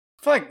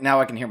feel like now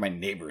I can hear my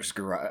neighbor's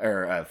garage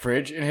or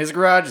fridge in his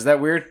garage. Is that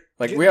weird?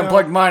 Like we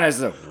unplugged mine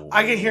as a.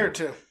 I can hear it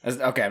too.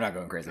 Okay, I'm not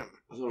going crazy.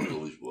 I thought it was a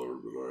leaf blower,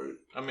 but alright.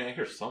 I mean, I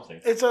hear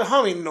something. It's a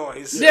humming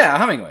noise. Yeah, a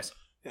humming noise.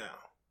 Yeah.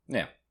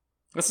 Yeah.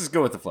 Let's just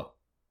go with the flow.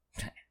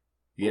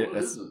 Yeah, What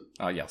that's. is it?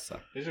 Oh, yeah, so.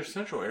 Is there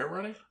central air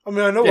running? I mean,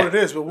 I know Yeah. what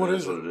it is, but what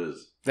That's is what it? it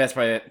is. That's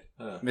probably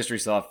it. Mystery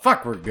solved.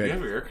 Fuck, we're Do you good.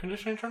 have your air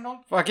conditioning turned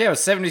on? Fuck yeah, it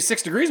was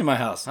 76 degrees in my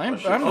house. I'm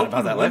not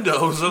about that life.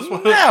 Windows. That's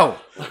what. No!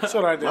 That's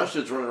what I My did.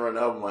 shit's running right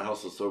now, but my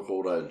house is so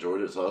cold I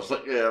enjoyed it, so I was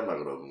like, yeah, I'm not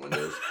going to open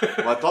windows.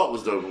 My thought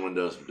was to open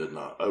windows, but did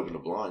not. I opened a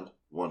blind.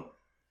 One.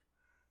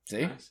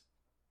 See?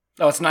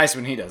 Oh, it's nice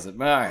when he does it.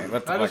 All right,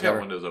 what the I fuck just got ever.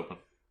 windows open.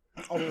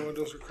 All the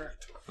windows are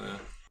cracked. Yeah.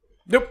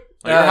 Nope.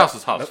 Like, your house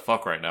is hot as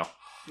fuck right now.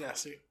 Yeah,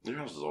 see. Your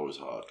house is always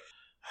hot.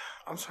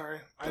 I'm sorry.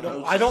 I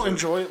don't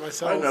enjoy it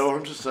myself. I know,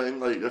 I'm just saying,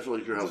 like, I feel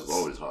like your house is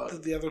always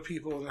hot. The other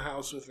people in the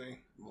house with me.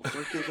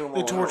 Start kicking them They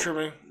all torture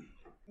out. me.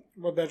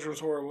 My bedroom's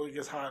horrible. It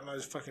gets hot and I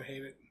just fucking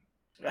hate it.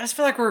 I just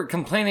feel like we're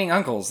complaining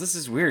uncles. This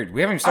is weird.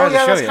 We haven't even Oh, started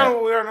yeah, the that's show kind of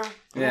yet. what we are now.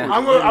 Yeah.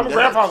 I'm a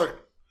grandfather.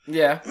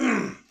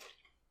 Yeah.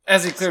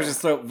 As he clears his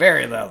throat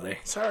very loudly.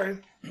 Sorry.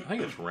 I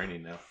think it's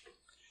raining now.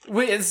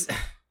 Wait, it's...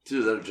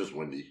 Dude, that's just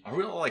windy. Are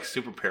we all like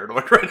super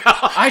paranoid right now?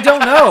 I don't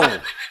know.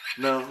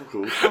 No, I'm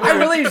cool. I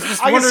really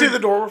just I can wondered... see the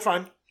door. We're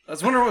fine. I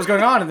was wondering what was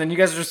going on, and then you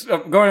guys are just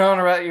going on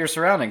about your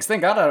surroundings.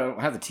 Thank God I don't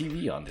have the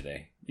TV on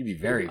today. You'd be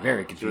very,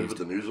 very Should we put confused.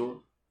 the news on?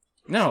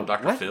 No,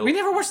 Dr. what? Phil? We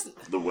never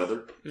watched... The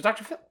weather? There's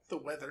Dr. Phil? The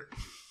weather.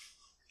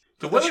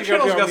 The Unless Weather you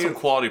gotta Channel's be got on some mute.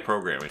 quality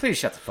programming. Please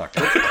shut the fuck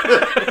up.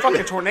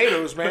 Fucking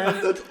tornadoes,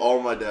 man. That's all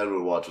my dad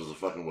would watch was the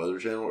fucking Weather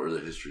Channel or the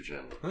History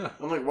Channel. Yeah.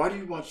 I'm like, why do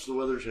you watch the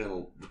Weather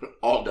Channel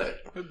all day?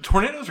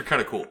 Tornadoes are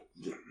kind of cool.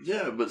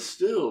 Yeah, but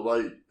still,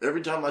 like,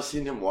 every time I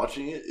seen him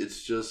watching it,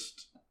 it's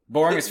just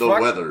Boring as the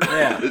fuck. weather.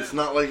 Yeah. It's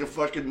not like a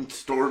fucking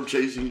storm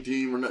chasing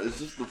team or not. It's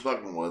just the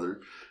fucking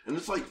weather. And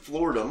it's like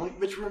Florida. I'm like,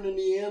 bitch, we're in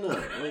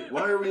Indiana. Like,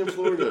 why are we in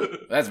Florida?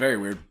 That's very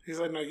weird. He's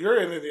like, no, you're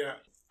in India.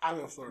 I'm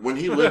in Florida. When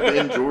he lived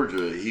in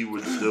Georgia, he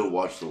would still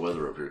watch the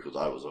weather up here because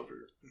I was up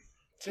here.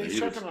 So he's He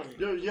checking was- on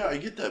you. Yeah, I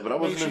get that, but I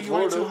Make wasn't sure in you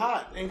ain't Florida. too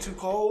hot. Ain't too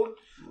cold.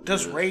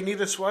 Does Ray need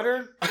a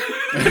sweater?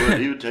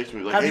 He would text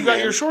me like, Have hey, you got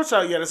man. your shorts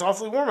out yet? It's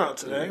awfully warm out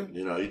today.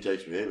 You know, he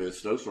texts me, hey man,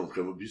 snowstorm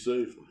coming, be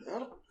safe.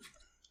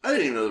 I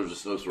didn't even know there was a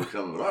snowstorm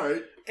coming, but all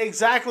right.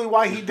 Exactly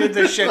why he did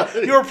this shit.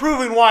 You're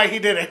proving why he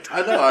did it.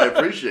 I know, I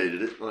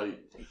appreciated it. Like,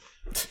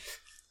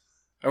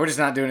 Are we just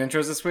not doing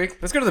intros this week?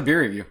 Let's go to the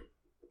beer review.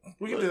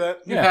 We can do that.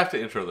 You Yeah. have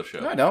to intro the show.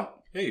 No, I don't.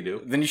 Yeah, you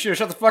do. Then you should have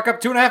shut the fuck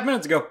up 2.5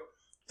 minutes ago.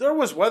 There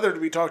was weather to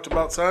be talked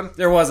about, son.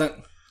 There wasn't.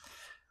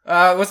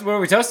 What are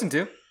we toasting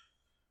to?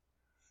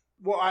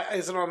 Well,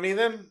 is it on me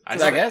then? I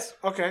guess.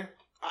 Okay.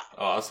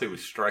 Oh, I'll say we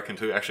strike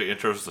into actually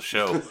intros the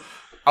show.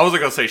 I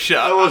wasn't gonna say shit.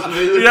 I wasn't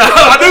either. Yeah,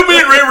 I knew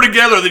me and Ray were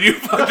together, then you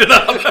fucked it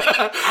up.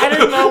 I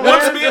didn't know,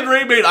 Once man. me and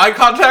Ray made eye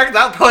contact,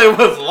 that play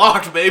was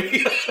locked,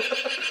 baby.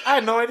 I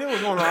had no idea what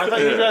was going on. I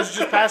thought you guys were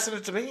just passing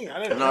it to me.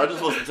 I didn't no, know. I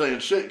just wasn't saying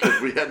shit because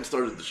we hadn't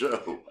started the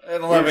show.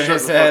 And We 11 were he shut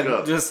the said, fuck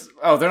up. just,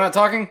 oh, they're not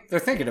talking? They're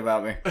thinking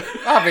about me.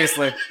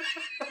 Obviously.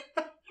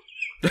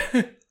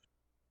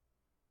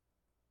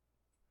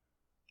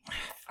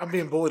 I'm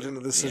being bullied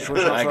into this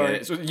situation. I I'm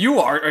get sorry. it. So you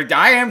are, or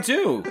I am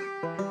too.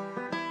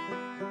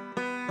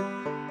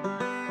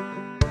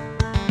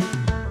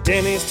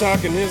 Danny's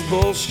talking his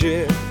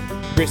bullshit.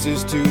 Chris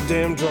is too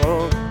damn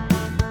drunk.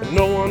 And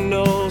no one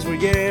knows where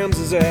Yams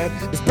is at.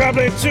 He's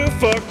probably too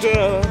fucked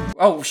up.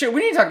 Oh, shit,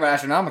 we need to talk about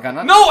Astronomicon.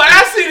 Not No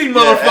ass eating,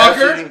 Yeah, ass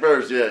motherfucker. eating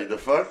first, yeah, the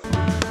fuck?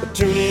 But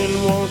tune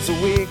in once a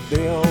week.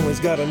 They always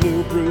got a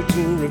new brew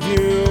to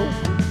review.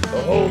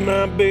 Hold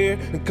my beer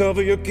and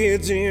cover your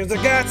kids' ears. I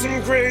got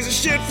some crazy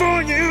shit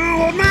for you.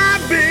 Hold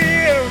my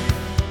beer.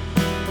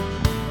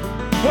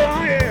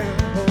 Oh yeah.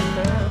 Hold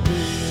my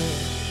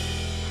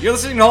beer. You're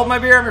listening to Hold My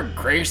Beer. I'm your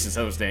gracious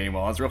host, Danny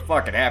Mullins. Real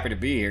fucking happy to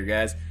be here,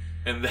 guys.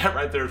 And that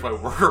right there is why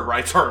worker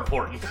rights are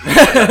important. To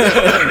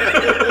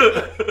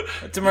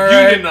my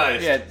right,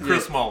 Unionize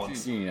Chris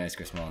Mullins. Unionize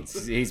Chris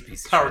Mullins. He's a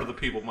piece of Power shit. to the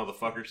people,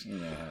 motherfuckers.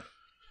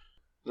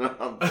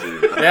 I'm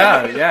serious.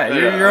 Yeah,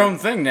 you're your own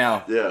thing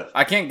now. Yeah.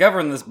 I can't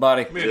govern this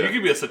body. Man, you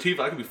could be a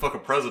sativa, I could be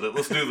fucking president.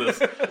 Let's do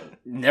this.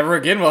 Never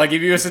again will I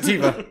give you a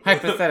sativa.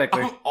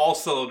 Hypothetically. All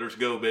cylinders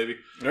go, baby.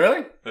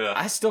 Really? Yeah.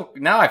 I still,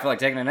 now I feel like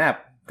taking a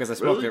nap because I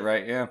smoked Really? it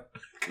right, yeah.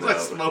 I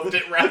smoked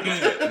it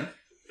right.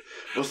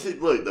 Well, see,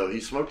 look, though, he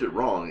smoked it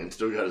wrong and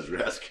still got his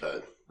grass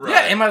cut. Right. Yeah,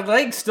 and my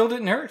leg still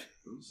didn't hurt.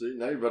 See,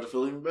 now you're about to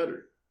feel even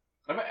better.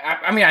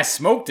 I mean, I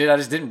smoked it, I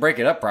just didn't break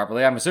it up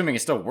properly. I'm assuming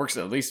it still works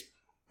at least.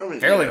 I mean,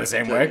 Fairly the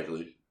same way.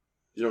 technically.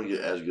 You don't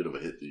get as good of a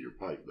hit through your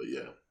pipe, but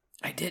yeah.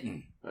 I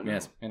didn't. I know.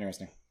 Yes,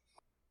 interesting.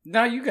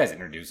 Now you guys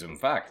introduce him.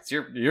 Fuck,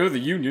 you're the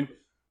union.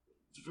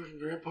 Fucking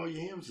Grandpa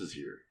Yams is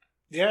here.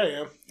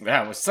 Yeah.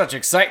 That was such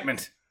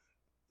excitement.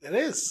 It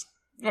is.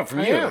 Well, from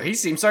I you, am. he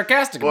seems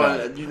sarcastic about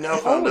Well, it. you now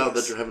found out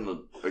Always. that you're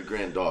having a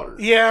granddaughter.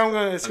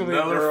 Yeah, it's gonna be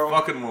a Another girl.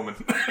 fucking woman.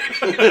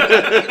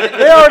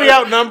 They already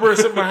outnumber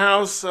us at my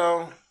house,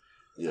 so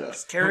Yeah.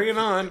 it's carrying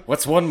on.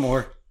 What's one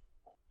more?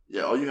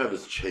 Yeah, all you have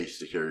is Chase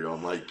to carry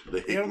on, like the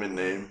Hickman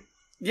name.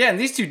 Yeah, and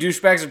these two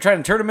douchebags are trying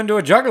to turn him into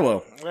a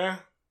juggalo. Yeah.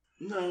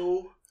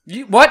 No.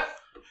 What?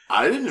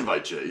 I didn't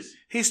invite Chase.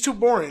 He's too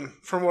boring,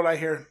 from what I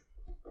hear.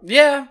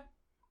 Yeah.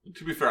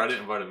 To be fair, I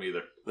didn't invite him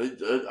either. I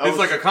It's was,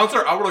 like a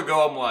concert. I want to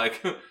go. I'm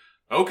like,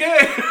 okay.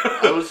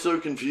 I was so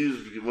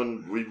confused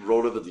when we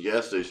rolled up at the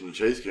gas station and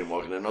Chase came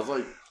walking in. I was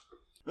like,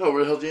 "Oh,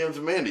 where the hell's Yams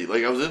and Mandy?"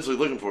 Like I was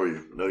instantly looking for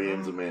you. No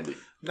Yams and Mandy.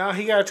 Now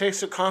he got a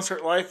taste of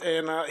concert life,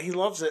 and he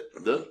loves it.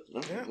 Does?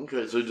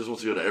 Okay, so he just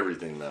wants to go to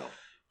everything now.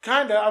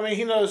 Kinda. I mean,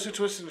 he knows who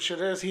Twisted and Shit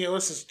is. He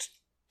listens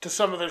to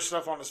some of their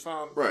stuff on his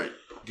phone. Right.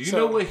 Do you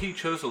know what he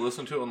chose to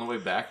listen to on the way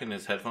back in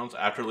his headphones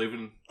after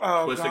leaving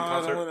Twisted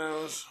concert? Who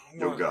knows?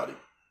 Yo Gotti.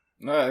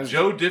 No,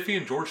 Joe Diffie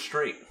and George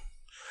Strait.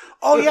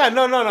 Oh, yeah.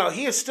 No.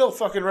 He is still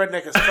fucking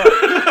redneck as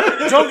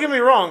fuck. Don't get me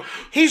wrong.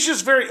 He's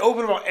just very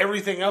open about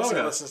everything else he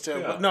listens to.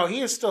 Yeah. But no,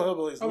 he is still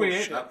hillbillies. I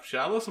mean,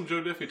 I listen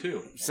to Joe Diffie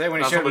too. Say when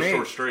he Not so showed much me.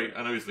 George Strait.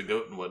 I know he's the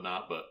goat and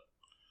whatnot, but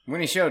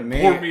When he showed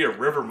me. pour me a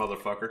river,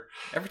 motherfucker.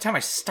 Every time I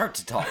start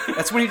to talk,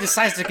 that's when he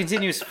decides to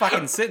continue his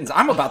fucking sentence.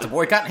 I'm about to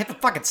boycott and hit the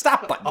fucking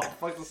stop button. Oh,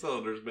 fuck the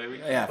cylinders, baby.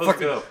 Yeah, Let's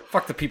go.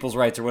 fuck the people's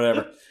rights or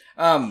whatever.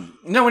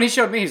 No, when he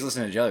showed me, he's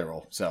listening to Jelly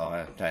Roll, so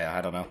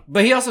I don't know.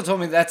 But he also told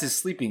me that's his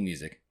sleeping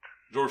music.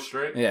 George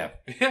Strait? Yeah,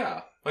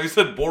 Yeah. Like you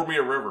said, bore me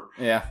a river.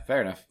 yeah,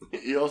 fair enough.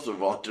 He also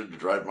volunteered to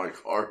drive my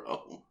car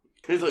home.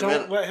 He's like, Don't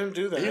man. let him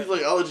do that. He was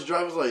like, "I'll let you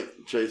drive." I was like,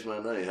 "Chase,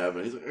 man, that ain't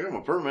happening." He's like, "I got my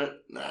permit."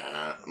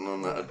 Nah,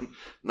 no,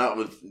 not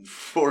with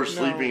 4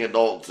 sleeping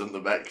adults in the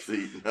back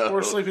seat. No.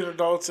 4 sleeping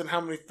adults and how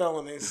many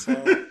felonies. So.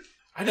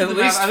 I think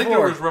there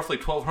 4. was roughly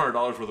 $1,200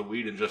 worth of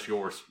weed in just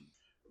yours.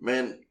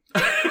 Man,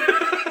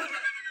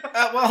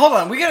 Well, hold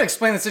on. We gotta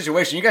explain the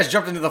situation. You guys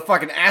jumped into the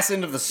fucking ass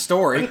end of the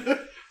story.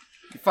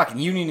 Your fucking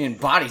union and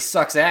body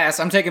sucks ass.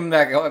 I'm taking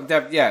back.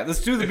 Yeah,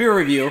 let's do the beer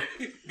review.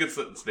 Good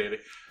sentence, Danny.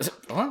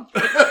 What?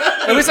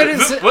 At least I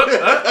didn't. What?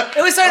 Huh?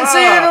 At least I didn't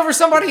say it over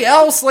somebody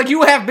else, like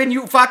you have been.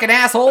 You fucking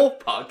asshole.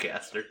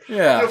 Podcaster.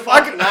 Yeah, you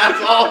fucking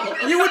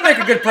asshole. you would make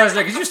a good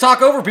president because you just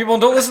talk over people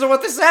and don't listen to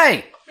what they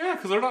say. Yeah,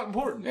 because they're not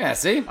important. Yeah,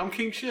 see. I'm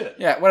king shit.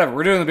 Yeah, whatever.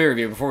 We're doing the beer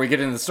review before we get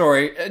into the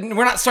story. And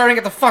we're not starting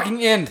at the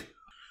fucking end.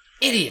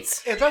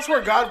 Idiots. If that's where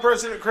God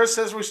President Chris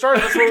says we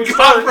started, that's where we God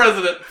started.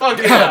 president. Fuck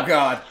Oh yeah.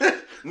 God.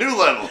 New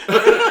level.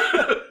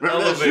 Remember that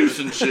Elevator. Zeus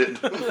and shit.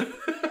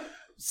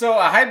 So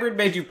a hybrid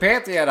made you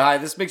Pantheon high.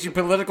 This makes you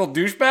political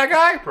douchebag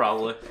guy?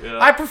 Probably. Yeah.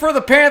 I prefer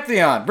the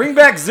Pantheon. Bring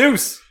back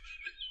Zeus.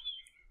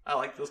 I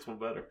like this one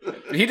better.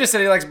 He just said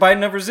he likes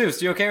Biden over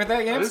Zeus. You okay with that,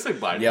 I James? didn't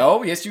say Biden.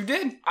 Yo, yes you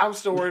did. I'm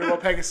still worried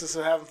about Pegasus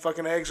and having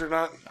fucking eggs or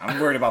not. I'm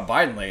worried about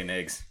Biden laying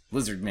eggs.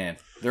 Lizard man.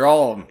 They're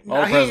all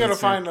Nah, he ain't gonna presidents,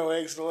 find too. no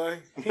eggs to lay.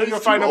 He He's ain't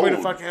gonna find too nobody to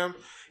old. fuck him.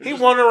 He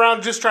wandering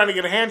around just trying to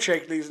get a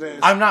handshake these days.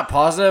 I'm not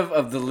positive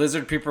of the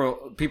lizard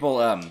people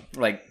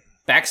like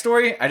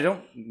backstory. I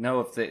don't know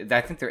if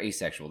I think they're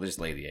asexual. They just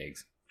lay the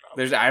eggs.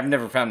 I've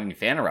never found any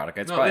fan erotica.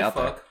 It's No, probably they out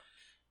there. fuck.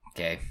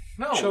 Okay.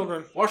 No.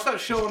 Children. Watch that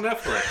show on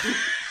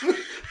Netflix.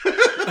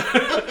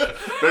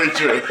 Very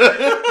true.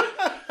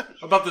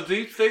 About the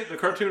deep state, the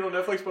cartoon on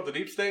Netflix about the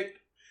deep state.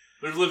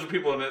 There's lizard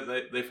people in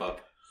it. They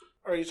fuck.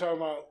 Are you talking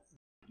about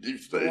Deep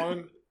state.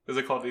 one? Is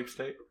it called Deep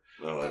State?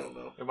 No, I don't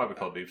know. It might be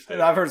called Deep State.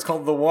 I've heard it's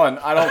called The One.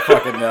 I don't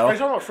fucking Are you know.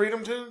 talking about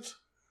Freedom Tunes?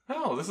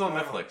 No, this is on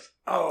Netflix.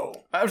 Oh.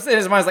 I was saying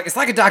his mind's like, it's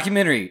like a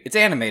documentary. It's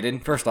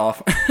animated, first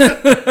off.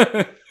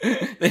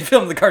 They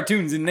filmed the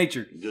cartoons in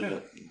nature.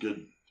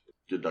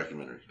 Good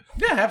documentary.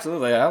 Yeah,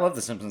 absolutely. I love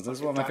The Simpsons. This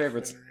is one of my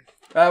favorites.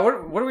 What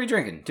are we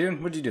drinking?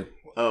 Tune, what'd you do?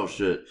 Oh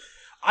shit.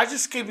 I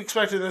just keep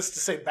expecting this to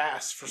say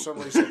Bass for some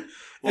reason.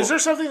 Is there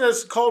something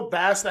that's called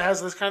Bass that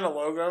has this kind of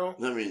logo?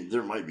 I mean,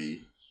 there might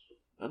be.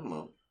 I don't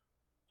know.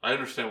 I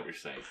understand what you're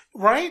saying.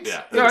 Right?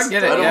 Yeah. No, I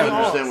get it. I don't Yeah.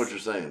 understand what you're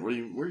saying.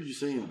 Where are you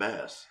saying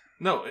bass?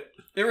 No,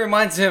 It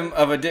reminds him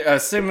of a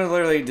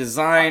similarly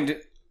designed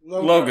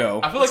logo.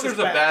 I feel like This is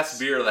there's a Bass. Bass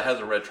beer that has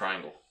a red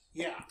triangle.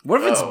 Yeah.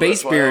 What if it's Oh, base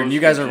that's why beer I and was you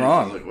guys are confused. I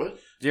wrong? was like, what?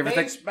 Do you ever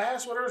Bass, think?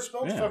 Bass, whatever it's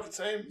spelled, Yeah. fucking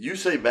same. You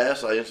say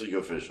bass, I instantly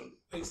go fishing.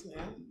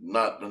 Yeah.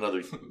 Not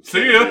another.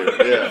 See ya.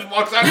 Yeah. Just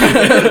walks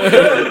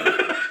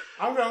out.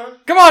 I'm going.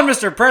 Come on,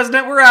 Mr.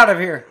 President, we're out of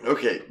here.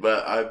 Okay,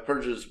 but I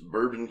purchased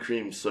bourbon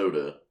cream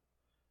soda.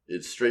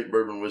 It's straight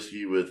bourbon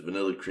whiskey with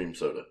vanilla cream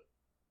soda.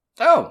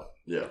 Oh,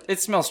 Yeah, it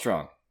smells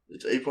strong.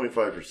 it's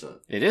 8.5%.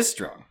 It is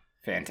strong.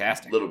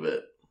 Fantastic. Little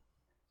bit.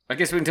 I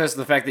guess we can toast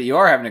the fact that you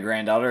are having a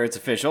granddaughter. It's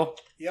official.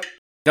 Yep.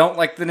 Don't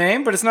like the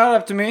name, but it's not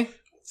up to me.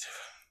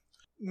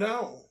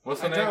 No.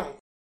 What's the I name? don't.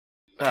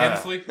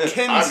 Kinsley?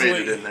 I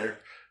made it in there.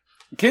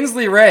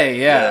 Kinsley Ray,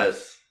 yeah.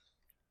 Yes.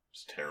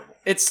 It's terrible.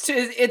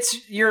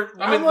 It's your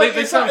I mean, I'm like,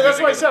 they it's sound not- that's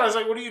good what I together. said. I was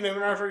like, what are you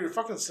naming after your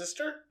fucking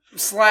sister?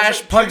 slash It's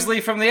like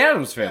Pugsley from the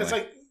Addams Family. It's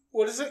like,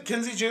 what is it?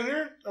 Kinsey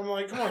Jr.? I'm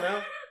like, come on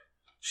now.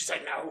 She's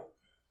like, no.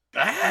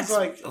 That's it's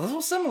like- a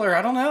little similar.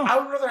 I don't know. I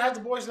would rather have the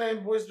boy's name.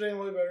 The boy's name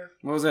way better.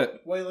 What was it?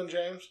 Waylon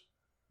James.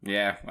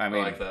 Yeah, I I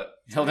mean, like that.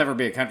 he'll never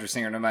be a country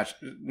singer no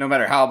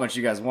matter how much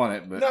you guys want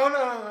it. But No,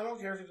 I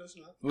don't care if he does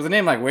not. with a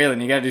name like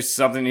Waylon, you got to do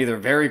something either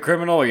very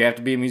criminal or you have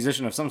to be a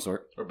musician of some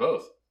sort. Or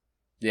both.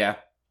 Yeah,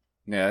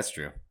 that's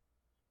true.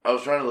 I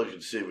was trying to look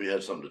to see if we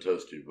had something to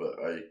toast to,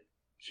 but I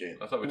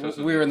Can't. I thought we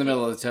toasted. We were in the James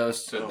middle of the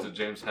toast. to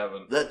James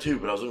having. That too,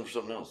 but I was looking for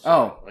something else.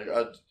 Oh. Like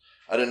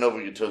I didn't know if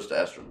we could toast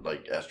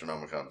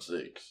Astronomicon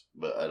 6,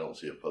 but I don't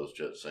see a post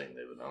yet saying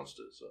they've announced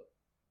it.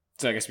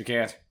 So I guess we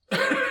can't.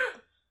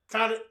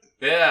 Found it.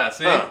 Yeah,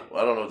 see? Huh,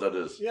 well, I don't know what that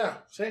is. Yeah,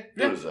 see?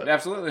 What is that?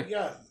 Absolutely.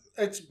 Yeah.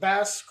 It's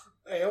Bass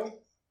Ale.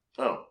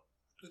 Oh,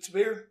 It's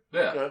beer. Yeah.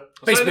 okay.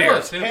 That's Space what it beer.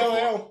 was, seen it Pale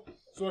before. Ale.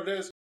 That's what it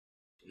is.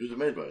 Who's it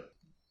made by?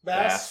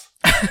 Bass.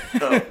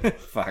 Oh.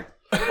 Fuck.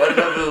 I didn't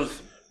know if it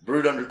was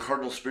brewed under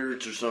Cardinal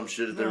Spirits or some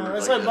shit. If they No, were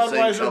it's like like the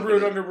same Budweiser company.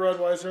 brewed under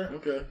Budweiser.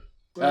 Okay.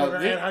 Brewed under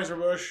the-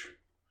 Anheuser-Busch.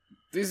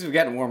 These have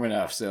gotten warm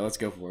enough, so let's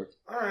go for it.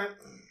 All right.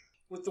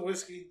 With the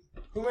whiskey.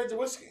 Who made the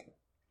whiskey?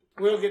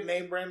 We don't get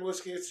name brand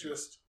whiskey. It's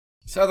just...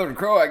 Southern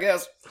Crow, I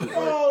guess.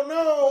 Oh,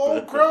 no.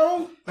 Old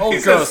Crow. Old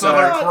He Crow, said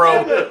sorry. Southern God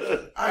Crow. damn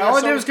it. I All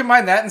I got did was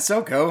combine that and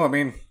SoCo. I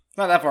mean, it's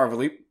not that far of a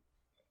leap.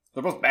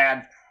 They're both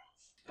bad.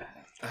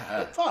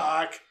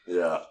 Fuck.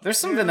 Yeah. There's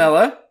some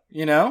vanilla,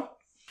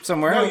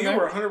 somewhere. No, in you there.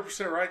 were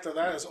 100% right, though.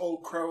 That is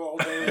Old Crow all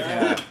day long.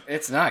 Yeah,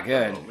 it's not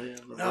good. Oh, man.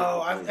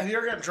 No, have you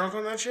ever gotten drunk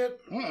on that shit?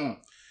 Mm-mm.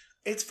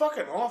 It's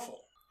fucking awful.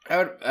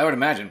 I would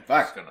imagine. Just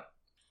Fuck. gonna-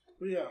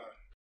 We,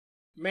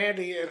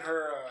 Mandy and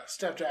her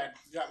stepdad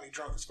got me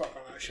drunk as fuck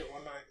on that shit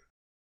one night.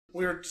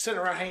 We were sitting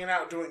around hanging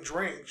out doing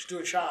drinks,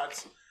 doing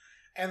shots,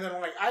 and then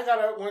like I got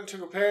up, went to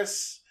go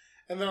piss,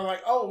 and then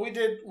like, oh, we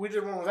did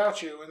one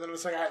without you, and then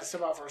it's like I had to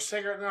step out for a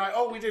cigarette, and they're like,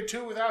 oh, we did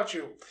 2 without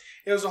you.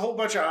 It was a whole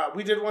bunch of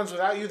we did ones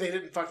without you. They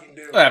didn't fucking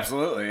do.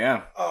 Absolutely,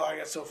 yeah. Oh, I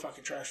got so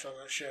fucking trashed on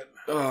that shit.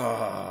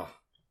 Oh.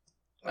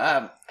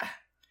 How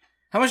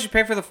much did you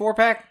pay for the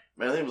 4-pack?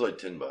 Man, I think it was like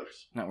 $10.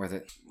 Not worth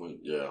it. Well,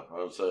 yeah,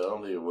 I would say I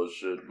don't think it was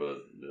shit, but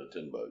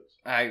 $10.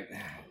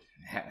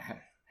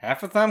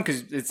 Half of them,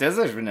 because it says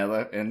there's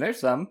vanilla, and there's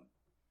some.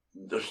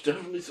 There's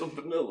definitely some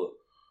vanilla.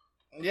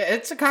 Yeah,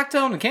 it's a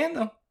cocktail in a can,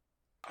 though.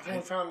 I've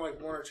only found like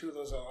 1 or 2 of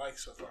those I like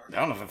so far. I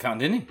don't know if I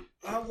found any.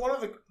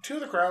 Two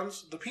of the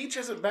crowns. The peach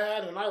isn't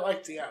bad, and I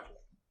like the apple.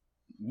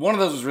 One of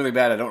those was really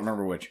bad. I don't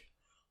remember which.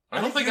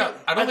 I don't think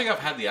I've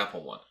had the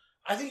apple one.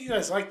 I think you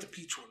guys like the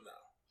peach one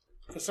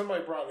though, because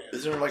somebody brought it in.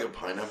 Is there like a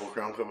pineapple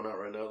crown coming out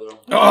right now, though?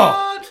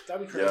 Oh! What?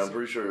 That'd be crazy. Yeah, I'm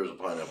pretty sure there's a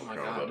pineapple Oh my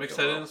crown. god! about to Mix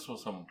come that out. in with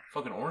some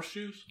fucking orange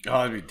juice. Oh,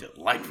 that'd be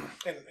delightful.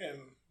 And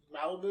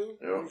Malibu,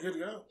 Yeah. you're good to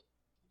go.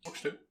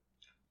 Orange too.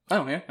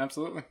 Oh, yeah,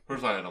 absolutely.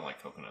 Personally, I don't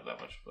like coconut that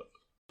much, but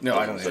No,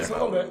 I don't Say think Just a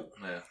so. little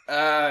bit.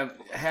 yeah,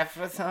 Half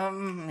of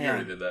them. you Yeah,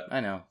 already did that. I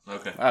know.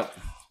 Okay.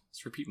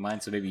 Let's repeat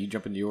mine so maybe you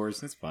jump into yours.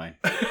 That's fine.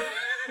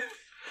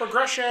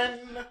 Progression.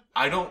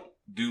 I don't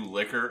do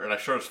liquor, and I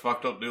sure as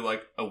fuck don't do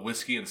like a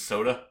whiskey and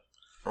soda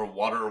or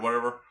water or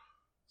whatever.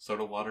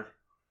 Soda water.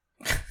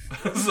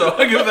 So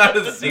I give that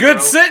a 0.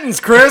 Good sentence,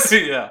 Chris.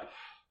 Yeah.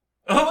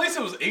 At least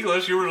it was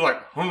English. You were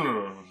like,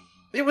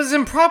 It was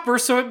improper,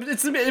 so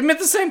it meant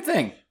the same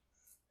thing.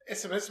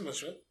 It's a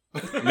mismatch.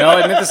 No,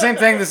 it meant the same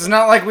thing. This is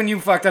not like when you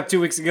fucked up 2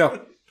 weeks ago.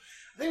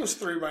 I think it was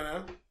 3 by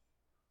now.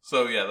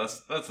 So yeah,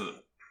 that's a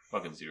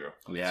fucking 0.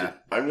 Yeah.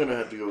 I'm gonna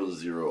have to go with a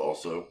 0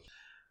 also,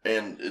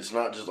 and it's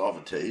not just off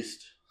of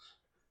taste;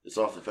 it's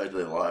off the fact that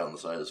they lie on the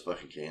side of this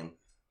fucking can.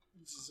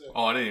 This is it.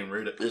 Oh, I didn't even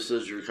read it. It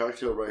says your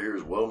cocktail right here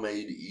is well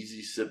made,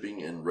 easy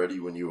sipping, and ready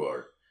when you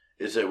are.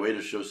 It's a way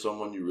to show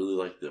someone you really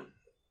like them.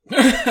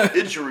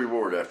 It's your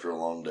reward after a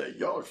long day.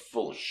 Y'all are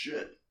full of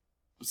shit.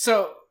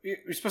 So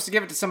you're supposed to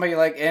give it to somebody you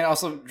like, and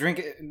also drink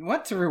it.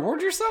 What, to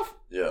reward yourself?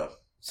 Yeah,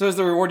 So is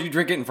the reward you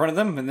drink it in front of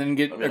them and then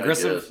get I mean,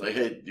 aggressive? I guess, like,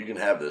 hey, you can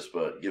have this,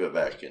 but give it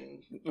back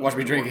and Watch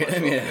me drink it.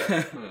 reward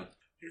myself. Yeah.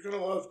 You're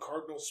gonna love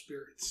Cardinal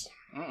Spirits.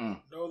 Mm-mm.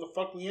 No, the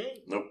fuck we ain't.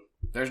 Nope.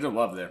 There's no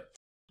love there.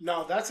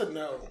 No, that's a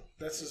no.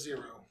 That's a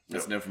 0.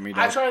 That's no for me.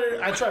 I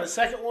Dog. tried a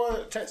second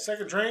one,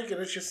 second drink,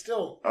 and it's just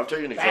still. I've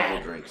taken a couple Bad.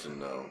 of drinks and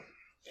no.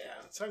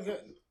 Yeah, it's not good.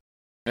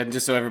 And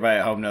just so everybody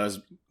at home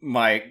knows,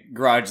 my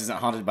garage isn't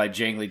haunted by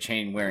jangly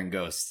chain wearing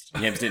ghosts.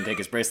 James didn't take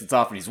his bracelets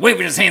off, and he's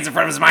waving his hands in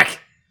front of his mic.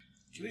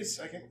 Give me a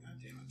second. God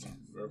damn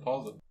it. Better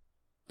pause it.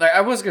 Like,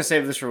 I was gonna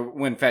save this for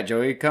when Fat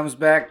Joey comes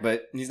back,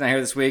 but he's not here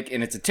this week,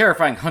 and it's a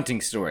terrifying hunting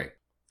story.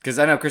 Because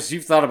I know, Chris,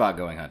 you've thought about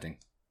going hunting.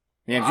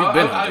 James, you've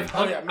been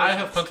hunting. I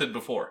have hunted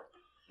before.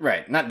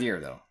 Right, not deer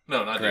though.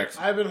 No, not Correct.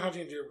 deer. I've been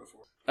hunting deer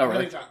before. Oh, really?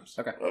 Many times.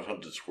 Okay. I've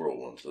hunted squirrel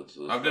once. That's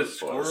I've done that's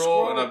fun.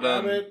 squirrel and I've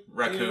done rabbit,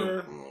 raccoon.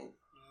 deer, Mm,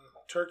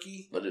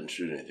 turkey. I didn't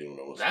shoot anything when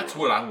I was. That's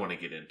squirrel. what I want to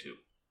get into.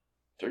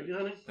 Turkey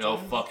hunting. Oh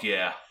fuck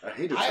yeah! I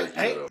hated I- turkey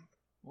I-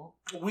 though.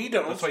 We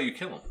don't. That's why you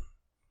kill them.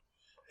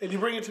 And you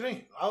bring it to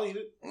me. I'll eat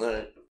it. All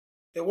right,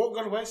 It won't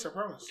go to waste, I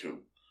promise. cool.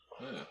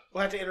 Yeah.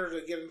 We'll have to enter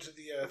to get into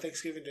the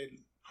Thanksgiving Day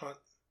hunt.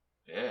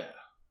 Yeah.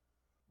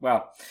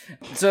 Wow.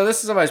 So this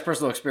is somebody's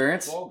personal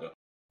experience. Volga.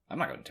 I'm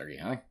not going turkey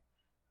hunting.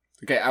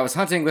 Okay, I was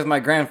hunting with my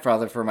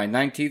grandfather for my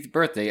 19th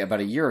birthday about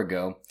a year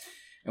ago,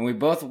 and we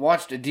both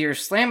watched a deer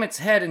slam its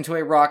head into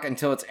a rock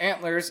until its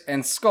antlers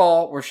and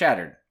skull were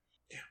shattered.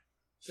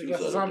 They got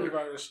the Suicide zombie deer.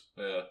 virus.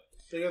 Yeah.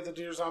 They got the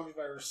deer zombie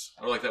virus.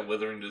 Or like that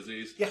withering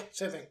disease. Yeah,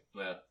 same thing.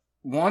 Yeah.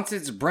 Once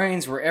its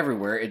brains were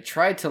everywhere, it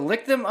tried to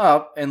lick them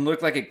up and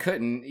looked like it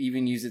couldn't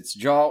even use its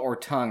jaw or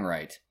tongue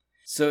right.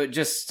 So it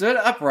just stood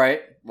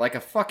upright, like a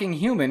fucking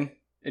human,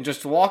 and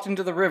just walked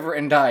into the river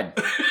and died.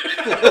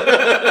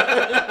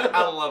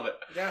 I love it.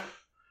 Yeah.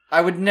 I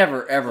would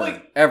never,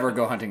 ever, ever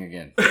go hunting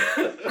again.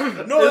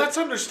 No, that's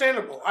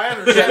understandable. I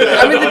understand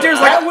that. I mean, the deer's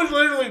like- that would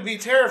literally be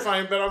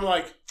terrifying, but I'm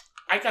like,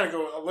 I gotta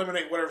go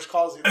eliminate whatever's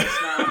causing this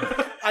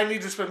now. I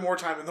need to spend more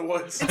time in the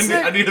woods.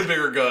 I need a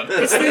bigger gun.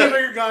 It's need a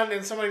bigger gun,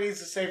 and somebody needs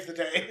to save the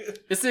day.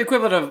 It's the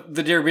equivalent of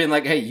the deer being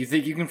like, hey, you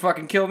think you can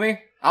fucking kill me?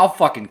 I'll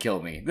fucking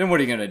kill me. Then what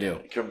are you gonna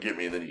do? Come get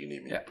me and then you can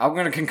eat me. Yeah, I'm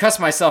gonna concuss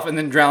myself and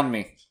then drown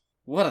me.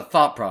 What a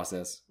thought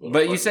process. What a But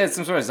you fucking- said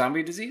some sort of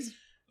zombie disease?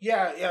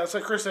 Yeah, it's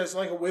like Chris said, it's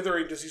like a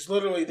withering disease.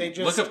 Literally, they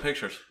just Look at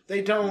pictures.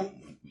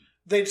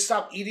 they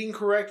stop eating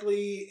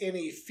correctly.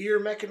 Any fear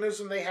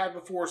mechanism they had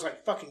before is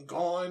like fucking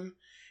gone,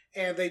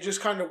 and they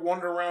just kind of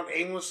wander around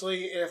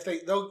aimlessly. And if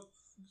they'll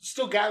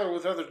still gather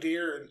with other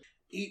deer and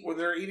eat when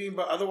they're eating,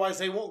 but otherwise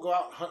they won't go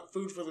out and hunt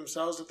food for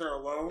themselves if they're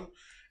alone.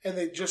 And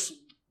they just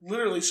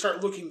literally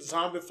start looking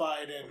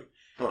zombified,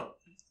 and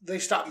they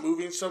stop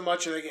moving so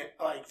much, and they get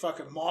like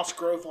fucking moss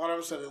growth on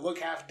them, so they look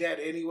half dead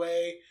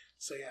anyway.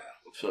 So yeah.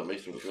 So it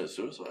makes them commit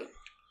suicide.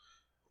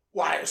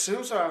 Well, I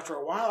assume so. After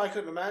a while, I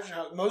couldn't imagine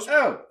how most.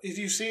 Oh. If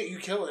you see it, you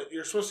kill it.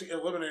 You're supposed to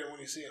eliminate it when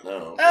you see it.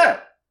 No. Oh,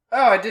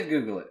 I did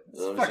Google it. It's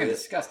Let me fucking see it.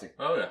 disgusting.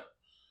 Oh, yeah.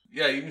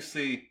 Yeah, you can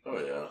see... Oh,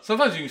 yeah.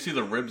 Sometimes you can see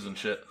the ribs and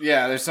shit.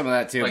 Yeah, there's some of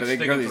that too. Like but they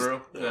grow sticking these,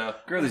 through. Yeah.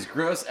 grow these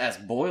gross ass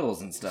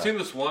boils and stuff. Seen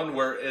this one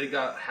where it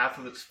got half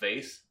of its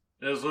face.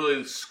 And it was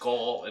literally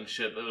skull and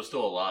shit, but it was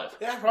still alive.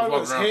 Yeah, probably Walking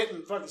was around. hit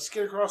and fucking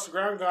skid across the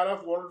ground, got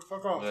up, wandered the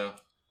fuck off. Yeah.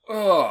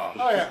 Oh.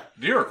 Oh yeah,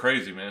 Deer are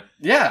crazy, man.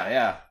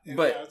 Yeah.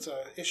 But yeah, it's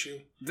a issue.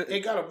 the-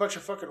 It got a bunch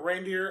of fucking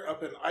reindeer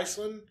up in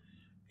Iceland,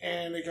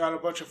 and it got a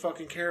bunch of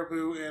fucking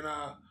caribou in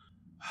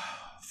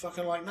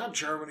fucking like not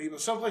Germany,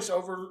 but someplace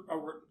over.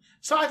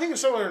 So I think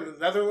it's somewhere in the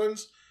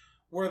Netherlands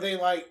where they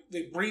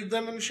breed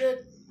them and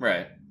shit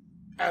right.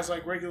 as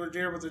like regular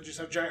deer, but they just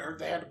have giant. Or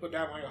they had to put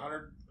down like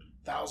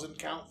 100,000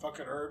 count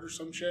fucking herd or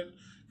some shit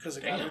because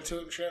they got Damn. into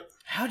it and shit.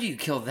 How do you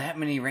kill that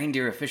many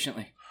reindeer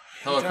efficiently?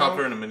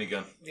 Helicopter and a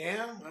minigun.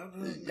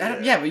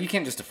 Yeah, But you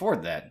can't just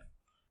afford that.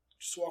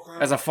 just walk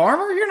around. As a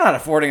farmer, you're not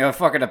affording a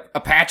fucking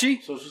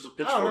Apache. So it's just a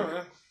I don't know,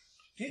 pitchfork.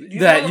 man.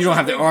 You don't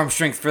have the arm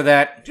strength for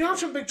that. Do you know how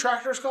much some big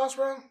tractors cost,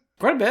 bro?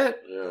 Quite a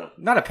bit. Yeah.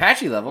 Not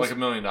Apache levels. Like $1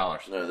 million. No,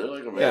 they're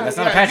like a Yeah, that's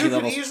not Apache you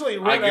levels. Could easily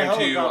I rent a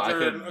guarantee you I helicopter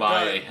could and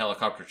buy gun. a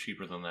helicopter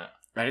cheaper than that.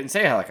 I didn't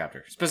say a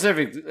helicopter.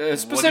 Specifically,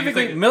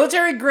 think-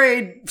 military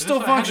grade, It still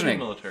doesn't have to be functioning.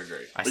 military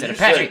grade. I But said you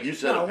Apache. You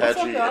said No, Apache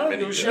fuck that, I don't and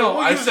give a minigun. shit. No,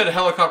 We'll I use- said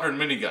helicopter and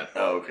minigun.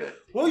 Oh, okay.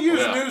 We'll use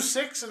Yeah. New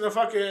 6 and the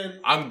fucking.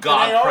 I'm an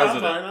God AR,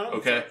 president, fine, I don't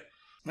okay? fuck.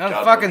 Not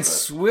God fucking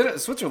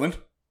bless Switzerland.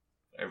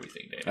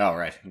 Everything, Dave. Oh,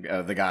 right.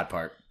 The God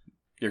part.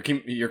 You're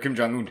Kim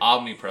Jong-un.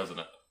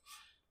 Omnipresident.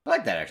 I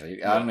like that,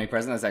 actually.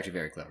 Omnipresent. That's actually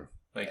very clever.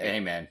 Thank you.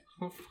 Hey, man.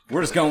 We're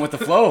just going with the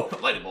flow.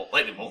 Lightning bolt,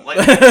 lightning bolt,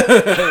 lightning bolt.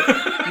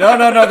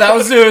 No. That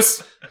was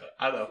Zeus.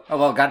 I know. Oh,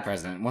 well, God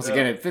President. Once Yeah.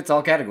 again, it fits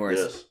all categories.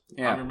 Yes. I'm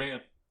Yeah. your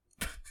man.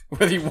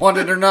 Whether you want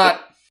it or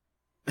not.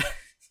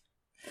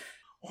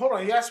 Hold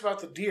on, you asked about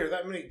the deer.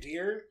 That many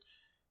deer?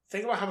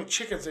 Think about how many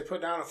chickens they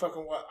put down in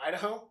fucking,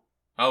 Idaho?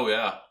 Oh,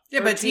 yeah. Yeah,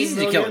 but it's 13 easy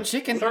to kill a million?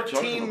 chicken.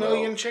 13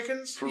 million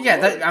chickens? For Yeah,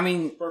 what? that, I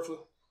mean, Bird flu.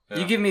 Yeah.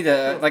 you give me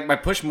my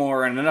push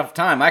more and enough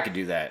time, I could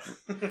do that.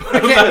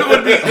 That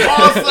would be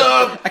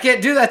awesome! I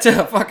can't do that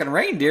to a fucking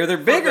reindeer. They're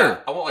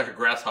bigger. I want like a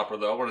grasshopper,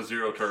 though. I want a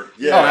zero turd.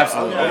 Yeah, Oh,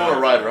 absolutely. I'm on a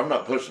rider. I'm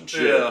not pushing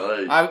shit.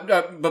 Yeah.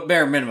 Like, But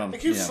bare minimum. They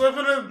keep you know.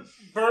 slipping in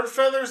bird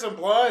feathers and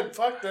blood.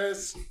 Fuck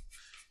this.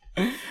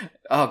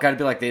 Oh, gotta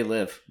be like They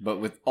Live, but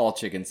with all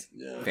chickens.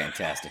 Yeah.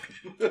 Fantastic.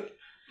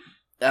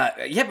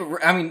 Yeah,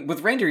 but I mean, with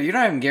reindeer, you're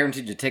not even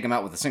guaranteed to take them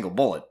out with a single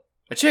bullet.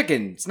 A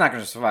chicken, it's not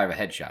going to survive a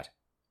headshot.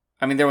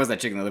 I mean, there was that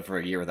chicken that lived for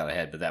a year without a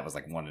head, but that was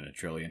like 1 in a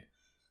trillion.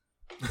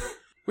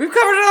 We've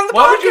covered it on the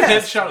Why would you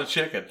podcast. headshot a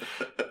chicken?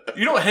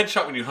 You don't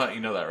headshot when you hunt,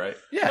 you know that, right?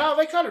 Yeah. No,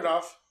 they cut it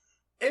off.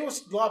 It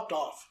was lopped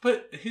off.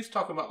 But he's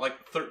talking about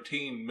like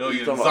 13 he's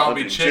million talking about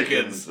zombie hunting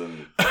chickens.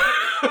 and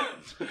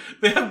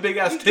They have big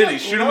ass You get titties.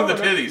 Shoot them in the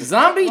low enough. titties.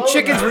 Zombie Low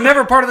chickens enough. were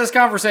never part of this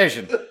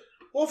conversation.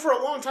 Well, for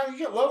a long time, you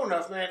get low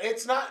enough, man.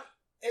 It's not.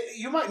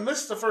 You might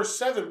miss the first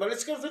 7, but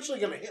it's eventually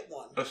going to hit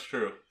one. That's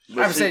true.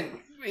 but I'm see,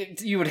 saying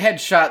you would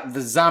headshot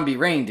the zombie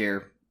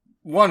reindeer.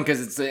 1, because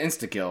it's an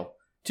insta-kill.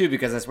 2,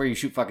 because that's where you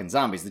shoot fucking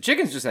zombies. The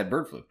chickens just had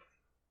bird flu.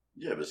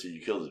 Yeah, but see,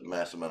 you kill this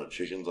mass amount of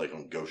chickens like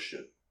on ghost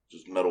shit.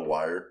 Just metal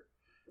wire,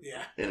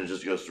 Yeah. and it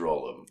just goes through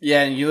all of them.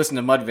 Yeah, and you listen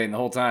to Mudvayne the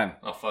whole time.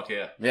 Oh, fuck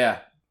yeah. Yeah.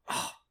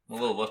 I'm a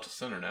little left of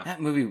center now.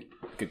 That movie,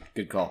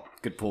 good call.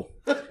 Good pull.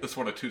 That's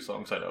one of 2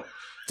 songs I know.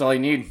 That's all you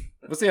need.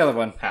 What's the other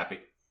one? Happy.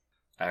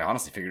 I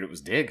honestly figured it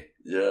was Dig. I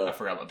Yeah.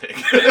 forgot about Dick.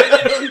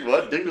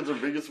 What? Dick was their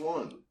biggest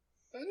one.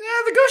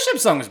 Yeah, the Ghost Ship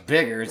song was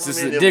bigger. It's I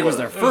just mean, that it Dig was was.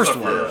 their It was first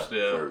their one. first.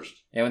 Yeah. First.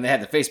 Yeah, when they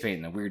had the face paint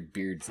and the weird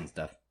beards and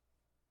stuff.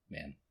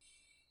 Man.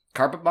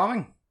 Carpet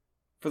bombing?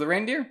 For the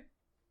reindeer?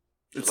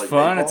 It's like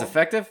fun, it's napalm?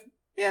 effective.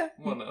 Yeah.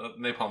 Well, no,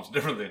 napalm's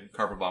different than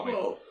carpet bombing.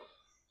 Oh,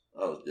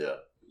 yeah.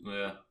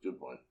 Yeah. Good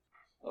point.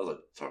 I was like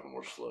talking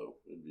more slow.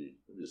 It'd be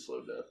a slow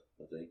death,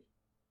 I think.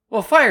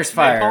 Well, fire's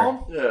fire.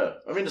 Napalm? Yeah.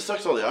 I mean, it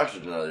sucks all the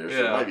oxygen out of there,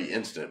 so Yeah. it might be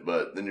instant,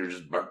 but then you're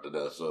just burnt to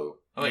death, so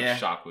I think Yeah.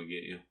 shock would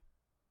get you.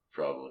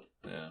 probably.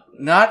 Yeah.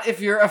 Not if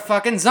you're a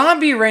fucking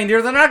zombie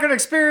reindeer. They're not going to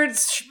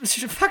experience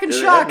fucking Yeah,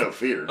 they shock. have no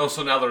fear. Oh,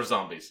 so now they're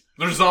zombies.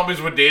 They're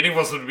zombies when Danny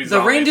wants them to be The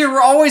zombies. reindeer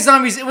were always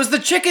zombies. It was the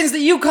chickens that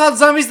you called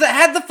zombies that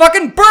had the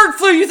fucking bird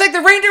flu. You think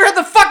the reindeer had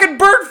the fucking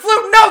bird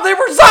flu? No, they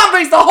were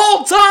zombies the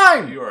whole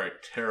time. You are a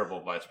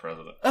terrible vice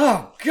president.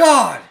 Oh,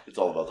 God. It's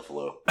all about the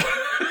flow.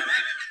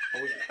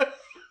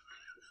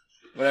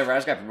 Whatever, I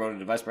just got promoted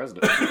to vice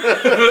president.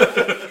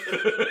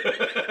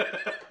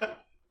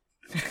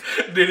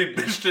 Danny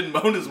bitched and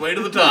moaned his way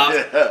to the top.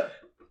 Yeah.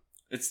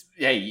 It's,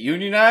 hey,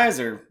 unionize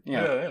or, you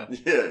know. Yeah.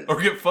 Yeah.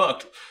 Or get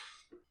fucked.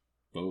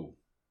 Oh.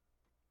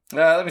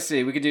 Let me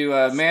see. We could do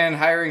a man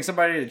hiring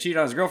somebody to cheat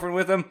on his girlfriend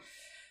with him.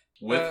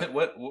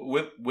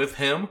 With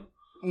him?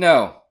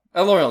 No.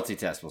 A loyalty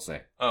test, we'll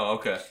say. Oh,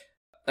 okay.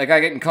 A guy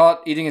getting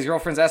caught eating his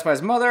girlfriend's ass by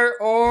his mother,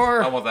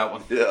 or... I want that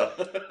one. Yeah.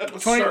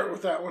 Let's 20 start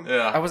with that one. I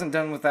Yeah. wasn't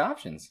done with the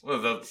options.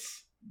 Well,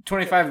 that's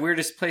 25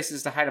 weirdest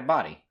places to hide a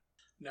body.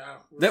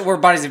 No. Where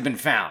bodies have been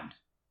found.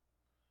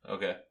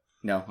 okay.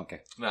 No? Okay.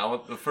 Now,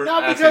 what the first?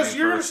 No, asking because you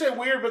you're going to first. say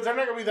weird, but they're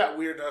not going to be that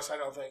weird to us, I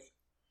don't think.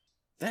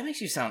 That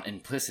makes you sound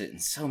implicit in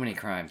so many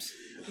crimes.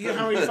 You know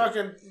how many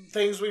fucking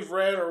things we've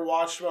read or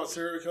watched about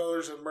serial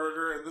killers and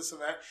murder and this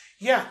and that?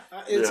 Yeah,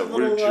 it's Yeah, a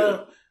little, weird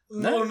shit.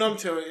 little numb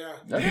to it,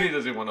 yeah. Danny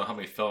doesn't even know how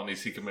many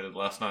felonies he committed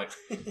last night.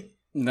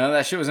 None of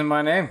that shit was in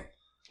my name.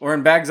 Or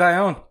in bags I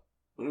own.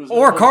 What was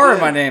Or a the car in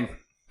name? my name.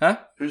 Huh?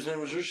 Whose name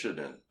was your shit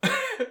in?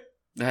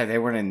 They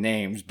weren't in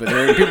names, but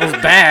they're in people's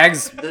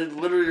bags. They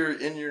literally are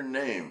in your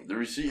name. The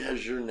receipt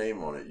has your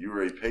name on it. You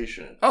were a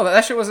patient. Oh,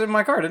 that shit was in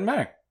my car. Didn't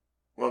matter.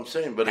 Well, I'm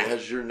saying, but it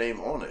has your name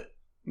on it.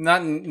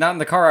 Not in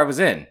the car I was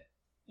in.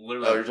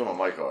 Literally, Oh, you're talking about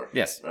my car.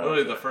 Yes. Oh,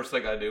 literally okay. the first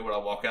thing I do when I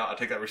walk out, I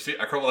take that receipt,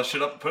 I crumble that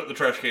shit up, and put it in the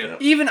trash can. Yeah.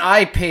 Even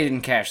I paid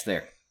in cash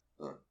there.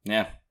 Huh.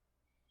 Yeah.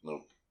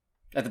 Nope.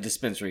 At the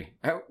dispensary.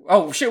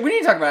 Oh, shit. We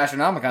need to talk about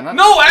Astronomicon. Not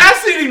No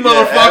ass eating, Yeah,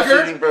 ass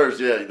motherfucker! eating birds.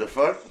 Yeah, the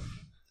fuck.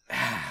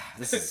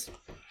 This is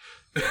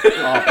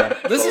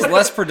awful. This is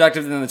less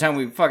productive than the time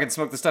we fucking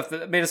smoked the stuff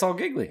that made us all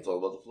giggly. It's all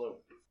about the flow.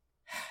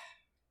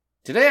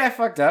 Today I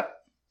fucked up.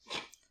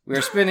 We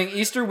are spending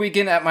Easter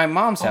weekend at my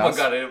mom's Oh house.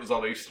 my god, it was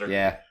on Easter.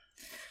 Yeah.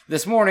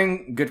 This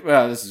morning,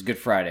 this is Good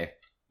Friday.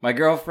 My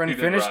girlfriend You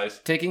didn't finished rise.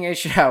 taking a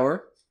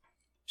shower.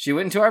 She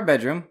went into our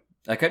bedroom.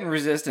 I couldn't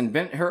resist and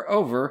bent her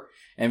over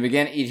and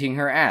began eating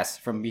her ass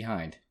from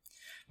behind.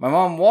 My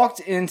mom walked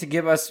in to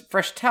give us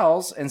fresh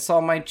towels and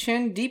saw my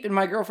chin deep in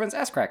my girlfriend's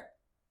ass crack.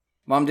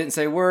 Mom didn't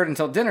say a word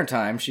until dinner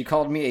time. She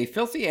called me a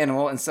filthy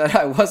animal and said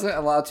I wasn't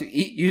allowed to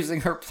eat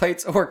using her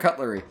plates or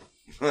cutlery.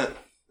 I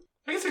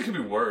guess it could be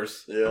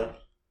worse. Yeah.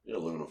 Yeah,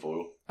 aluminum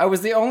foil. I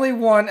was the only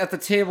one at the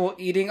table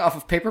eating off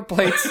of paper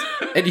plates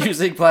and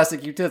using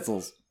plastic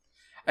utensils.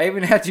 I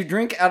even had to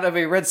drink out of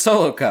a red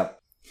Solo cup.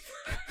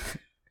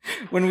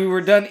 When we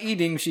were done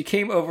eating, she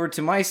came over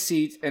to my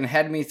seat and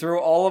had me throw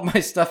all of my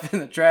stuff in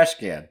the trash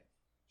can.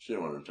 She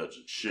didn't want to touch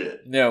it.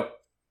 Shit. No.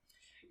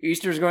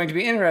 Easter's going to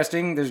be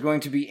interesting. There's going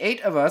to be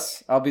 8 of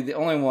us. I'll be the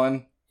only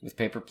one with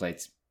paper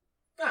plates.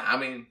 Nah, I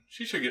mean,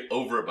 she should get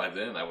over it by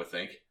then, I would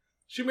think.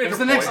 She made It was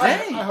her the next point.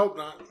 day. I hope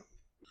not.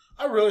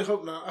 I really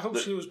hope not. I hope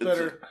she was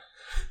better.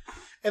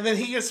 And then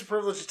he gets the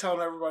privilege of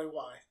telling everybody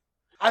why.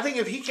 I think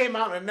if he came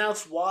out and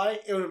announced why,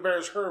 it would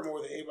embarrass her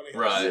more than anybody else.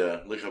 Right.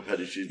 Yeah, look how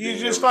petty she's You being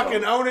just over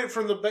fucking time. own it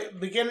from the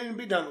beginning and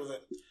be done with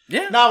it.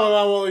 Yeah. Now my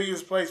mom will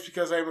use place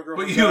because I'm a girl.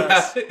 But you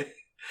have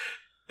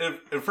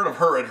in front of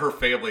her and her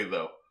family,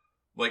 though.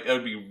 Like, that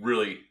would be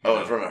really... Oh,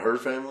 in front of her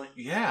family?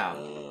 Yeah.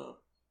 Uh,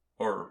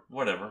 Or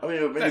whatever. I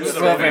mean, maybe That's It's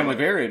still their a family family.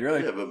 period,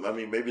 really. Yeah, but I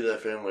mean, maybe that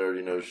family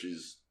already knows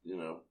she's,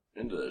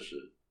 into that shit.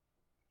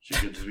 She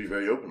could just be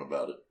very open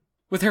about it.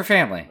 With her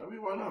family. I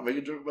mean, why not? Make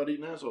a joke about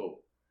eating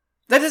asshole.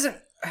 That doesn't...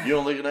 You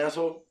don't like an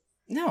asshole?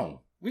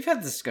 No. We've had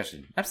this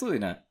discussion. Absolutely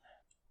not.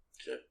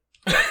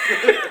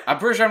 Okay. I'm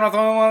pretty sure I'm not the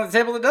only one at the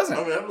table that doesn't.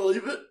 I mean, I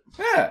believe it.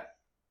 Yeah.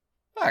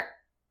 Fuck.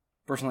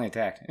 Personally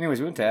attacked. Anyways,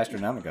 we went to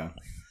Astronomicon.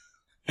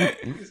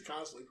 He's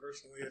constantly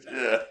personally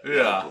attacked. Yeah.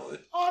 Yeah. definitely.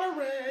 On a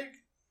reg.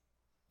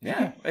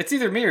 Yeah. It's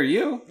either me or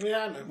you.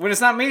 Yeah, I know. When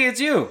it's not me,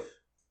 it's you.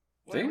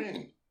 What do you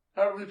mean?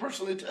 How did we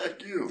personally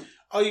attack you?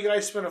 Oh, you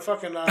guys spent a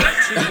fucking 2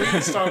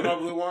 weeks talking about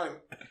blue wine.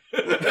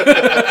 So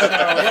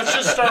let's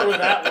just start with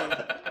that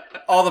one.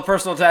 All the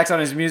personal attacks on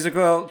his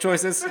musical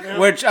choices, Yeah,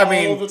 which, I all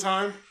mean, the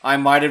time. I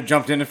might have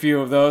jumped in a few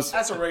of those.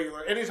 That's a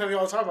regular. Anytime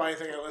y'all talk about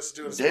anything, I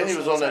listen to it. Danny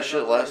was on that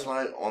shit last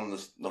night on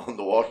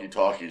the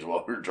walkie-talkies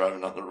while we were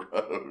driving down the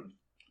road.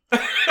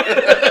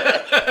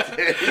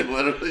 Danny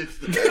literally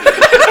said,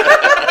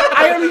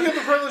 I don't even get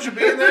the privilege of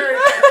being there.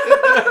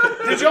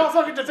 Did y'all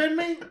fucking defend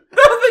me?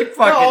 No, they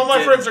fucking No, all my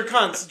didn't. friends are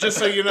cunts. Just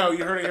so you know,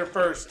 you heard it here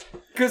first.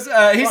 Because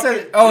he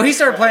said, he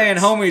started playing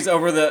homies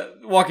over the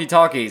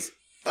walkie-talkies.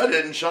 I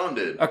didn't, Sean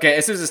did. Okay,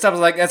 as soon as it stopped, I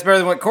was like, that's better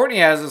than what Courtney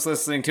has us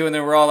listening to. And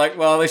then we're all like,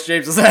 well, at least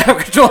James doesn't have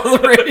control of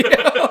the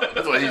radio.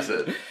 That's what he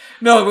said.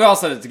 No, we all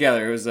said it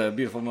together. It was a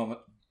beautiful moment.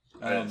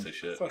 I didn't say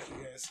shit. Fuck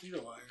you guys. You're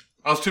lying.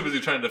 I was too busy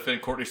trying to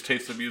defend Courtney's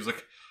taste of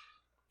music.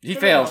 He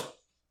failed.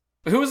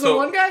 Who was the So-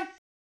 one guy?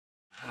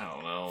 I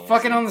don't know.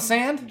 Fucking on the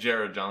sand?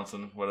 Jared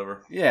Johnson,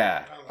 whatever.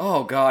 Yeah.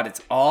 Oh, God,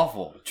 it's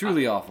awful.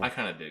 Truly awful. I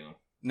kind of dig him.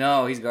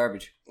 No, he's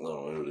garbage. I don't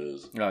know who it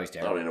is. No, he's I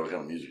don't terrible. even know what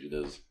kind of music it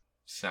is.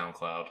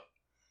 SoundCloud.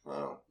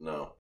 Oh,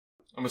 no.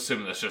 I'm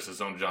assuming that's just his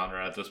own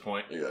genre at this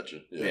point. I got you.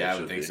 Yeah, it I should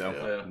would think be, so.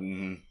 yeah.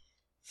 Mhm.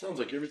 Sounds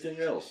like everything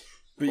else.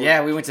 But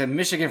yeah, we went to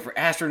Michigan for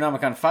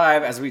Astronomicon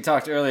 5. As we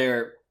talked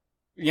earlier,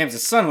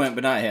 Yams' son went,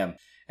 but not him.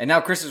 And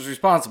now Chris is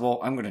responsible.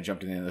 I'm going to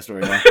jump to the end of the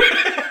story now.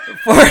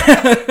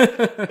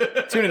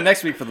 Tune in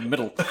next week for the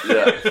middle.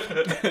 Yeah.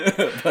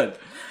 But,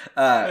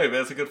 Hey,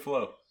 man, it's a good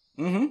flow.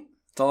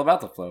 it's all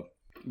about the flow.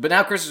 But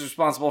now Chris is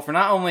responsible for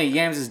not only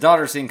Yams'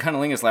 daughter seeing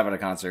Cunnilingus live at a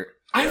concert.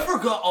 I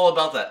forgot all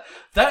about that.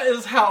 That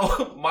is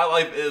how my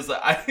life is.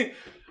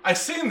 I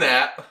seen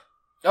that,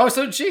 Oh,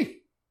 so did she.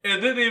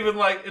 and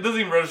it doesn't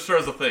even register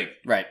as a thing.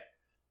 Right.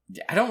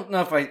 Yeah, I don't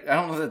know if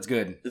that's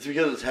good. It's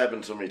because it's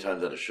happened so many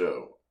times at a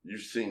show.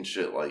 You've seen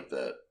shit like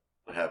that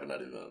happen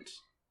at events.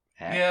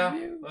 Have Yeah,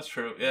 you? that's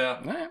true.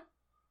 Yeah. Alright.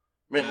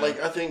 Man,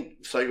 like, I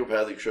think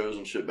psychopathic shows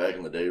and shit back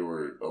in the day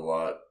were a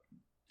lot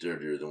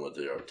dirtier than what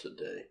they are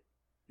today.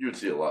 You would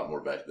see a lot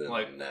more back then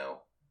than now.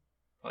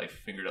 I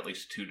fingered at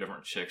least 2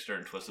 different chicks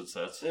during Twisted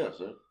Sets. Yeah,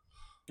 so.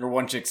 Or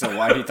one chick so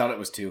wide he thought it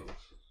was 2.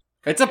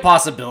 It's a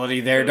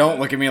possibility there. Don't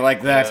look at me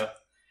like that. Yeah.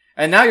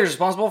 And now you're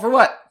responsible for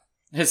what?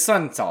 His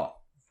son saw.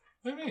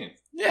 What do you mean?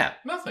 Yeah.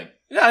 Nothing.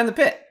 Yeah, in the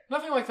pit.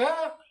 Nothing like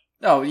that.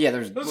 Oh, yeah,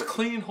 there's... It was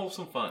clean,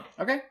 wholesome fun.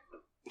 Okay.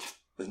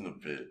 In the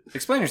pit.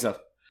 Explain yourself.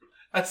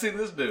 I seen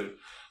this dude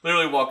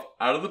literally walk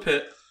out of the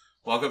pit,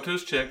 walk up to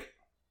his chick,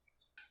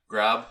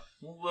 grab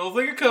a little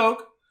thing of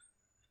Coke,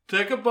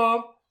 take a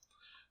bump,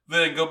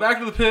 then go back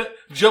to the pit,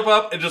 jump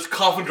up, and just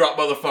cough and drop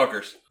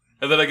motherfuckers.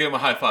 And then I gave him a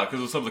high five because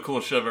it was some of the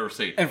coolest shit I've ever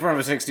seen. In front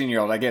of a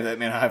 16-year-old, I gave that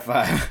man a high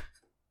five.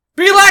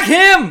 Be like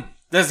him!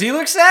 Does he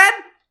look sad?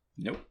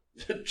 Nope.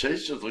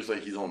 Chase just looks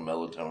like he's on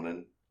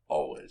melatonin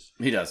always.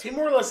 He does. He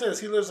more or less is.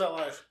 He lives that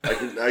life. I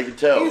can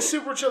tell. He's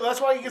super chill. That's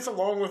why he gets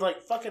along with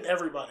like fucking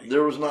everybody.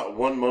 There was not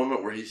one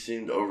moment where he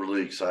seemed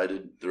overly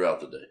excited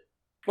throughout the day.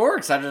 Or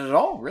excited at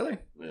all, really.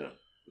 Yeah.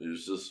 He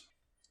was just,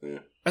 yeah.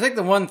 I think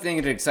the one thing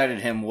that excited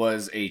him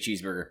was a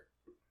cheeseburger.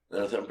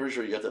 And I'm pretty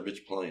sure he got that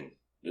bitch plain,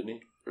 didn't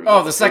he? Or was Oh, that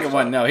the first second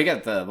one. time? No, he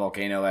got the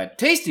volcano at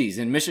Tasties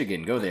in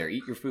Michigan. Go there.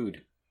 Eat your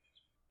food.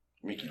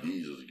 Mickey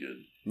D's was good.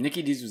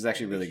 Nicky D's was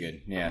actually really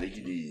good. Yeah.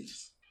 Mickey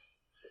D's.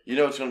 You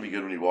know it's going to be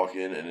good when you walk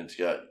in and it's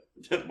got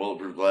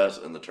bulletproof glass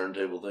and the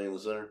turntable thing in the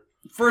center?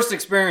 First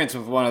experience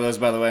with one of those,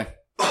 by the way.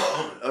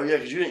 Oh, yeah,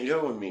 because you didn't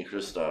go when me and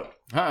Chris stopped.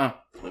 Uh-uh.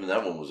 I mean,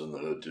 that one was in the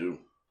hood, too.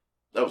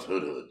 That was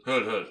hood.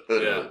 Hood. Hood.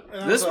 Yeah. Hood.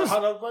 And This this was was- a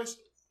hot dog place.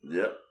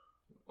 Yep.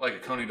 Like a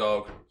Coney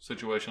dog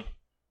situation.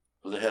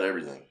 But they had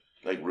everything.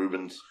 Like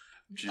Reuben's.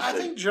 I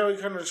think Joey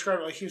kind of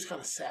described it like he was kind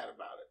of sad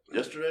about it.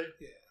 Yesterday?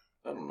 Yeah.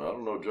 I don't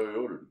know what Joey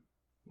ordered.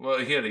 Well,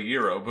 he had a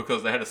gyro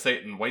because they had to say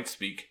it in white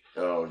speak.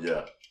 Oh,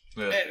 yeah.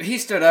 Yeah. He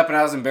stood up and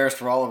I was embarrassed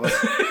for all of us.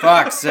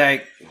 Fuck's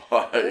sake.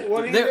 Why?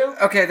 What do you do?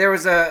 Okay, there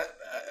was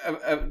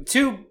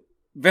two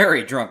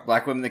very drunk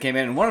black women that came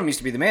in, and one of them used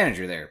to be the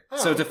manager there. Oh,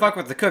 So to okay. fuck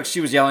with the cooks,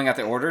 she was yelling out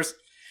the orders.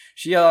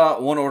 She yelled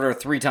out one order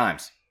 3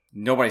 times.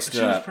 Nobody stood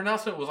She was up.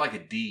 pronouncing it was like a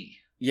D.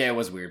 Yeah, it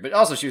was weird. But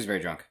also, she was very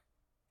drunk.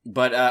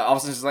 But all of a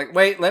sudden, she's like,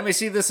 wait, let me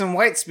see this in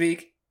white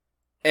speak.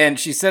 And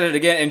she said it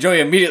again, and Joey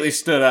immediately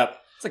stood up.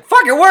 It's like,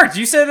 fuck, it worked.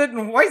 You said it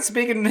in white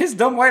speak, and his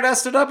dumb white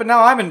ass stood up, and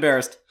now I'm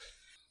embarrassed.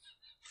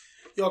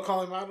 Y'all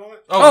call him out on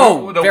it?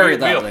 Oh, very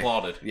we loudly.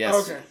 applauded.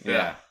 Yes. Okay.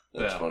 Yeah.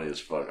 That's Yeah. funny as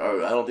fuck.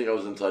 I don't think I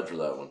was inside for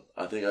that one.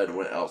 I think I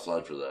went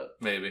outside for that.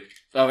 Maybe.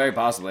 Oh, very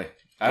possibly.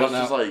 I don't It's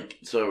just know. like,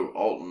 so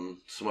Alton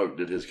Smoke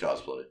did his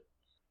cosplay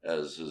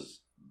as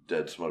his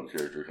Dead Smoke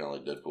character, kind of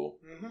like Deadpool.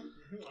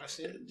 I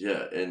see it.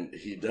 Yeah, and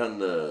he done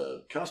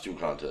the costume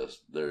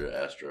contest there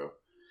at Astro.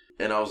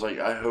 And I was like,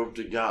 I hope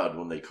to God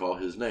when they call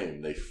his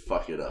name, they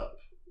fuck it up.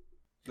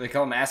 They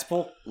call him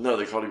Asspool? No,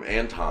 they called him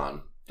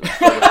Anton.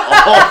 instead of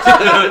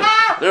Alton.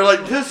 They're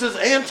like, this is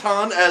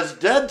Anton as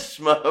Dead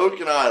Smoke,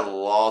 and I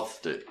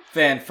lost it.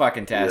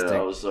 Fan-fucking-tastic. Yeah,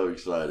 I was so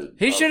excited.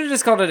 He should have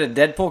just called it a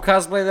Deadpool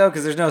cosplay, though,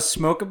 because there's no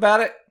smoke about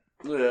it.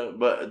 Yeah,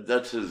 but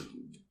that's his.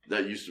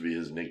 That used to be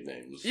his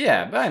nickname.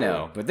 Yeah, I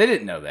know, but they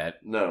didn't know that.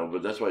 No,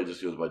 but that's why he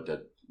just goes by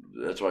Dead.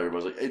 That's why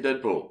everybody's like, "Hey,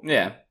 Deadpool."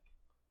 Yeah,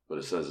 But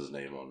it says his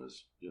name on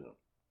his,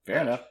 fair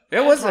enough. It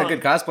was a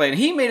good cosplay, and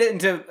he made it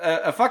into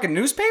a fucking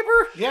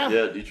newspaper? Yeah.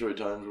 Yeah, Detroit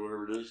Times or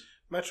whatever it is.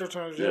 Metro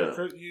Times. Yeah.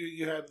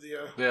 You had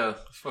the. Yeah,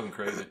 it's fucking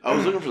crazy. I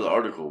was looking for the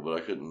article, but I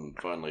couldn't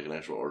find like an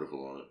actual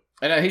article on it.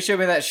 I know, he showed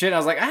me that shit, and I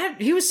was like,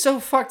 he was so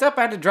fucked up,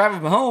 I had to drive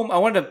him home. I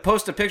wanted to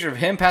post a picture of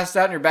him passed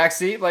out in your back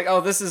seat, like,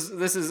 oh, this is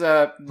This is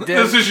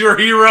your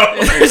hero.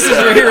 this is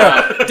your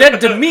hero.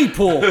 Dead to me,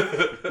 pool.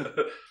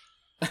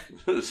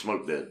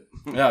 Smoke dead.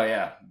 Oh,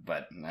 yeah,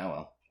 but, oh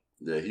well.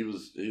 Yeah, he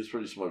was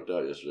pretty smoked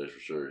out yesterday for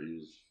sure.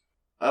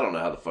 I don't know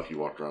how the fuck he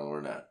walked around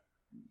wearing that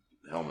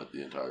helmet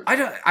the entire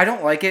time. I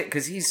don't like it,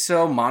 because he's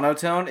so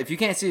monotone. If you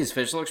can't see his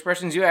facial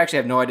expressions, you actually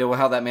have no idea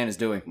how that man is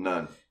doing.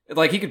 None.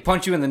 Like, he could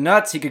punch you in the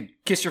nuts, he could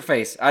kiss your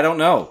face. I don't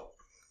know.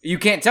 You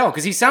can't tell,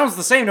 because he sounds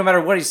the same no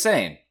matter what he's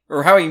saying.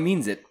 or how he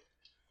means it.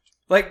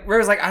 Like, where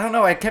it's like, I don't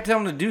know, I kept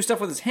telling him to do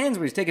stuff with his hands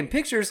when he's taking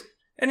pictures,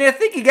 and I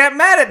think he got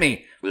mad at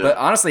me. Yeah. But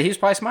honestly, he was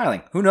probably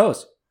smiling. Who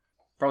knows?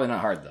 Probably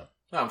not hard, though.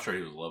 I'm sure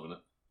he was loving it.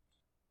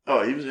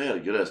 Oh, he had a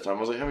good ass time. I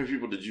was like, how many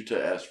people did you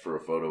ask for a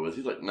photo with?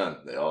 He's like, none.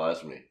 They all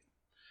asked me.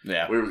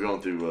 Yeah. We were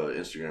going through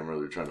Instagram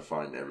earlier trying to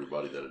find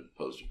everybody that had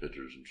posted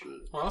pictures and shit.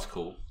 Well, that's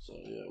cool. So,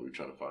 yeah, we were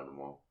trying to find them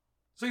all.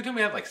 So you told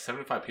me you had like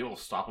 75 people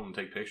stop him and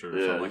take pictures or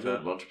Yeah, something like there's a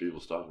that. bunch of people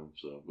stopping him.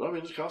 So, but I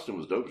mean, his costume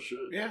was dope as shit.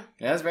 Yeah.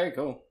 Yeah, that's very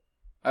cool.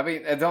 I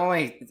mean, the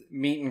only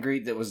meet and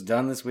greet that was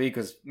done this week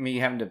was me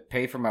having to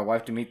pay for my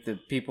wife to meet the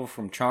people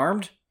from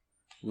Charmed,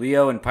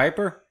 Leo and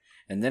Piper,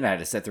 and then I had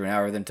to sit through an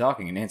hour of them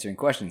talking and answering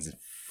questions. And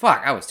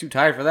fuck, I was too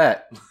tired for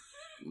that.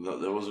 No,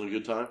 that wasn't a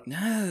good time.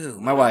 No,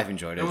 my wife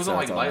enjoyed it. It wasn't so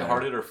like that's all that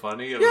lighthearted or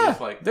funny. It mattered. was Yeah,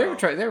 just like they were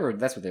They were.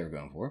 That's what they were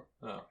going for.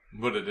 oh,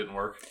 but it didn't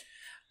work.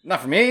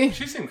 Not for me.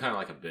 She seemed kind of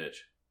like a bitch.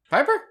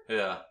 Piper?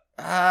 Yeah,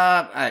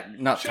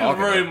 Not she was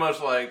talking. very much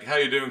like, "How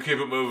you doing? Keep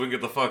it moving.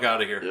 Get the fuck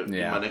out of here." Yeah,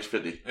 Yeah. my next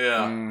 50.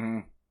 Yeah, hmm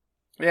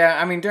Yeah,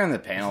 I mean during the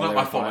it's panel, not they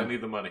my were fault. I fine.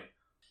 need the money.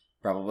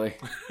 Probably.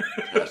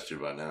 Has to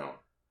by now.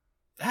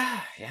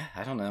 Yeah,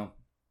 I don't know,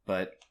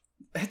 but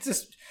it's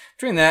just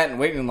between that and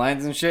waiting in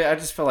lines and shit. I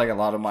just feel like a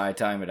lot of my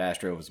time at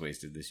Astro was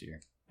wasted this year.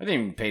 I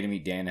didn't even pay to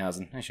meet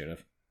Danhausen. I should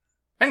have.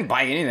 I didn't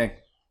buy anything.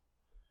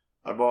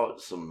 I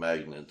bought some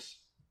magnets.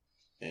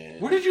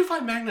 And Where did you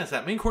find magnets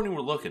at? Me and Courtney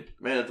were looking.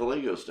 Man, at the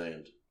Lego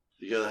stand.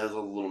 The guy that has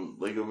all the little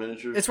Lego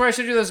miniatures. It's where I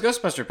showed you those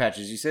Ghostbuster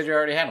patches. You said you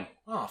already had them.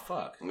 Oh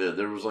fuck! Yeah,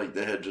 there was like,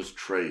 they had just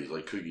trays,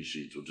 like cookie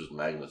sheets with just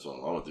magnets on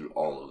them. I went through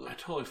all of I them.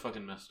 totally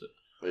fucking missed it.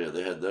 But yeah,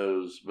 they had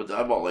those. But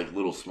I bought like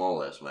little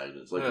small ass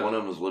magnets. Like Yeah. one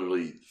of them was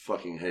literally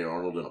fucking Hey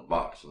Arnold in a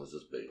box and it's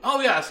this big. Oh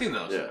yeah, I've seen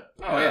those. Yeah.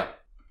 Oh yeah.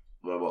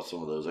 But I bought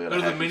some of those. I got They're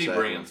a the hacky mini sack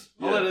brands.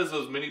 one. All Yeah. that is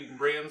those mini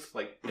brands,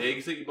 like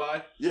eggs that you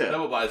buy. Yeah.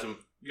 Noah buys them.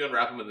 You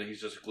unwrap them and then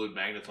he's just glued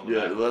magnets on the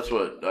Yeah, back. well, that's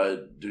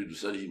what dude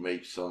said he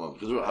makes some of them.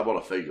 Because I bought a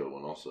Fago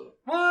one also.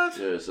 What?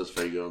 Yeah, it says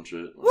Fago and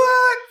shit.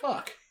 What?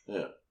 Fuck.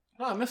 Yeah.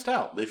 No, I missed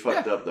out. They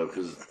fucked up though,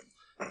 because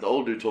the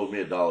old dude told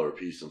me $1 a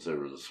piece since they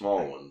were the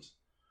small ones.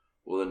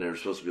 Well, then they were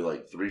supposed to be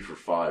like 3 for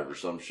 $5 or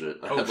some shit.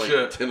 I Oh, had like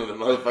shit. 10 of them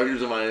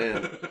motherfuckers in my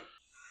hand.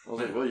 I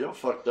was like, well, y'all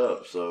fucked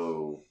up,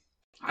 so.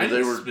 I They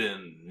didn't were-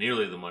 spend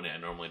nearly the money I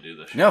normally do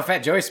this year. No, Fat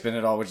Joey spent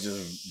it all, which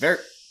is very.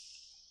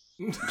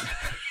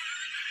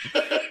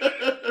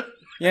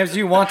 Yams, do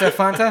you want a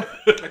Fanta?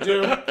 I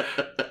do.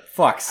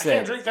 Fuck's I can't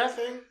sake. drink that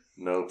thing.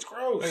 Nope. It's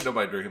gross. Ain't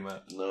nobody drinking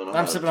that. No, no.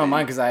 I'm sipping on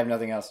mine because I have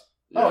nothing else.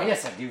 Yeah. Oh,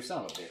 yes, I do.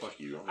 Son of a bitch. Fuck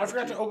you. I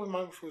forgot to open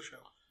mine before the show.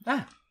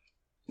 Ah,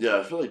 Yeah,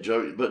 I feel like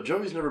Joey, but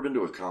Joey's never been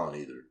to a con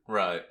either.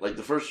 Right. Like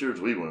the first years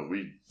we went,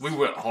 We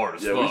went hard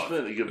as yeah, we fuck.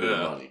 spent a good bit Yeah.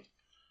 of money.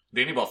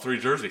 Danny bought 3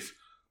 jerseys.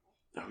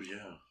 Oh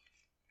yeah,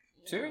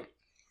 2?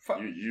 Fuck.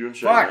 you and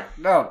Shayna. Fuck.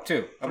 No,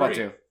 2. How about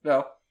 3. 2?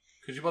 No.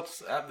 Because you bought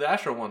the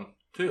Astro one,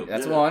 too.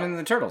 That's Yeah. one and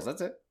the Turtles.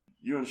 That's it.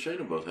 You and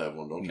Shayna both have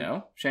one, don't you?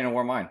 No. Shayna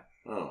wore mine.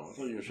 Oh, I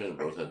thought you and Shayna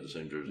both had the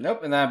same jersey.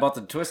 Nope. And then I bought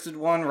the Twisted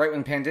one right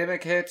when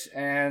Pandemic hit,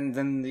 and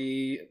then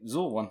the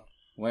Zool one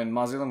when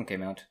Mausoleum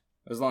came out.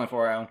 It was the only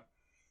 4 I own.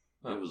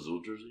 You have a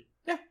Zool jersey?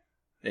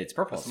 It's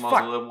purple. That's as the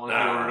fuck. Mausoleum one.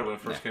 I ordered it when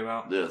it first came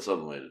out. Yeah, it's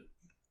sublimated.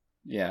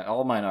 Yeah,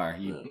 all mine are.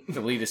 You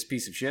elitist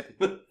piece of shit.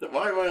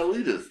 Why am I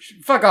elitist?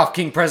 Fuck off,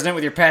 King President,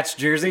 with your patch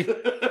jersey.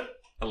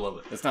 I love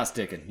it. It's not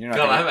sticking. You're not.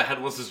 God, I Gonna, haven't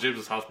had one since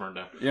James' house burned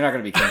down. you're not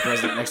going to be King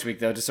President next week,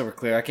 though. Just so we're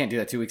clear, I can't do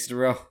that 2 weeks in a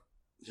row.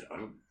 Yeah,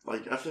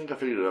 I think I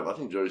figured it out. I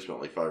think Joey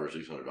spent like $500 or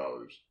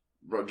 $600.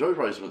 Bro, Joey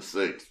probably spent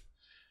 $600,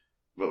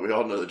 but we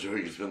all know that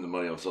Joey can spend the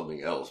money on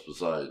something else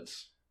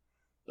besides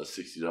a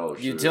 $60 shirt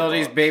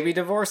Utilities, box. baby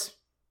divorce.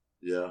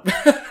 Yeah,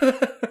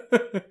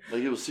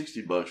 like it was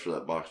 $60 for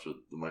that box with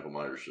the Michael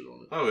Myers shit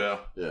on it. Oh, yeah.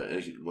 Yeah, and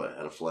it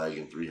had a flag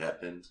and 3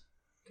 hat pins.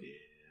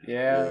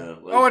 yeah. Yeah,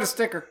 like- Oh, and a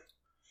sticker.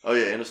 Oh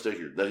yeah, and a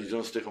sticker that he's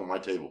gonna stick on my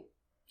table.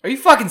 Are you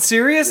fucking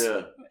serious?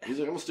 Yeah, he's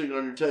like, I'm gonna stick it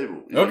on your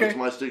table. He's Okay. like, it's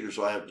my sticker,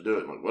 so I have to do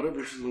it. I'm like,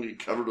 whatever. She's gonna get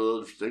covered with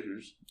other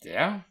stickers.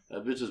 Yeah.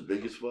 That bitch is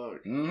big as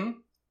fuck. Mm-hmm.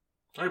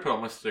 I already put all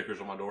my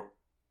stickers on my door.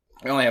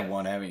 I only have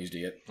one. I haven't used it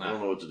yet. I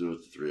don't know what to do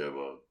with the 3 I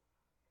bought.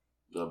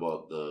 I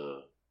bought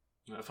the.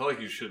 I feel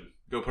like you should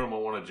go put them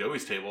on one of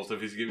Joey's tables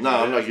if he's giving No, you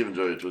I'm that. not giving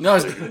Joey a twisted No,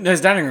 it's sticker.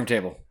 his dining room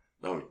table.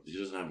 No, he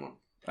doesn't have one.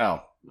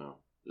 Oh, No,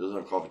 he doesn't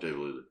have a coffee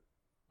table either.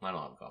 I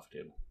don't have a coffee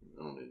table.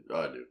 I don't need.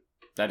 I do.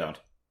 I don't.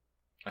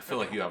 I feel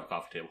like you have a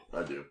coffee table.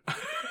 I do.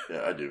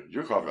 Yeah, I do.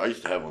 Your coffee. I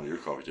used to have one of your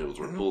coffee tables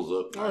where it pulls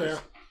up. Oh, yeah.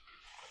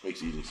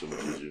 Makes eating so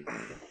much easier.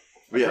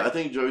 But yeah, I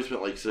think Joey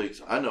spent like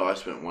 $600. I know I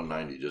spent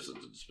 $190 just at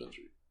the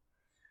dispensary.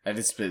 I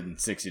did spend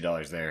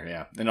 $60 there,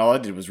 yeah. And all I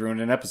did was ruin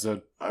an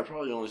episode. I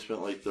probably only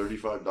spent like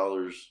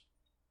 $35.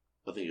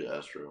 I think at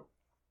Astro.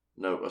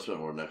 No, I spent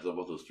more than that because I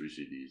bought those 3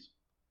 CDs.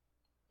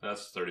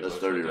 That's 30 That's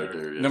bucks 30 right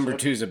there. Yeah. Number So-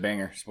 2's a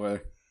banger.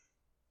 Spoiler.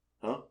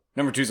 Huh?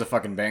 Number 2's a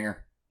fucking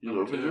banger. You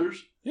Number opened 2?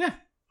 yours? Yeah.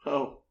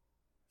 Oh,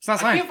 It's not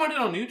I signed. can't find it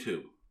on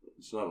YouTube.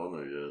 it's not on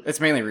there yet. It's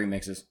mainly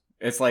remixes.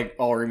 It's like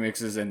all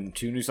remixes and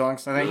 2 new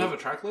songs, I Does it think. have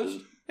a track list?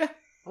 Yeah.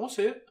 I want to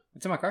see it.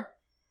 It's in my car.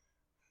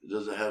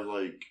 Does it have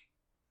like?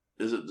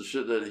 Is it the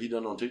shit that he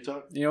done on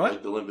TikTok? You know what?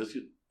 Like the Limp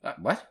Bizkit?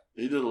 What?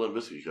 He did a Limp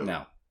Bizkit cover.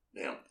 No.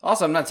 Damn.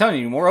 Also, I'm not telling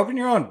you anymore. Open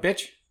your own,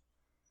 bitch.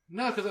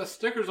 No, because that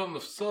sticker's on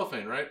the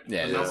cellophane, right?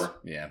 Yeah, The it is. number?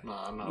 Yeah. No,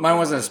 I'm not. Mine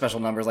wasn't a special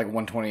number. It's like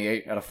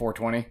 128 out of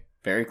 420.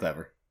 Very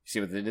clever. See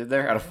what they did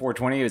there? Out of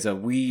 420, it was a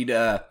weed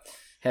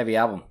heavy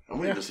album. I'm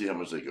waiting to see how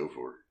much they go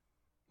for.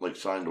 Like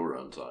signed or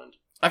unsigned.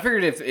 I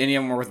figured if any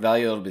of them were worth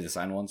value, it'll be the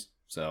signed ones.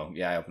 So,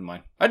 yeah, I opened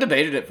mine. I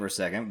debated it for a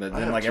second, but I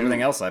then, have like two.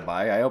 everything else I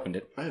buy, I opened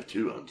it. I have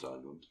 2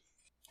 unsigned ones.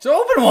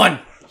 So open one!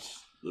 That's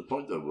the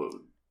point though, what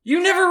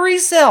You never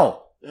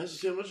resell! it has to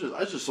see how much it is.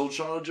 I just sold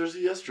Sean a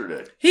jersey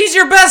yesterday. He's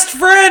your best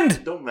friend!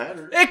 It don't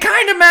matter. It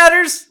kind of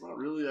matters! Not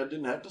really. I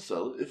didn't have to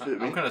sell it. It fit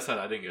me. I'm kind of sad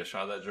I didn't get a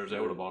shot at that jersey. I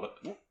would have bought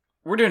it.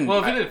 We're doing... Well,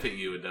 if it didn't fit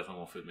you, it definitely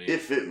won't fit me.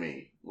 It fit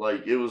me.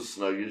 Like, it was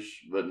snuggish,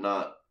 but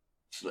not...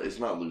 It's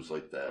not loose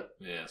like that.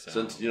 Yeah, so.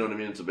 Since, you know what I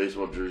mean, it's a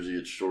baseball jersey,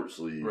 it's short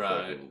sleeve.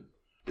 Right. fucking-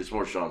 it's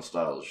more Sean's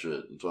style of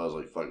shit. And so I was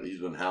like, fuck, he's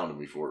been hounding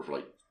me for it for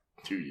like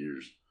 2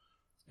 years.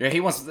 Yeah, he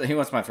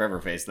wants my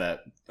forever face,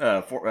 that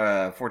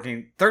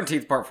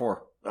 13th part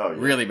 4. Oh, yeah.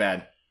 Really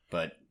bad.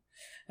 But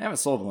I haven't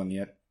sold one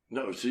yet.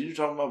 No, see, you're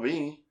talking about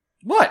me.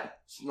 What?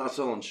 It's not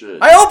selling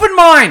shit. I opened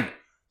mine!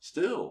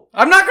 Still.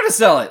 I'm not going to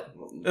sell it.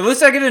 At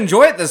least I can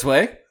enjoy it this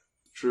way.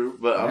 True,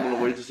 but I'm going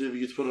to wait to see if it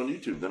gets put on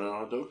YouTube. Then I don't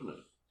have to open it.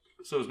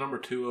 So is number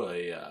 2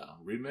 a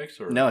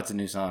remix or No, it's a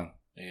new song.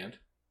 And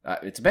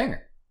It's a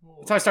banger.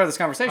 That's how I started this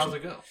conversation. how's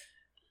it go?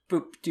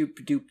 Boop, doop,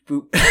 doop,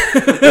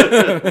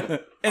 boop.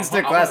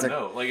 Instant I classic.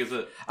 wanna know. Like, is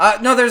it?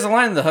 No, there's a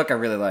line in the hook I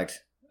really liked.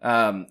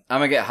 I'm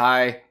gonna get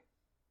high.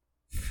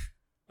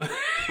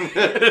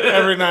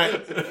 Every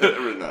night.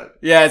 Every night.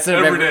 Yeah, it's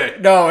Every day.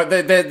 No,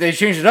 they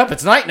changed it up.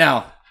 It's night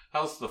now.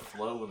 How's the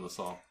flow in the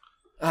song?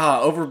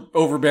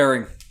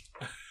 Overbearing.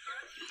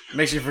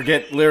 Makes you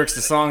forget lyrics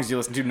to songs you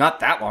listened to not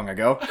that long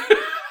ago.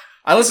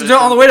 I listened to it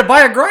on the way to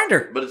buy a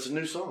grinder. But it's a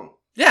new song.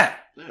 Yeah.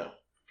 Yeah.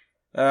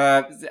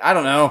 I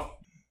don't know.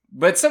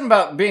 But it's something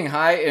about being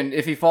high, and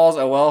if he falls,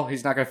 oh well,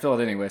 he's not going to feel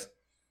it anyways.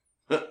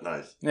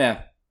 Nice.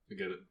 Yeah. I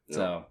get it. Yeah.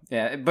 So,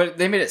 yeah. But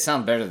they made it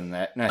sound better than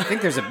that. And I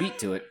think there's a beat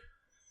to it.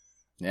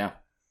 Yeah.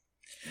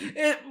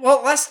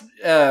 Last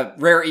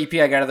rare EP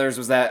I got of theirs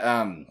was that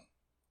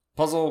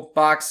Puzzle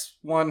Box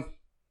one.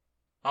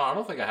 Oh, I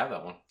don't think I have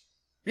that one.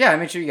 Yeah, I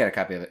made sure you got a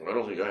copy of it. I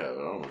don't think I have it.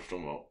 I don't know what you're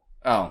talking about.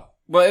 Oh.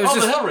 Well, it was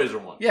just... the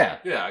Hellraiser one. Yeah.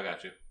 Yeah, I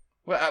got you.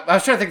 Well, I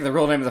was trying to think of the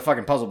real name of the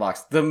fucking puzzle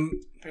box. The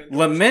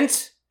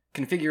Lament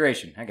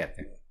Configuration. I got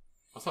there.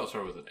 I thought it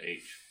started with an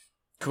H.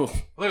 Cool. I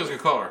think I was going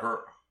to call her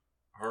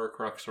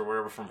Horcrux or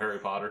whatever from Harry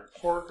Potter.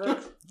 Horror.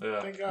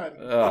 Yeah. Thank God.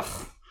 Ugh.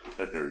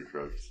 Harry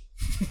Crutch.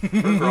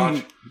 Her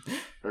crotch.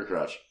 Her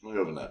crotch. Let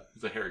me open that.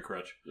 It's a Harry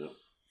Crutch.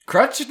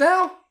 Crutch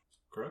now?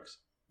 Crux?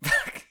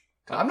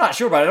 I'm not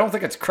sure, but I don't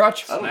think it's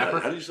Crutch. I don't know. Snapper?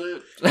 How do you say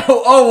it?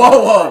 Oh,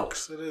 whoa.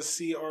 It is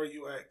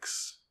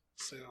CRUX.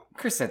 So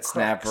Chris said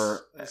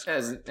snapper That's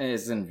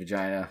as in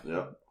vagina.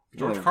 Yeah.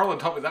 George Carlin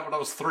taught me that when I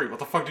was 3. What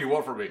the fuck do you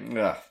want from me?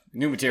 Ugh.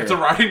 New material. It's a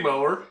riding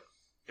mower,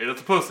 and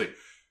it's a pussy.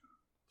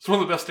 It's one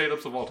of the best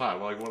stand-ups of all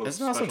time. Like one of Isn't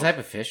the it also a specials. type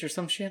of fish or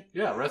some shit?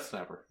 Yeah, red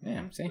snapper.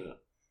 Yeah, see? Yeah.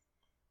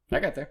 I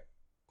got there.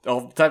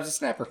 All types of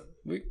snapper.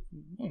 What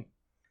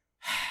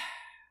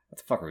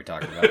the fuck are we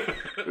talking about?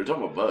 We were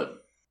talking about Bud.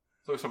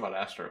 So we're talking about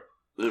Astro.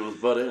 It was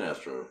Bud and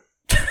Astro.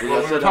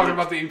 Well, we were talking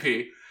about the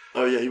EP.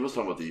 Oh, yeah, he was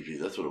talking about the EP.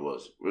 That's what it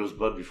was. It was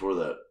Bud before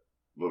that,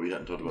 but we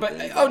hadn't talked about But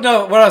the EP. oh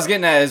no, what I was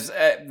getting at is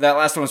that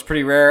last one was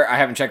pretty rare. I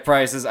haven't checked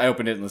prices. I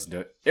opened it and listened to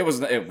it. It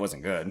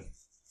wasn't good.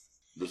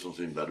 This one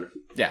seemed better.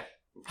 Yeah,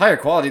 higher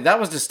quality. That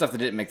was just stuff that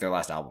didn't make their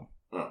last album,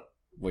 Oh.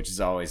 which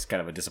is always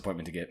kind of a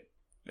disappointment to get.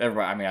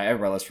 Everybody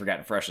loves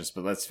Forgotten Freshness,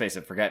 but let's face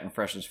it, Forgotten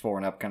Freshness 4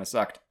 and up kind of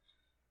sucked.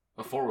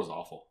 The 4 was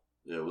awful.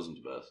 Yeah, it wasn't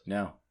the best.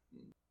 No,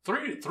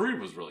 3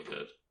 was really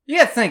good. you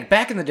gotta think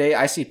back in the day,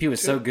 ICP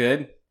was so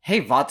good.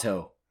 Hey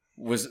Vato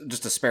was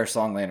just a spare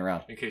song laying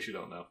around. In case you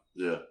don't know.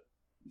 Yeah.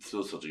 It's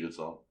still such a good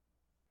song.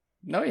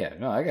 No, yeah,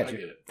 no, I got I you.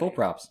 get it. Full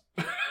props.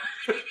 I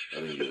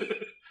didn't get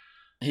it.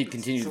 He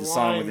continued It's the a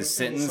song line with his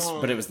in the sentence,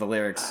 song. but it was the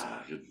lyrics.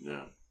 Ah, good,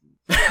 yeah.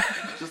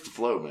 Just the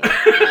flow, man.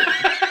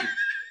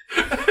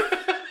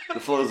 The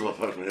flow's what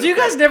fucked me up. Do you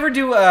guys never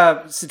do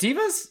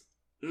sativas?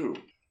 Who?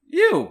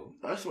 You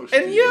I smoke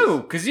and sativas. you,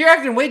 because you're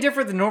acting way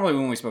different than normally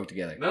when we spoke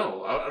together.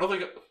 No, I don't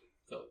think it...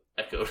 Oh,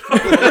 echoed.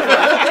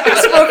 You're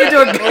smoking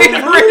to a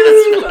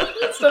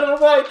Gatorade instead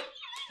of a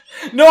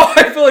mic. No,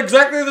 I feel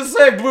exactly the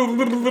same.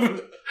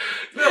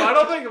 No, I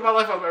don't think in my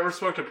life I've ever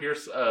smoked a pure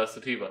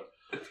sativa.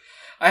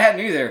 I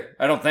hadn't either.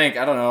 I don't think.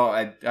 I don't know.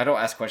 I don't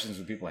ask questions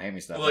when people hand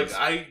me stuff. Like,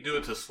 I do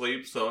it to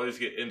sleep, so I always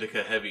get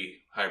indica heavy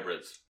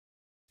hybrids.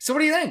 So what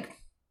do you think?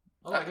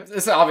 I like it.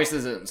 This obviously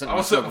isn't something I you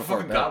was smoked a before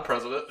fucking bed. God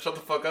president. Shut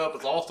the fuck up.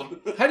 It's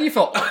awesome. How do you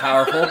feel?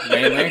 Powerful,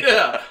 mainly.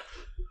 Yeah.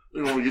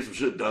 You want to get some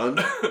shit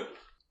done?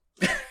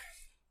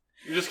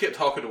 You just get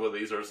talking to one of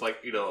these, or it's like,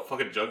 a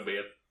fucking jug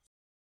band.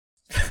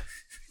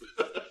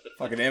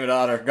 Fucking Emmett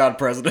Otter, God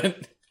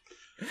president.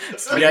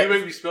 So you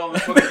make me spell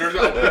this fucking jersey,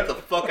 I'll beat the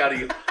fuck out of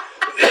you.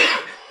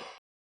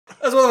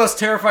 That's one of the most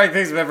terrifying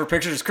things I've ever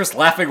pictured. Is Chris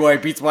laughing while he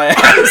beats my ass.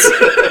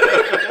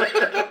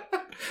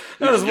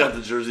 He's got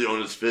the jersey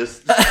on his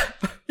fist.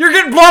 You're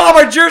getting blood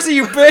on my jersey,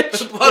 you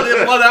bitch!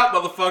 blood out,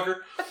 motherfucker.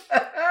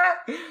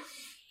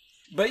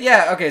 But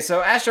yeah, okay,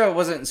 so Astro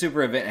wasn't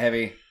super event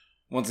heavy.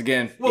 Once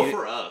again. Well,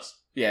 for us.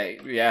 Yeah.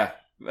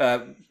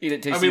 Eat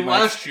it, Tasty I mean,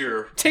 Mike's. last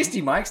year...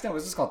 Tasty Mike's? No, it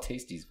was just called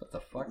Tasties. What the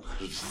fuck?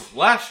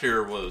 Last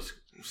year was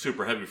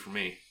super heavy for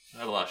me. I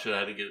had a lot of shit I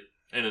had to get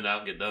in and out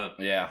and get done.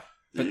 Yeah.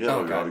 You had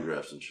all your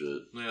autographs and shit.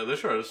 Yeah,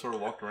 this year I just sort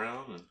of walked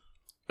around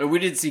and... We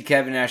did see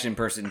Kevin Nash in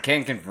person.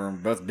 Can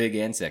confirm, both big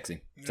and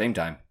sexy. Same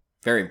time.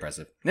 Very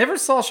impressive. Never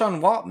saw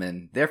Sean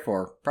Waltman,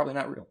 therefore, probably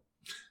not real.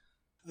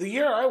 The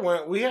year I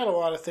went, we had a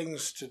lot of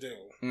things to do.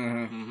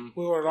 Mm-hmm.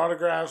 We wanted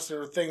autographs. There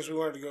were things we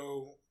wanted to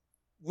go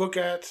look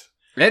at.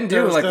 I didn't do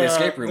There was like the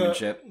escape room and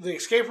shit. The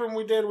escape room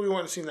we did. We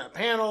went and seen that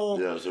panel.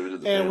 Yeah, so we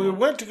did the And panel. we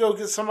went to go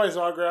get somebody's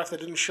autograph that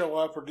didn't show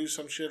up or do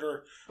some shit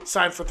or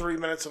sign for 3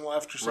 minutes and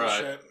left or some Right.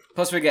 shit.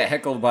 Plus, we got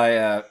heckled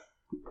by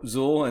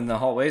Zool in the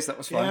hallways. That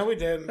was fun. Yeah, we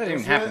did. That didn't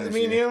Was happen it this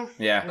Me and year. you?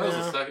 Yeah. That was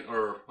Yeah. the second,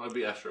 or I'd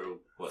be Astro,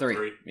 what,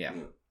 Three. Yeah.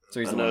 So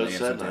he's I the know one it's that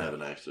sad answered not to.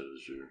 having an accident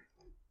this year.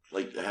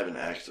 Like, having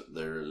an accident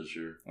there this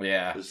year.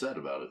 Yeah. It's sad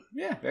about it.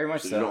 Yeah, very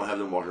much 'Cause so. you don't have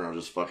them walking around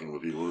just fucking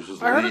with people. It was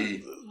just I heard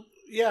Lee.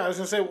 Yeah, I was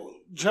going to say,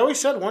 Joey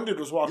said one dude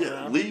was walking Yeah,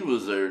 around. Lee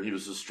was there and he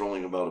was just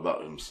strolling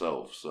about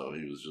himself. So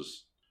he was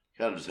just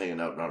kind of just hanging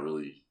out, not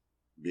really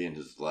being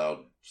his loud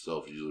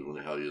self usually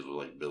when how he is with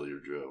like Billy or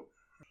Joe.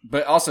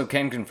 But also,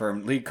 Ken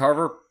confirmed, Lee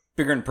Carver,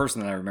 bigger in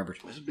person than I remembered.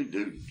 He's a big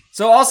dude.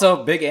 So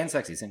also, big and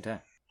sexy, same time.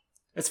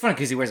 It's funny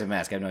because he wears a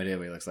mask. I have no idea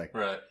what he looks like.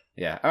 Right.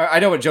 Yeah. I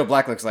know what Joe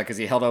Black looks like because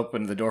he held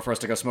open the door for us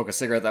to go smoke a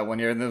cigarette that one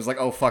year and then was like,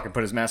 oh, fuck, and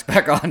put his mask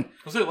back on. I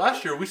was like,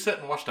 last year we sat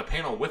and watched a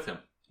panel with him.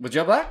 With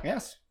Joe Black?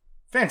 Yes.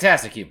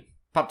 Fantastic human.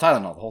 Pop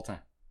Tylenol the whole time.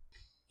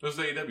 It was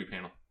the AEW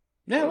panel.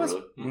 Yeah, it was.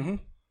 Really? Mm-hmm.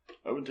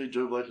 I wouldn't take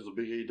Joe Black as a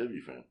big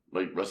AEW fan,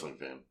 like wrestling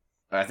fan.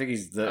 I think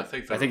he's the. I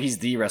think he's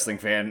the wrestling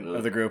fan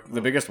of the group, the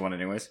biggest one,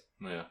 anyways.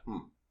 Yeah. I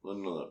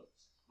didn't know that.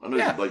 I know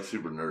Yeah. he's like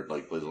super nerd,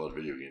 like plays a lot of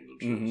video games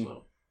and shit. Mhm.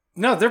 So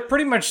No, they're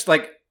pretty much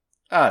like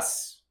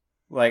us.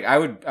 Like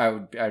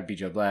I'd be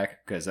Joe Black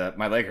because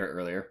my leg hurt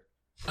earlier,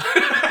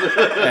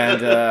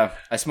 and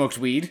I smoked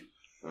weed.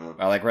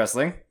 I like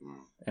wrestling,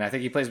 and I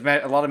think he plays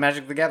a lot of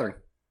Magic the Gathering.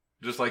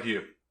 Just like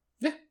you.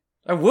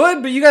 I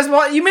would, but you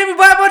made me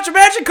buy a bunch of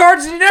Magic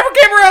cards, and you never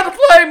came around to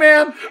play,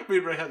 man. We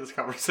already had this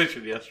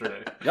conversation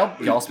yesterday.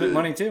 Y'all spent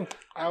money too.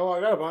 Oh,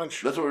 I got a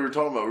bunch. that's what we were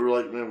talking about. We were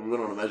like, man, we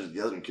went on a Magic the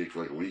Gathering kick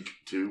for like a week,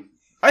 2.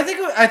 I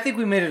think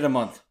we made it a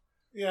month.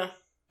 Yeah.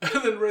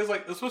 And then Ray's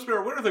like, this supposed to be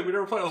our winter thing. We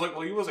never played. I was like,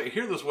 well, you wasn't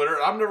here this winter.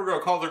 I'm never going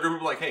to call the group and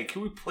be like, hey,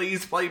 can we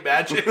please play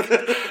Magic? I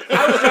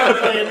was down to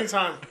play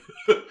anytime.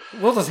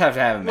 We'll just have to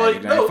have a Magic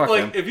Like, night. no, Fuck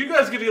like, them. if you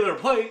guys get together and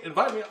play,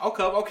 invite me. I'll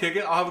come. I'll kick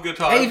it. I'll have a good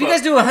time. Hey, if you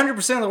guys do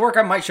 100% of the work,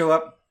 I might show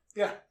up.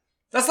 Yeah.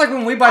 That's like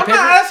when we buy I'm paper.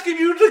 not asking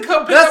you to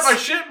come pick up my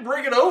shit and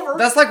bring it over.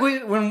 That's like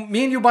when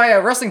me and you buy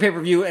a wrestling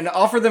pay-per-view and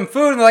offer them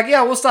food, and they're like,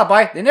 yeah, we'll stop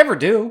by. They never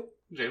do.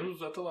 James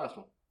was at the last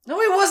one. No,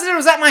 it wasn't. It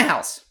was at my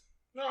house.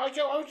 No, I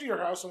went to your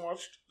house and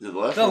watched. Yeah, the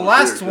last The one,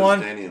 last was there 'cause one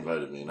Danny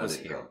invited me and I was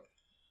didn't here. come.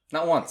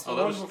 Not once. Oh,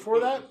 The one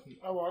before that,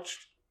 I watched.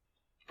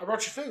 I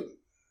brought you food.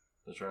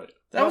 That's right.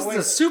 That was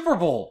the Super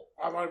Bowl.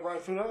 I might have brought you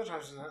food other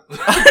times than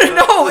that.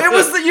 No, it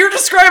was you're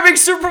describing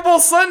Super Bowl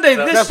Sunday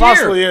That this That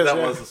possibly year. is. That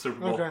yeah. was the Super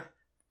Bowl. Okay.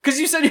 Because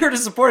you said you were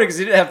disappointed because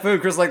you didn't have food.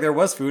 Chris like, there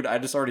was food. I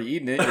just already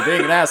eaten it. You're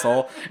being an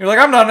asshole. You're like,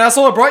 I'm not an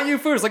asshole. I brought you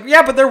food. It's like,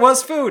 yeah, but there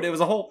was food. It was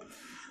a whole...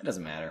 It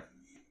doesn't matter.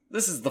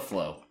 This is the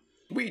flow.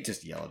 We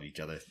just yell at each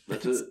other.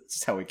 That's It's it.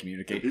 just how we And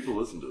communicate. people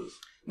listen to us.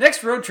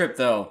 Next road trip,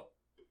 though,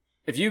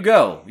 if you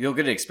go, you'll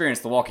get to experience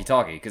the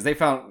walkie-talkie because they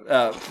found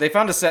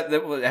a set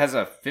that has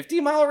a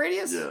 50-mile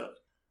radius. Yeah.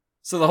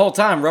 So the whole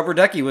time, Rubber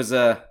Ducky was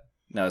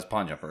no, it's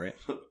Pond Jumper, right?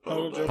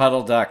 Puddle Jumper.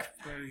 Puddle Duck.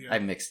 There you go. I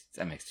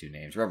mixed two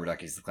names. Rubber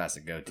Ducky's the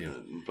classic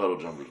go-to. Puddle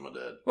Jumper's my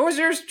dad. What was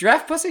yours?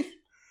 Draft Pussy?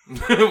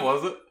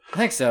 Was it? I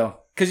think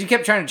so. Because you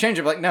kept trying to change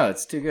it, but like, no,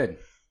 it's too good.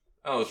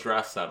 Oh, it's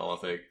Draft Saddle, I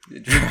think.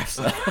 Draft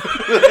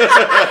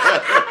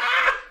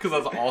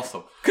Because that's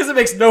awesome. Because it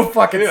makes no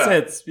fucking Yeah.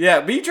 sense.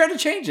 Yeah, but you tried to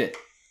change it.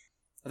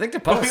 I think the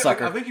Puddle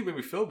Sucker. I think you made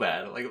me feel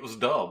bad. Like it was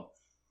dumb.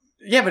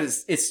 Yeah, but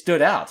it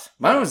stood out.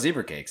 Mine was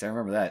Zebra Cakes. I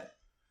remember that.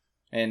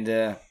 And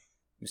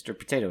Mr.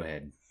 Potato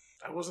Head.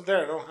 I wasn't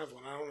there. I don't have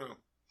one. I don't know.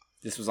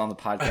 This was on the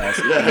podcast.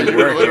 Yeah, You you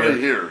were were literally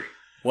here. here.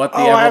 What the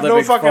Oh, hell I have the no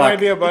big fucking fuck?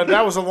 idea, but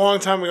that was a long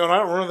time ago, and I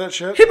don't remember that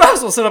shit. He might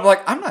as well sit up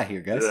like, I'm not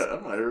here, guys. Yeah,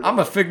 I'm not here. I'm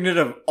a figment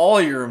of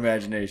all your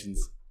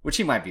imaginations. Which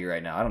he might be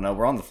right now. I don't know.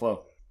 We're on the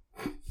flow.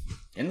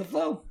 In the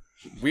flow.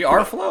 We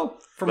are flow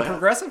from But-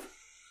 Progressive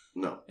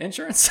No.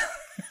 Insurance.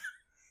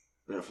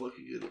 Yeah, Flo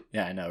could get it.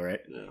 Yeah, I know, right?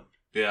 Yeah,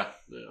 Yeah.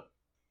 yeah.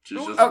 She's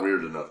just Oh.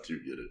 weird enough to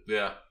get it.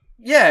 Yeah.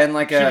 Yeah, and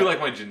like She'd be like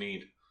my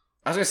Janine.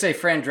 I was gonna say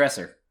Fran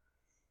Dresser.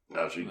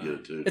 Now she'd get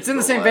it too. It's in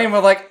the Don't same laugh. vein where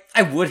like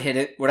I would hit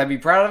it. Would I be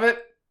proud of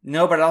it?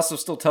 No, but I'd also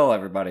still tell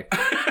everybody.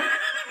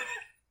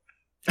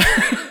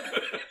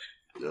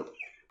 Yep.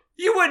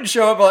 You wouldn't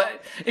show up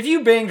like if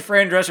you banged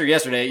Fran Dresser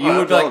yesterday. You I'm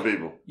would be telling like,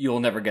 people. you'll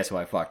never guess who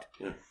I fucked.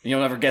 Yeah. And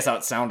you'll never guess how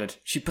it sounded.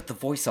 She put the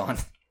voice on.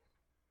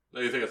 No,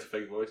 you think it's a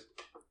fake voice?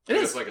 It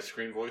is. It's like a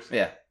screen voice?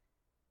 Yeah,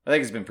 I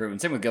think it's been proven.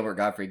 Same with Gilbert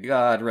Gottfried.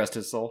 God rest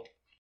his soul.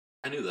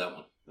 I knew that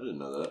one. I didn't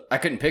know that. I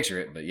couldn't picture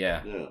it, but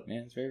yeah. Yeah.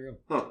 Yeah, it's very real.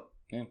 Huh.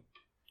 Yeah.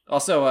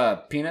 Also,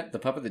 Peanut, the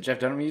puppet that Jeff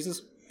Dunham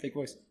uses, fake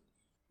voice.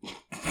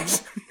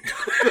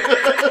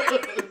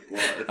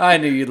 I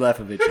knew you'd laugh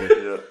eventually.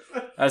 Yeah.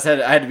 I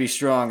had to be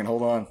strong and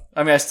hold on.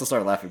 I mean, I still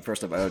started laughing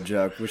first at my own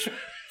joke, which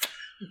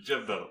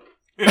Jim Dunham.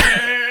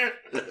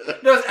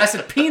 no, I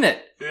said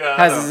Peanut Yeah,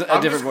 has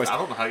a different voice. I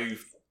don't know how you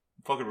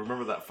fucking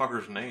remember that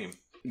fucker's name.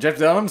 Jeff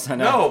Dunham's? I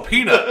know. No,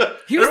 Peanut.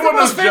 He was Everyone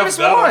the most knows Jeff famous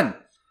Dunham. one.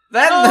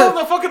 That No,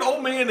 the fucking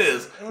old man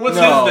is. What's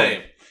No. his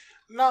name?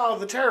 No,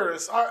 the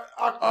terrorist. Ahmed.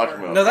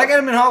 Ahmed. no, that got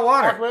him in hot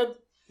water. Ahmed?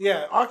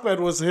 Yeah, Ahmed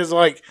was his,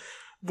 like,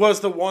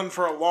 was the one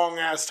for a long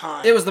ass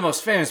time. It was the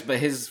most famous, but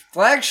his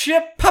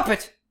flagship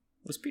puppet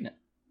was Peanut.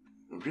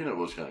 Peanut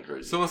was kind of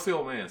crazy. So what's the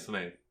old man's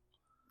name?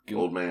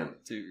 Old man.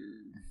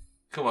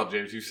 Come on,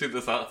 James. You've seen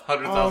this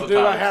 100,000 Oh, times. dude,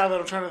 I have it.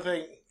 I'm trying to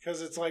think.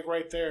 Because it's, like,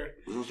 right there.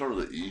 Doesn't it start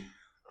with an E?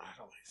 I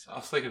don't think so. I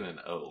was thinking an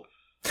O.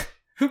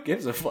 Who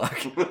gives a fuck?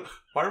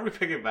 Why are we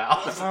picking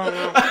vowels? I don't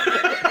know.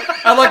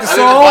 I like the I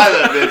didn't buy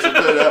song. that bitch, I'll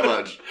tell you that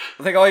much.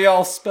 I think all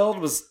y'all spelled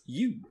was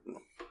you.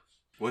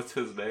 What's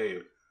his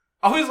name?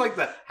 I always like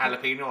the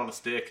jalapeno on a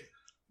stick.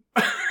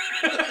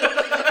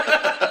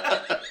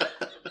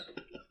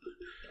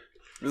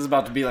 This is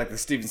about to be like the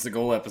Steven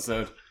Seagal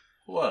episode.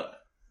 What?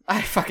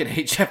 I fucking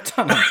hate Jeff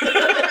Dunham.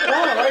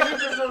 Why did you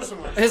just know so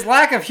much? His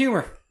lack of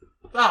humor.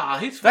 Ah,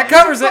 he's That fine.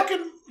 covers it.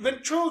 Fucking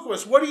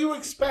ventriloquist. What do you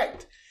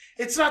expect?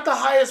 It's not the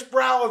highest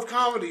brow of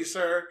comedy,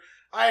 sir.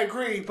 I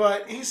agree,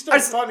 but he's still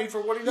funny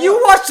for what he does.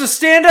 You watched a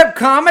stand-up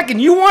comic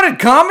and you wanted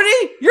comedy?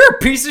 You're a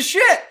piece of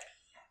shit.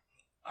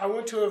 I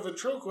went to a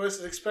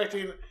ventriloquist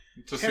expecting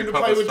To see him to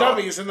puppets play with talk.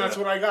 dummies, and that's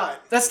Yeah. what I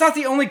got. That's not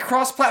the only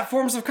cross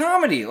platforms of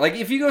comedy. Like,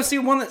 if you go see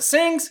one that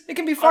sings, it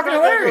can be I'm fucking not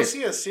gonna hilarious. Go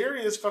see a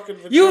serious fucking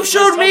You ventriloquist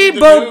showed me talking the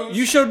Bo. news.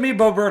 You showed me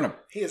Bo Burnham,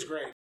 He is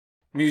great.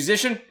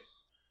 musician,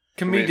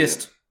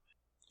 comedist.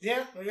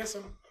 Yeah, I guess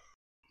so.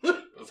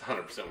 That's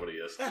 100% what he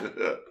is. Yeah.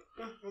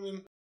 I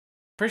mean,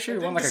 Pretty sure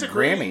he I won like didn't a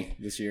disagree. Grammy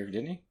this year,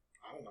 didn't he?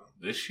 I don't know.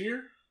 This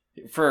year?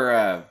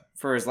 For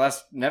his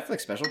last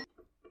Netflix special.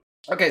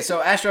 Okay,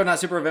 so Astro not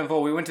super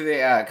eventful. We went to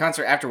the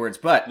concert afterwards,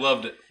 but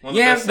Loved it. One of the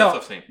Yeah, best no. sets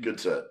I've seen. Good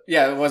set.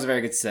 yeah, it was a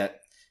very good set.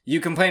 You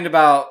complained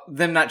about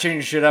them not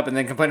changing shit up, and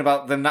then complained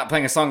about them not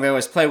playing a song they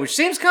always play, which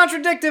seems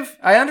contradictive.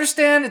 I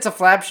understand it's a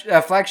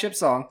flagship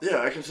song. Yeah,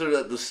 I consider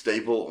that the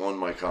staple on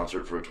my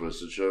concert for a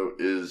Twisted show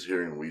is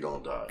hearing We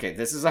Don't Die. Okay,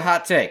 this is a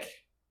hot take.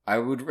 I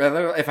would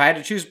rather, if I had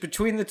to choose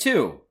between the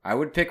two, I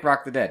would pick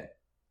Rock the Dead.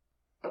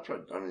 I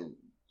mean,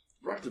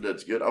 Rock the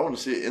Dead's good. I want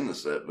to see it in the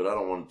set, but I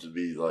don't want it to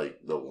be like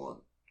the one.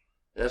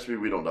 It has to be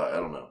We Don't Die. I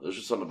don't know. There's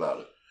just something about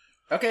it.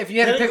 Okay, if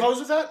you had to Did it pick... close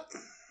with that?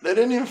 They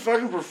didn't even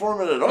fucking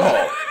perform it at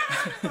all.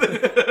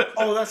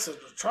 Oh, that's an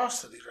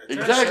atrocity right there.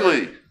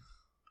 Exactly.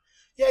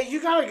 Yeah,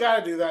 you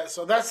gotta do that.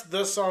 So that's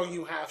the song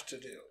you have to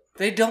do.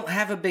 They don't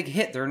have a big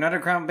hit. They're an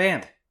underground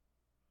band.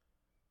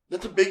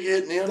 That's a big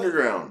hit in the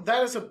underground.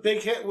 That is a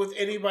big hit with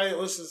anybody that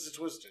listens to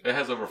Twisted. It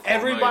has over 4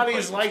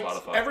 Everybody's million like plays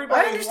on Spotify. everybody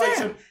I who likes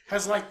understand. him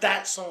has liked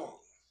that song.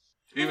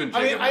 Even I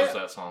mean, Jacob knows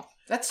that song.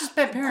 That's just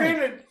bad parenting.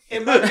 Granted,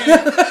 it might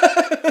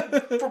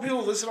be for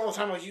people who listen all the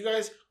time like you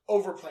guys,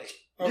 overplayed.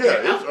 Okay?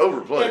 Yeah, it's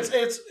overplayed.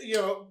 It's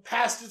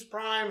past its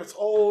prime. It's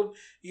old.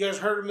 You guys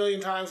heard it a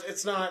million times.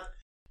 It's not.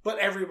 But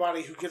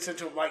everybody who gets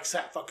into it likes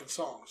that fucking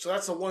song. So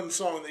that's the one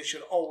song they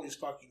should always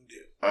fucking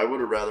do. I would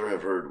have rather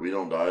have heard We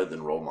Don't Die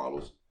than Role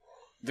Models.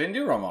 Didn't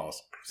do role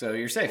models, so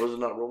you're safe. Was it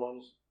not Role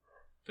Models?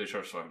 They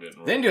sure as fuck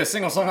didn't. They didn't do a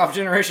single song off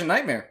Generation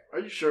Nightmare. Are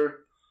you sure?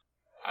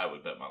 I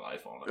would bet my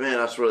life on it. Man,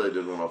 I swear they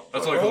did one off.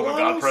 That's fucking- like Role when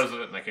God models?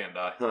 President and they can't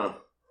die. Huh.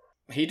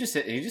 He just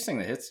sang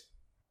the hits.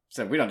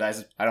 Said, "We don't die." I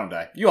said, "I don't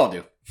die. You all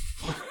do."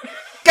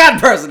 God,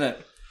 President.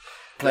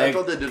 I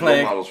thought they did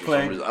Role Models for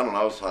some reason. I don't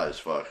know. I was high as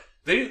fuck.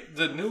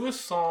 The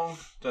newest song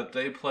that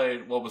they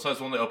played, well, besides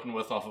the one they opened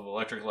with off of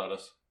Electric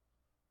Lettuce,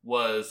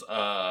 was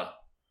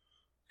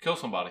Kill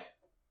Somebody.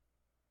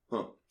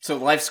 So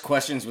Life's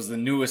Questions was the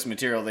newest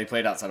material they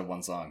played outside of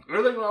one song.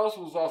 Everything else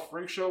was off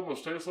Freak Show,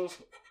 Most Tasteless.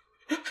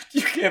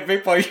 You can't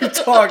make while you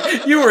talk.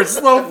 You were in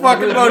slow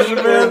fucking motion,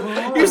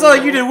 man. You sound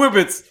like you did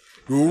whippets.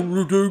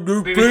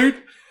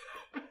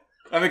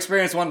 I've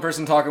experienced one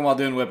person talking while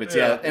doing whippets,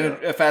 yeah, in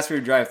a fast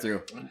food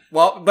drive-thru.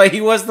 Well, but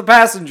he was the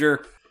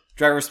passenger.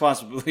 Drive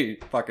responsibly,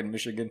 fucking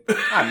Michigan.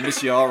 I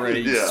miss you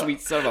already, you Yeah.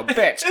 sweet son of a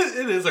bitch.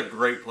 It is a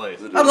great place.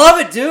 I love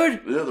it,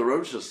 dude. Yeah, the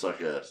roads just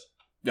suck ass.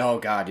 Oh,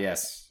 God,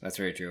 yes. That's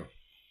very true.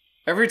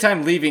 Every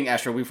time leaving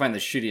Astro, we find the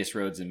shittiest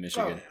roads in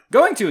Michigan. Oh, yeah.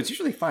 Going to, it's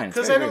usually fine. It's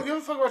Because very they don't good. give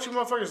a fuck about you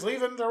motherfuckers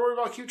leaving. They're worried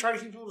about trying to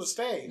keep people to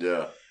stay.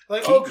 Yeah.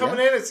 Like, Keep- coming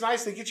in, it's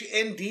nice. They get you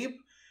in deep,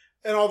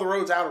 and all the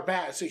roads out are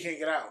bad, so you can't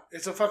get out.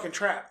 It's a fucking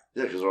trap.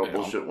 Yeah, because they're all Yeah.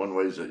 bullshit one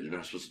ways that you're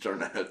not supposed to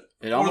turn at. It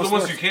Or the almost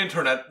ones works. you can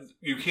turn at,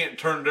 you can't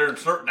turn during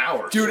certain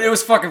hours. Dude, it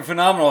was fucking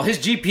phenomenal. His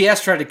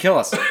GPS tried to kill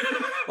us.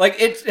 Like,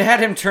 it had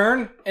him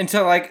turn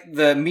into, like,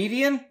 the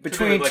median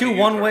between like a two U-turn.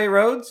 one-way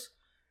roads.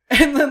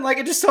 And then, like,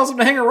 it just tells him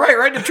to hang a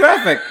right into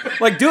traffic.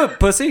 Like, do it,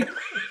 pussy.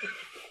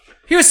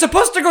 He was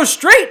supposed to go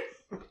straight.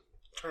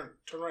 Turn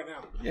right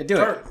now. Yeah, do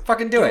Turn. it.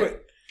 Fucking do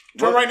it.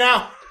 Turn right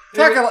now.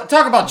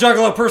 Talk about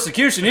juggalo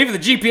persecution. Even the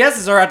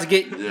GPSs are out to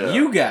get Yeah.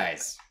 you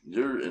guys.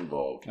 You're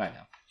involved. I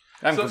know.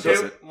 I'm So,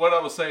 complicit. what I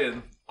was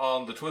saying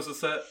on the Twisted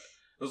set,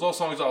 there's all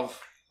songs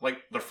off like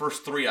the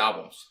first 3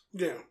 albums.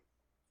 Yeah, It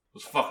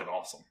was fucking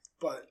awesome.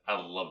 but I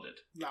loved it.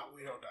 not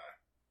We Don't Die.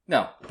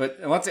 No,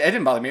 but once it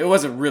didn't bother me. It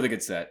was a really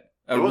good set.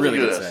 It was a Really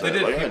good good set. set. They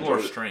did Like, I People enjoyed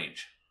Are it.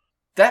 Strange.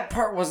 That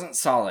part wasn't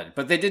solid,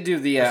 but they did do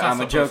the It's not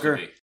I'm a supposed to Joker.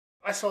 be.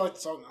 I still like the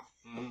song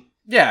though. Mhm.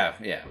 Yeah.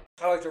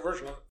 I like their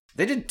version of it.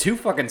 They did 2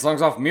 fucking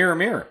songs off Mirror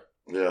Mirror.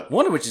 Yeah.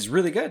 One of which is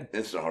really good.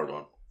 Instant hard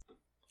on.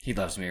 He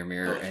loves Mirror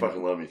Mirror. I and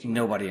fucking love me too.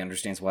 nobody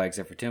understands why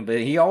except for Tim, but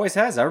he always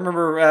has. I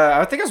remember,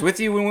 I think I was with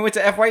you when we went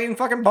to FYE and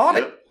fucking bought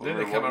it. Yep.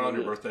 Didn't it come out on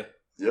your birthday?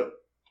 Yep.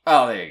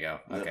 Oh, there you go.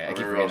 Yep. Okay, I I keep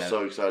remember I forgetting was that.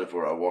 so excited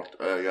for it.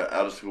 I got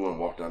out of school and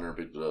walked down there and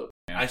picked it up.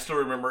 I still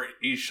remember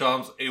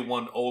Esham's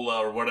A1 Ola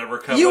or whatever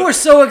coming. You were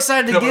so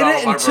excited to coming get out it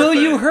on my until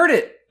birthday. you heard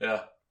it.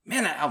 Yeah.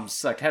 Man, that album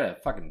sucked. Had a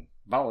fucking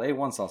bottle of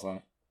A1 sauce on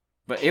it.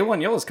 But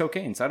A1 Yellow is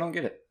cocaine, so I don't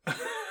get it.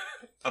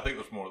 I think it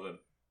was more than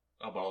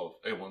a bottle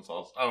of A1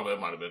 sauce. I don't know. It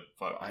might have been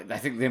 5. I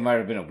think there might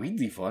have been a weed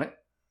leaf on it.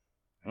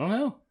 I don't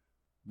know.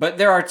 But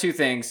there are 2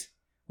 things,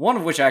 one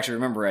of which I actually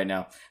remember right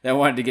now, that I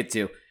wanted to get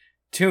to.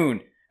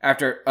 Tune,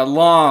 after a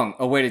long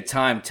awaited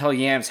time, tell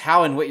Yams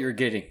how and what you're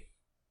getting.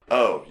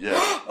 Oh, yeah.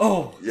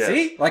 Oh, Yes.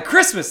 see? Like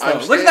Christmas, though. I'm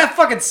Look at stand- that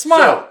fucking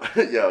smile.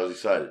 So, yeah, I was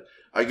excited.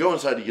 I go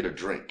inside to get a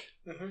drink.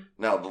 Mm-hmm.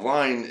 Now, the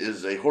line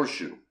is a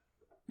horseshoe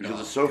because Oh,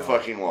 it's so God.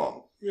 fucking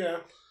long. Yeah.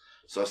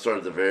 So I start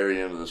at the very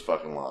end of this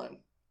fucking line.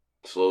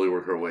 Slowly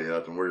work our way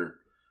up, and we're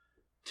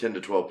 10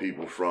 to 12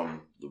 people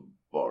from the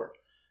bar.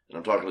 And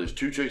I'm talking to these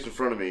 2 chicks in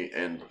front of me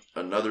and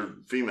another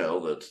female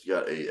that's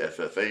got a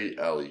FFA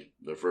Alley,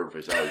 the Forever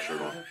Face Alley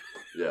shirt on.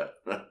 Yeah.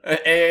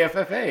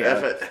 AFFA.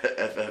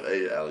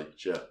 FFA Alley,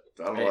 yeah.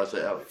 I don't know why I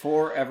say Alley.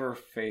 Forever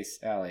Face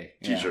Alley.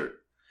 Yeah. T-shirt.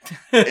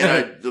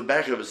 And the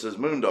back of it says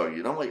Moondoggy.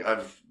 And I'm like,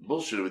 I've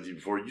bullshitted with you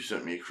before. You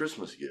sent me a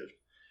Christmas gift.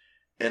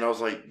 And I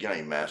was like, got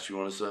any masks you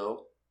want to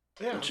sell?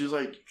 Yeah. And she's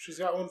like, She's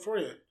got one for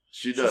you.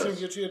 she She's going to does.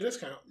 get you a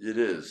discount. It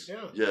is.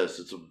 Yeah. Yes,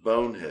 it's a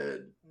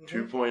Bonehead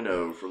Mhm.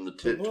 2.0 from the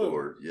Tit Blue.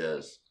 Tour.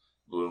 Yes.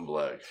 Blue and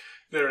black.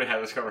 They already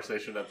had this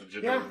conversation at the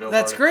gender Yeah, reveal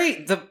That's party.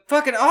 great. The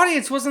fucking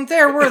audience wasn't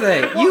there, were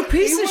they? You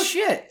piece of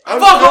shit. I'm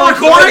Fuck, so I'm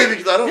recording? excited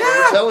because I don't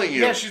remember telling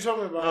you. Yeah, she told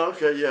me about Oh, it.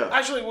 okay, yeah.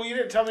 Actually, well, you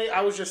didn't tell me.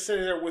 I was just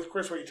sitting there with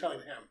Chris. What are you telling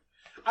him?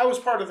 I was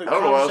part of the I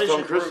don't know why I was conversation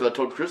telling Chris. group. I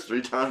told Chris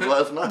 3 times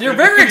last night. You're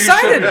very You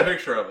showed me a excited.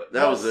 picture of it.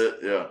 That was it,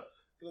 yeah.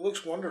 It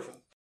looks wonderful.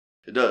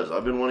 It does.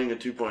 I've been wanting a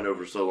 2.0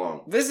 for so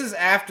long. This is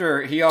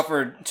after he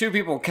offered 2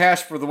 people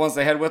cash for the ones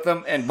they had with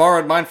them and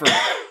borrowed mine for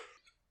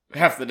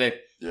half the day.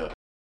 Yeah.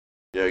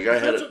 Yeah, a guy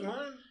had Took a,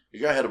 mine. a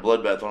guy had a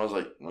bloodbath on. I was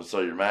like, "Want to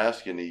sell your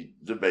mask?" And he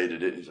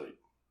debated it. He's like,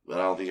 "But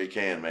I don't think I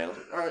can, man." I was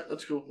like, "All right,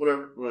 that's cool.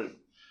 Whatever. Right.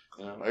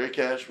 I got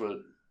cash, but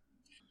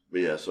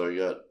yeah." So I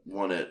got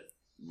one at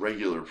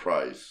regular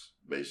price,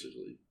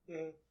 basically,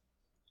 Mhm.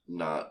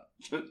 not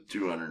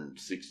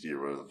 260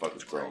 or whatever the fuck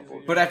it's selling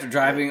for. But after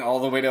driving all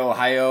the way to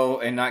Ohio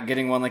and not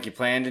getting one like you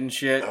planned and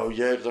shit, Oh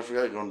yeah, because I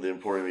forgot going to the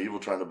Emporium Evil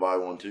trying to buy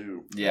one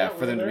too. yeah, Yeah,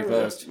 for them to be well, there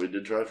closed. We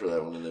did try for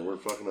that one, and they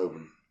weren't fucking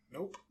open.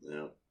 Nope.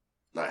 Yeah,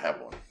 I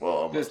have one. Well,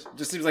 almost.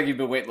 Just seems like you've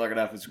been waiting long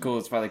enough. It's cool.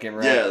 It's finally came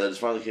around. Yeah, that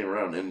just finally came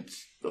around, and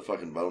it's the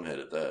fucking Bonehead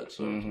at that.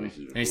 So it Mhm. makes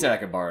it even And he cooler. said I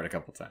could borrow it a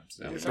couple times.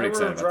 So I'm Yes, I pretty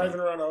excited remember about driving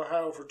that. around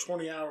Ohio for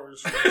 20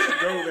 hours to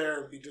go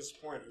there and be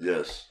disappointed.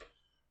 Yes.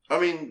 I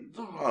mean,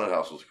 the haunted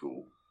house was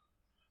cool.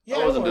 Yeah,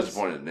 I wasn't it was.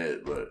 disappointed in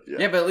it, but yeah.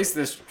 Yeah, but at least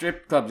the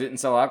strip club didn't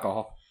sell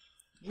alcohol.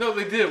 No,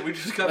 they did. We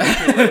just got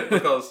too late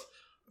because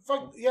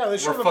Fuck, yeah, they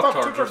should have fucktards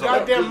fuck took or our something.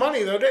 goddamn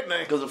money, though, didn't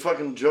they? Because the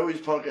fucking Joey's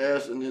punk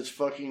ass and his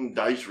fucking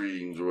dice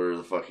readings were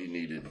the fuck he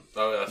needed.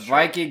 oh, that's true.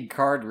 Viking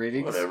card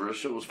readings. Whatever. This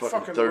shit was fucking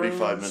Fucking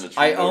 35 rooms. minutes.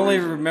 for I no only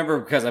reason. remember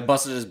because I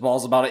busted his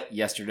balls about it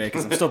yesterday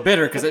because I'm still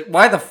bitter. Because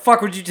why the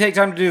fuck would you take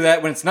time to do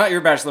that when it's not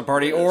your bachelor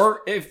party,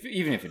 or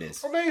even if it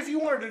is? Or maybe if you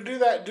wanted to do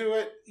that, do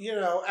it,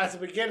 at the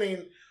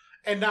beginning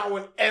and not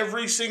when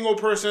every single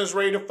person is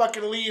ready to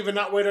fucking leave and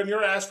not wait on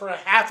your ass for a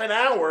half an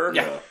hour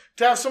Yeah.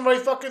 to have somebody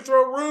fucking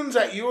throw runes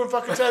at you and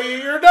fucking tell you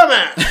you're a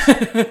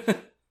dumbass.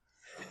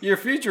 Your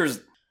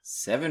future's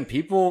 7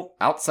 people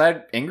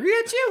outside angry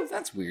at you?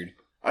 That's weird.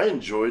 I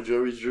enjoyed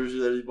Joey's jersey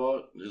that he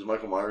bought. His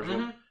Michael Myers Mhm.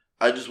 one.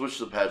 I just wish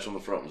the patch on the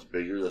front was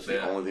bigger. That's the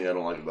Yeah. only thing I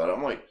don't like about it.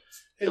 I'm like,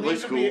 It It needs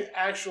looks to be cool.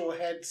 actual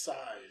head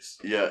size.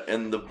 yeah,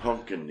 and the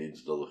pumpkin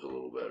needs to look a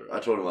little better. I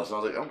told him last night, I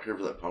was like, I don't care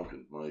for that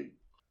pumpkin. Like,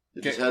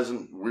 it just Okay. has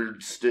a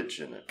weird stitch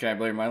in it. Can I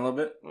blow your mind a little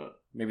bit? What?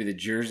 Maybe the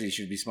jersey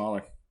should be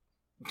smaller.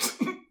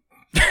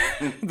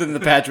 Then the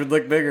patch would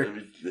look bigger.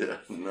 Maybe, yeah,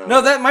 no.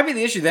 No, that might be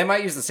the issue. They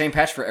might use the same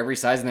patch for every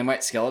size, and they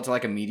might scale it to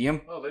like a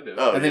medium, Oh, they did.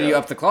 Oh, and then yeah. you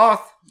up the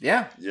cloth.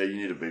 Yeah. Yeah, you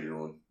need a bigger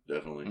one,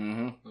 definitely.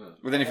 Mm-hmm. Yeah.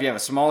 But then if you have a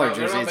smaller No,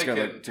 they're jersey, not it's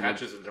gonna making look too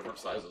patches in different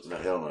sizes. No,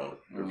 hell no.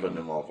 They're putting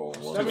them off all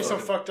in one. That'd be some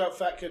fucking- fucked up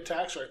fat kid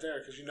tax right there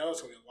because it's going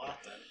to be a lot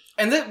then.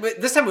 And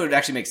this time it would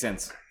actually make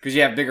sense because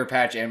you have bigger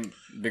patch and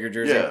Bigger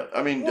jersey. Yeah,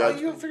 I mean, Well,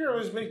 you figure out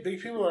as many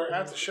big people are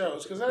at the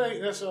shows because that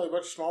ain't necessarily a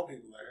bunch of small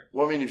people there.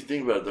 well, I mean, if you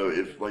think about it though,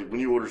 if like when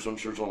you order some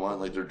shirts online,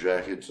 like their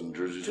jackets and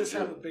jerseys, Just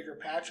and have a shit, bigger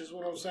patch is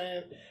what I'm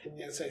saying,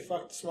 and say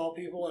fuck the small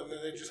people, and then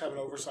they just have an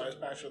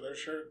oversized patch of their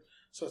shirt.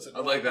 So it's a I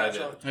like that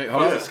patch idea. on, Hey,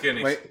 hold Fuck on. the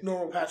skinnies. Wait,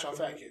 normal patch on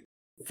fat kid.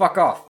 fuck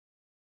off.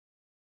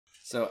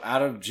 So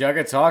out of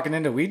Jugga talk and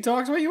into weed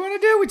talks, what you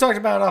want to do? We talked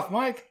about it off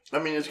mic. I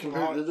mean, it's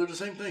compared. They're the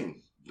same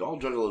thing. All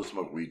juggalos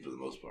smoke weed for the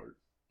most part,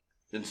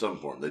 in some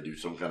form. They do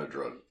some kind of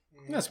drug.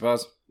 I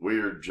suppose.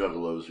 Weird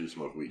juggalos who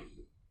smoke weed.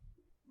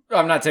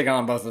 I'm not taking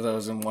on both of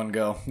those in one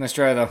go. Nice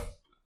try though.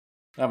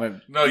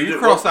 No, you did-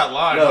 crossed that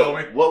line, No,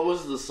 homie. what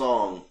was the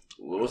song?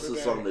 What's the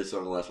song they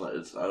sung last night?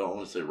 I don't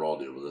want to say Raw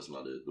Deal, but that's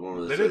not it. The one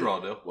where They say, did Raw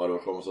Deal. Why do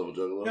I call myself a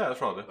juggalo? Yeah,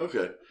 that's Raw Deal.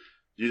 Okay.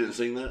 You didn't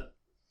sing that?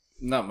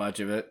 Not much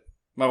of it.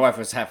 My wife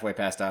was halfway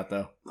passed out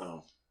though.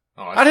 No.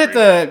 Oh, I'd hit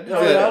the.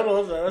 Yeah, Yeah, yeah. I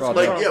love that. That's Raw a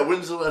Like, song. yeah,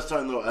 when's the last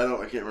time, though? I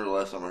can't remember the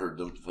last time I heard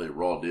them play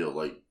Raw Deal.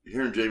 Like,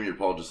 hearing Jamie or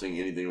Paul just sing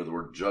anything with the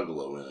word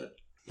juggalo in it.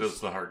 Does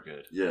the heart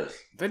good. Yes.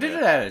 They did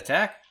it at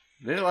Attack.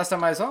 They did it last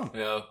time I saw them.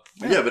 Yeah.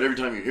 Yeah, but every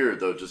time you hear it,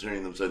 though, just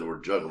hearing them say the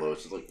word juggalo,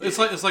 it's just like...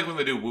 It's like when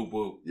they do whoop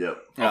whoop Yep.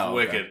 off Oh, okay.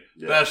 Wicked.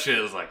 Yeah. That shit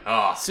is like,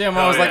 oh. Sam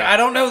hell was like, yeah. I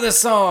don't know this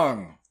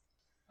song.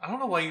 I don't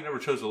know why you never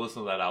chose to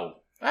listen to that album.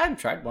 I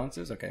tried once.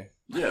 It was okay.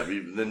 Yeah,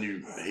 but then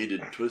you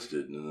hated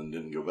Twisted and then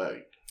didn't go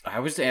back. I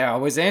was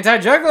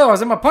anti-Juggalo. I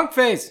was in my punk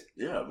phase.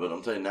 Yeah, but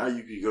I'm saying now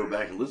you could go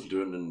back and listen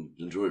to it and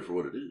enjoy it for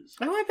what it is.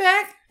 I went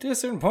back to a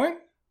certain point.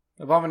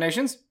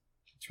 Abominations.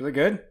 It's really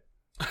good.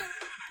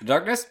 The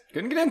Darkness.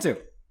 Couldn't get into.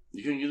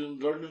 You couldn't get into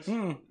Darkness?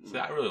 See,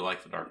 I really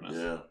like The Darkness.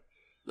 Yeah.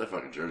 That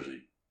fucking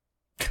jersey.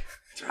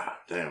 God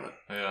damn it.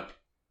 Yeah.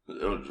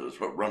 It was just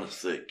run a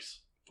 6.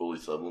 Fully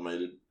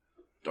sublimated.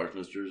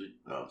 Darkness jersey?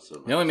 Oh,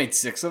 so They only made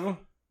 6 of them.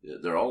 Yeah,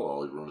 they're all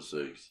only run a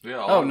 6. Yeah. Oh,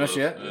 all of no those.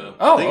 shit. Yeah.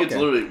 Oh, I think it's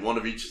okay. literally one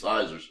of each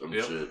size or some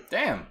Yep. shit.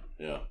 Damn.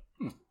 Yeah.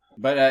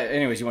 But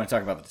anyways, you want to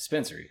talk about the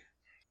dispensary?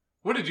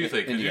 What did you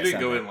think? Because you Indiana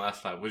didn't go Center. in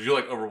last time. Was you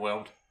like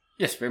overwhelmed?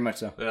 Yes, very much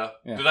so. Yeah.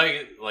 Yeah. Did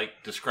I like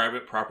describe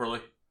it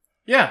properly?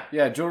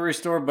 Yeah, jewelry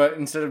store, but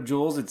instead of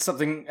jewels, it's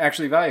something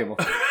actually valuable.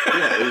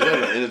 Yeah,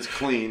 exactly. And it's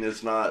clean.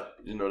 It's not,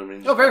 you know what I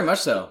mean? Oh, very much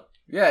so.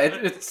 Yeah,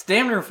 it's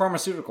damn near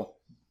pharmaceutical.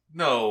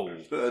 No.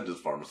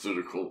 Just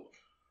pharmaceutical.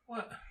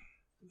 What?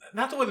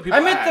 Not the way the people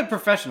I meant act. the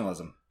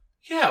professionalism.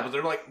 Yeah, but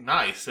they're like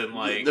nice and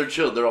like They're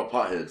chill. They're all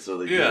potheads, so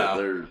they Yeah.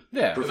 they're Yeah.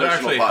 they're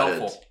professional actually potheads.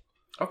 helpful.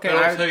 Okay.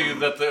 They'll tell you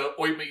that the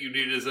ointment you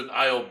need is in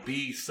aisle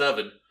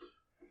B7.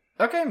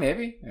 Okay,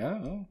 maybe. Yeah.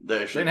 Well.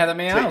 They actually didn't have that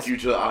many take aisles. you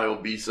to aisle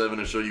B7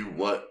 and show you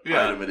what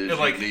Yeah, item it is and,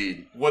 like, you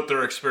need. What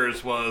their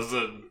experience was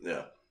and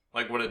Yeah.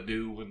 like what it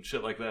do and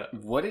shit like that.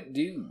 What it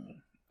do?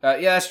 Yeah,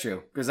 that's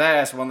true. Because I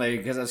asked one lady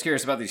because I was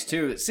curious about these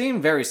two that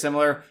seem very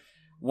similar.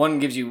 One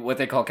gives you what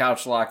they call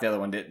couch lock, the other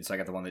one didn't. So I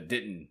got the one that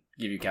didn't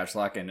give you couch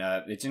lock, and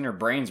it's in your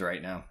brains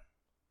right now.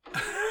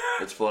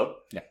 It's Flow?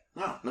 Yeah.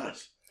 Oh,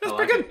 nice. That's I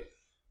pretty like good.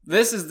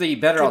 This is the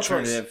better Good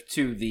alternative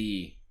to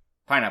the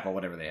pineapple,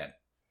 whatever they had.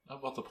 How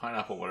about the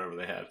pineapple, whatever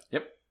they had?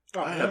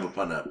 Oh, I have a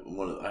pineapple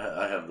one.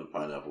 I have the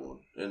pineapple one,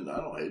 and I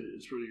don't hate it.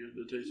 It's pretty good.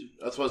 It tasty.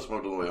 That's what I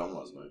smoked on the way home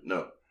last night.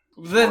 No,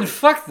 Then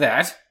fuck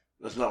that,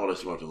 that's not what I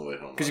smoked on the way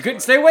home. because you last couldn't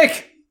night. stay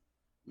awake.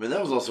 I mean,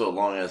 that was also a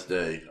long ass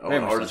day. I Very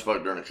went much hard so. as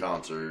fuck during a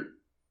concert,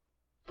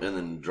 and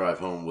then drive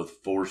home with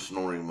 4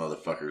 snoring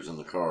motherfuckers in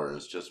the car, and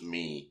it's just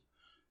me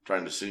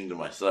trying to sing to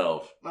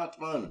myself. Not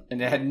fun.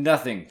 And it had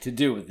nothing to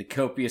do with the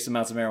copious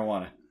amounts of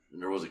marijuana.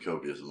 And there was a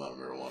copious amount of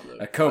marijuana.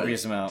 Though. A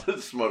copious amount.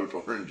 Smoked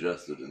or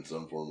ingested in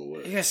some form of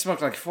way. You guys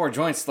smoked like 4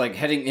 joints, like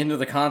heading into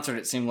the concert.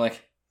 It seemed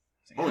like.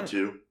 Only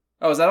 2.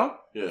 Oh, is that all?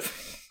 Yeah.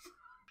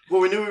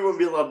 Well, we knew we wouldn't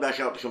be allowed back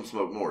out to come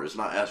smoke more. It's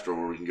not Astro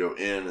where we can go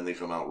in and then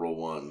come out, roll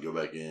one, go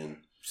back in.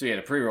 So you had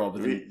a pre-roll,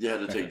 but We then... you had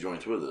to take Okay.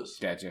 joints with us.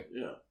 Gotcha.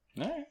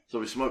 Yeah. Alright. So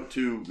we smoked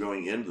 2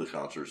 going into the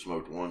concert,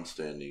 smoked 1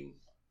 standing.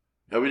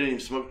 Hell, we didn't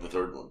even smoke the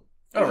 3rd one.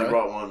 Oh, We really?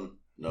 brought 1.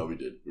 No, we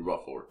did. We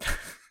brought 4.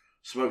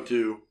 Smoked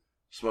 2,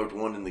 smoked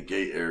 1 in the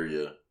gate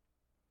area,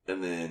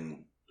 and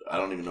then I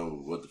don't even know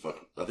what the fuck.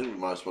 I think we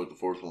might have smoked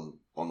the 4th one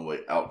on the way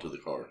out to the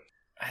car.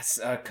 That's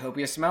a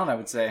copious amount, I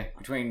would say.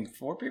 Between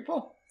 4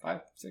 people?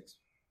 5, 6?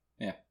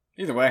 Yeah.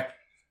 Either way.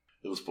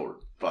 It was 4,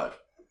 5.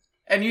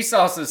 And you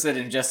also said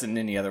ingested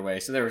any other way,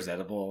 so there was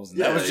edibles. And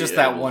that Yeah, was just yeah,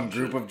 that edibles one and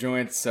group shit. of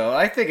joints, so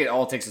I think it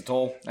all takes a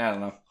toll. I don't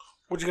know.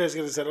 What'd you guys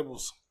get as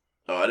edibles?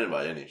 Oh, I didn't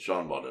buy any.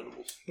 Sean bought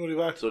edibles. What do you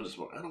buy? So just,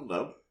 I don't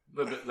know.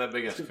 That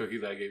big ass cookie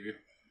that I gave you.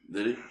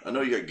 Did he? I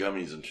know you got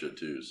gummies and shit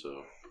too,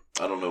 so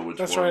I don't know which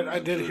That's ones right. I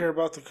did and hear shit.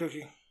 about the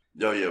cookie.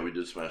 Oh, yeah, we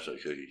did smash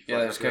that cookie. Yeah,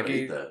 Fuck, there's I forgot I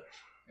cookie. ate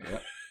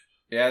that.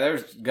 Yeah,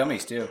 there's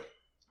gummies, too.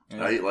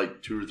 Yeah. I ate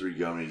like 2 or 3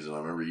 gummies, and I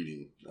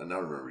now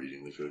remember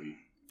eating the cookie.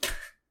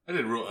 I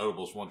did real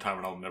edibles one time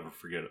and I'll never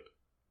forget it.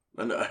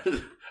 And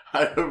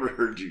I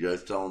overheard you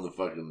guys telling the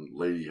fucking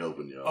lady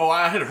helping you Oh,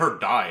 I had her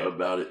dying.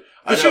 about it.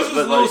 But she was know,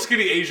 this little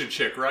skinny Asian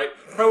chick, right?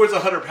 Probably was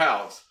 100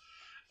 pounds.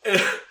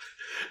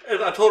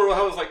 And I told her,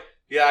 I was like,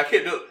 yeah, I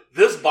can't do it.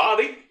 This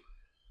body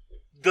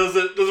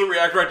doesn't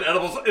react right to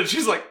edibles. And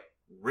she's like,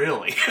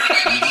 really?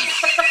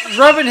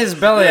 rubbing his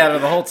belly out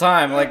of the whole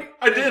time. Like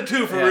I did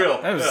too, for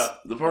real. That was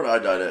The part I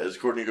died at is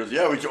Courtney goes,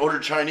 "Yeah, we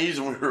ordered Chinese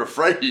and we were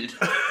afraid."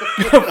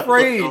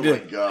 afraid. Oh my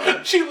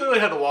god. She literally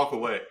had to walk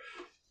away.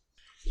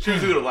 She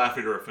was either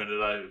laughing or offended.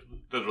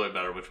 It doesn't really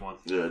matter which one.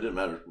 Yeah, it didn't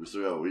matter. We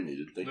still got what we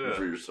needed. Thank you Yeah.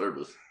 for your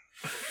service.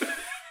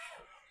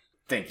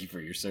 Thank you for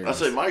your I service.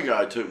 say my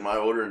guy took my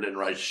order and didn't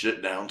write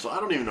shit down, so I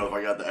don't even know if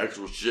I got the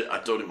actual shit I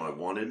told him I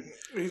wanted.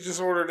 He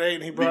just ordered 8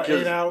 and he brought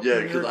 8 out. Yeah,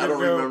 and because you're I good don't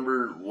to go.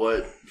 remember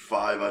what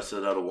 5 I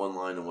said out of one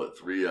line and what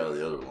 3 out of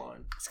the other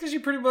line. It's because you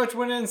pretty much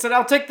went in and said,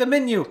 "I'll take the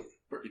menu."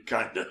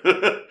 Kind of.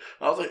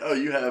 I was like, "Oh,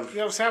 you have."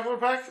 You have a sampler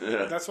pack?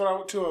 Yeah. That's what I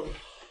want, 2 of them.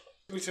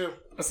 Me too.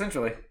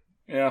 Essentially,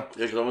 yeah.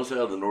 Yeah, because I want to say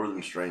out of the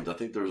northern strains, I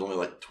think there was only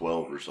like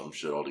 12 or some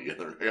shit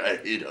altogether. I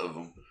got 8 of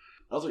them.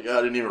 I was like,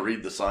 I didn't even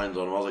read the signs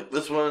on them. I was like,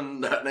 this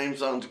one, that name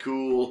sounds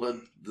cool.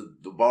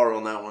 The bar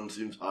on that one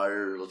seems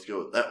higher. Let's go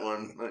with that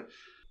one.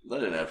 I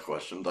didn't have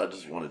questions. I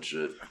just wanted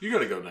shit. You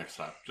gotta go next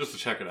time just to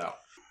check it out.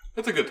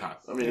 It's a good time.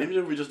 I mean, even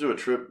if we just do a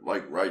trip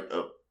like right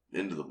up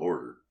into the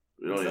border,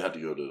 we don't even have to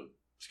go to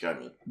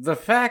Skymint. The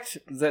fact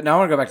that now I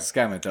want to go back to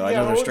Skymint though. I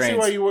know I there's wouldn't see why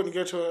strains. you wouldn't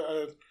go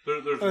to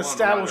There's an one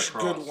established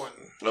right good across. one.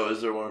 Oh,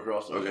 is there one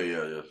across? Okay,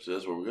 yeah. See,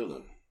 that's where we go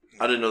then.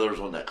 I didn't know there was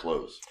one that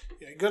close.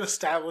 Yeah, good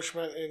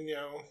establishment, and you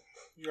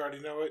already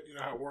know it. You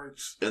know how it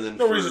works. And then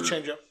No reason to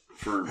change up.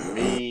 For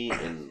me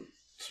and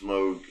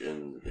Smoke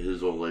and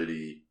his old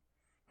lady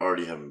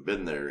already haven't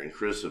been there, and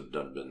Chris have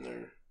done been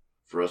there.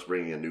 For us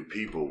bringing in new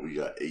people, we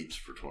got 8s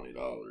for $20.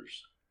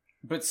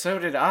 But so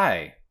did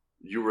I.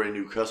 You were a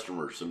new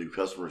customer, so new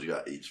customers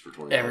got 8s for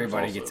 $20.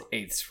 Everybody also. gets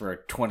 8s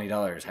for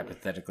 $20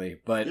 hypothetically,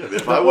 but Yeah,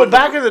 if I Well, would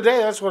back in the day,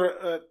 that's what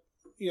an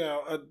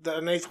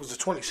 8th was a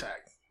 20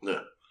 sack.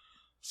 yeah.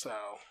 So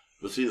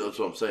But see, that's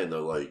what I'm saying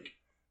though. Like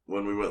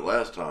when we went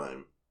last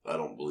time, I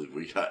don't believe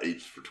we got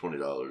 8s for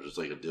 $20. It's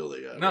like a deal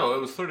they got. No,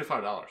 it was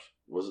 $35.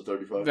 Was it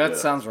 35? that Yeah.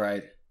 sounds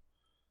right.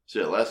 So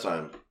yeah, last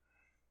time,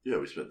 yeah,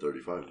 we spent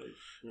 35.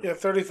 yeah,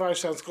 35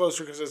 sounds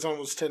closer because it's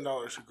almost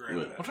 $10 a gram.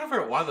 Yeah. I'm trying to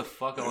figure out why the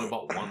fuck I only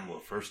bought one the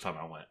first time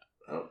I went.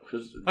 I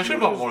I should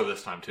have bought more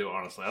this time too,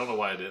 honestly. I don't know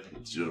why I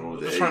didn't. Should have went I'm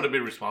with just the trying 8. to be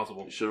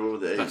responsible. You should have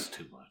went with the 8. That's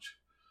too much.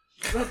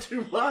 not too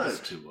That's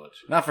much. too much.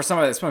 Not for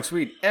somebody that smokes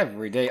weed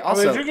every day. I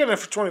Also, mean, if you're getting it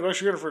for $20, you're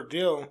getting it for a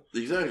deal.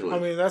 Exactly. I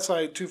mean, that's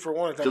like 2 for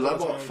 1 at that Because I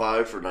point in bought time.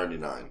 5 for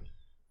 $99.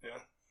 Yeah.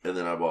 And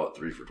then I bought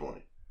 3 for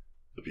 $20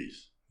 a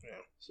piece. Yeah.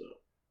 So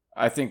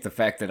I think the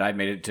fact that I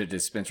made it to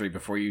dispensary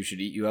before you should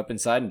eat you up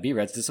inside, and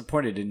B-Red's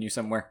disappointed in you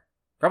somewhere.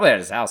 Probably at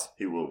his house.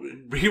 he will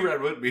be. B-Rad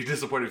wouldn't be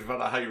disappointed if you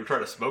found out how you were trying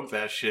to smoke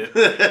that shit.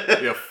 yeah.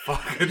 You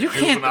fucking You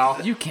juvenile.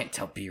 can't. You can't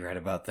tell B-Red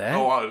about that.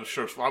 Oh, I'm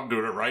sure. I'm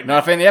doing it right now.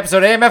 Not a fan of the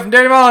episode. AMF and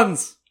Dirty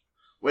Mullins.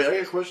 Wait, I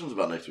got questions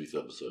about next week's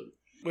episode.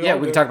 Yeah, all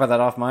we can do. talk about that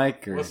off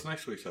mic. Or... What's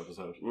next week's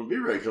episode? When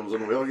B-Ray comes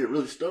on, we all get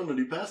really stoned and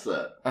he passed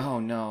that. Oh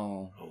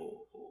no!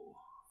 Oh.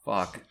 Who's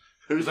Fuck.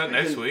 Is that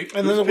next picking- week?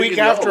 And then the who's week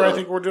picking y'all after, I up?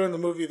 think we're doing the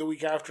movie the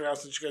week after now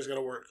since you guys got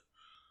to work.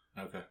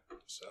 Okay.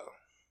 So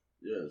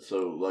Yeah,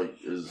 so, like,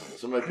 is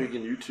somebody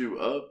picking you two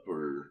up,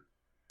 or...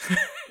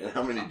 and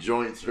how many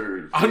joints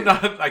are... I'm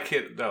not. I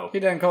can't. No. He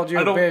done called you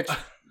I a don't- bitch.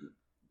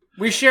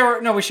 We share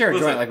a Listen.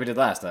 joint like we did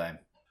last time.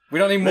 We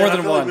don't need Man, more I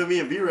than feel one. like with me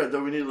and B-Red,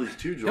 though, we need at least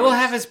 2 joints. He'll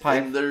have his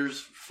pipe. And there's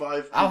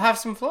 5 people. I'll have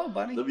some flow,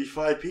 buddy. There'll be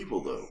 5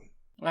 people, though.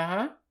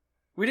 Uh-huh.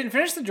 We didn't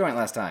finish the joint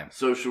last time.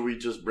 So should we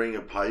just bring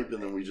a pipe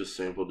and then we just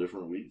sample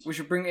different weeds? We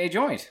should bring a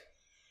joint.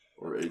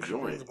 Or a bring the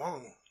joint?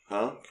 bong.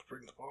 Huh?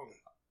 Bring the bong.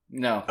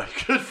 No. I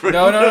could bring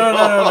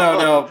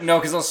No,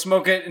 because I'll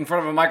smoke it in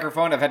front of a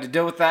microphone. I've had to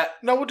deal with that.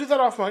 No, we'll do that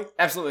off mic.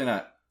 Absolutely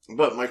not.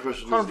 But my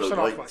question is, 100% though, off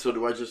like, mic. so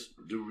do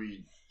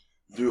we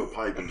do a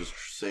pipe and just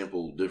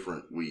sample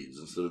different weeds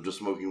instead of just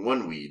smoking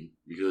one weed?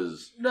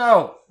 Because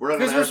No. we're not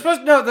Because going we're to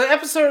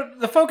have...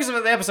 supposed the focus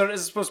of the episode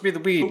is supposed to be the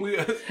weed. We-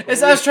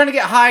 It's us trying to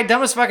get high,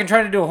 dumb as fuck, and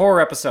trying to do a horror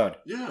episode.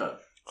 Yeah.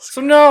 So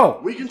no.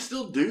 We can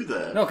still do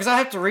that. No, because I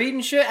have to read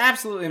and shit?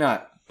 Absolutely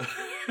not.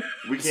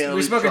 We can't at We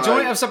least smoke a try-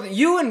 joint of something.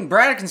 You and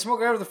Brad can smoke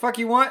whatever the fuck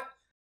you want.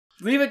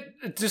 Leave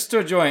it just to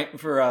a joint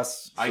for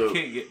us. I So-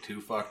 can't get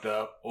too fucked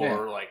up, or Yeah.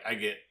 like I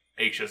get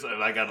anxious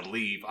and I gotta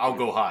leave. I'll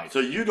go hide. So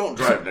you don't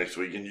drive next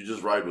week and you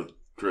just ride with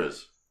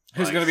Chris.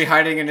 Who's Nice. going to be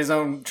hiding in his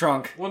own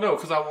trunk? Well, no,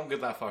 because I won't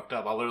get that fucked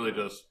up. I'll literally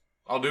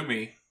I'll do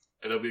me,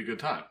 and it'll be a good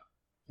time.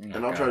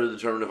 And I'll try to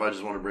determine if I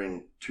just want to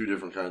bring 2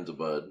 different kinds of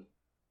bud.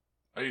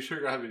 Are you sure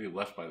you're gonna have any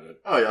left by then?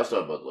 Oh, yeah, I still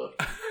have bud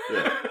left.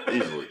 Yeah,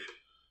 easily.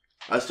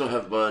 I still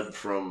have bud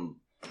from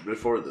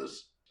before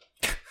this.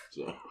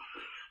 So,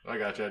 I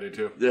got you. I do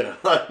too. yeah.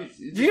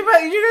 Do you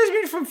guys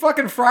mean from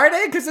fucking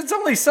Friday? Because it's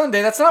only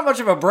Sunday. That's not much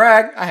of a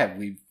brag. I have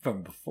weed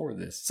from before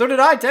this. So did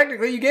I,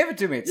 technically. You gave it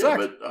to me. It Yeah,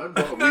 sucked. but I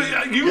bought No, weed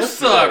yeah, you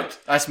yesterday. sucked.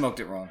 I smoked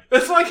it wrong.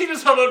 It's like he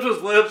just held up to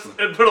his lips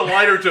and put a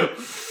lighter to it.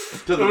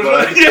 To the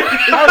bud. Yeah.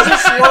 How does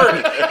this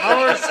work? I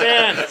don't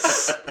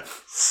understand.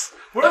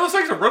 What are those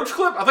things? A roach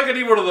clip? I think I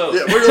need one of those.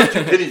 Yeah, where are those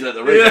 2 pennies at?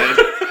 They're right Yeah.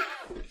 here.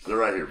 They're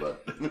right here, bud.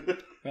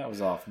 That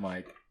was off,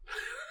 Mike.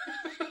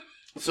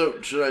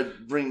 So, should I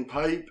bring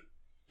pipe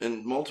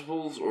and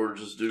multiples or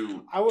just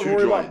do I wouldn't 2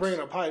 worry joints? about bringing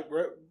a pipe.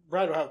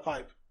 Brad will have a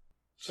pipe.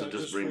 So just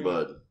just bring bring-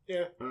 bud.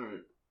 Yeah. All right.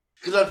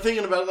 Because I'm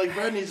thinking about it, like,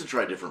 Brad needs to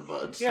try different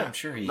buds. Yeah. I'm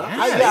sure he Not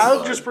has. the I'll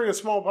bud. just bring a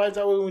small pipe.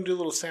 That way we can do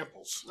little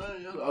samples. No,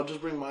 yeah, I'll just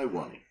bring my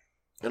one.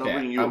 And I'll Yeah,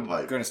 bring you I'm a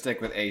pipe. going to stick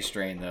with A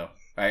strain, though.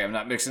 I'm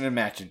not mixing and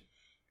matching.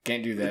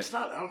 Can't do that. It's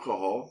not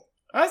alcohol.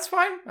 That's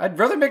fine. I'd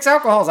rather mix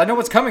alcohols. I know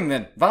what's coming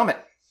then. Vomit.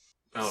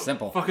 Oh,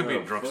 Simple. Fucking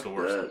being Oh, drunk's fuck the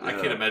worst. that, I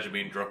yeah. can't imagine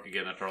being drunk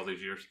again after all these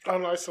years. Oh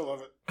no, I still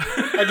love it.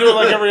 I do it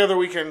like every other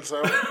weekend,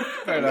 so.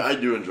 Fair I enough.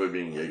 do enjoy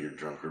being Jaeger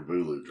drunk or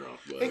Boolew drunk.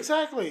 But,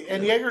 Exactly.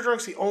 And Jaeger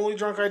drunk's the only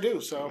drunk I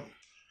do, so.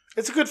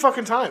 It's a good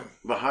fucking time.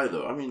 but high,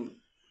 though. I mean,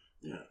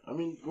 yeah. I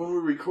mean, when we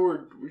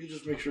record, we can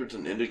just make sure it's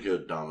an indica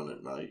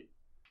dominant night.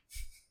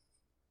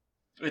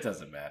 It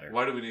doesn't matter.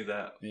 Why do we need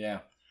that? Yeah.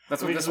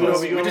 That's I what mean, this we don't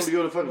was. be going We just... to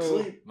go to fucking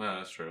sleep. No,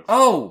 that's true.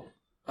 Oh,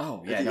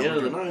 yeah. At the no, end of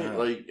we're the good. night, No.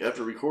 like,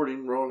 after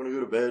recording, we're all going to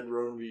go to bed.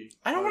 We're all going to be...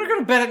 I don't want to go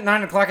to bed at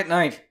 9 o'clock at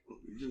night.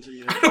 You didn't say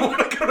you I had don't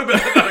want to go to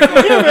bed.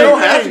 You don't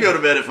have to go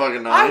to bed at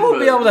fucking 9. I won't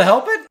be but able to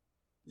help it.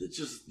 It's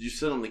just, you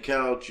sit on the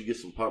couch, you get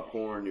some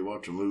popcorn, you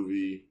watch a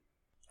movie,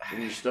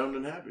 and you're stoned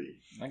and happy.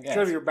 I Go guess.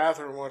 to your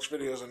bathroom and watch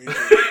videos on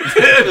YouTube.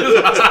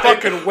 It's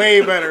fucking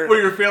way better.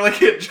 Where your family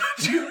can't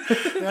judge you.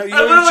 Now, you I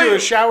go into literally- a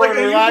shower like, and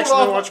you relax pull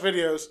and then off- watch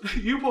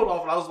videos. You pulled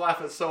off and I was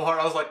laughing so hard.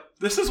 I was like,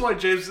 this is why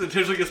James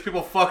intentionally gets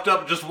people fucked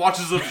up and just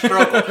watches them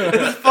struggle.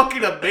 It's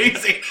fucking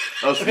amazing.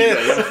 Oh, so you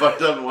got him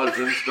fucked up and watched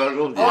him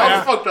struggle? Oh, yeah.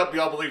 I'm fucked up,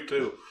 y'all believe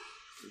too.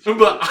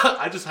 But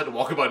I just had to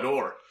walk in my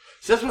door.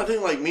 See, that's my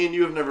thing. Like, me and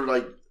you have never,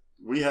 like,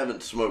 we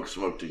haven't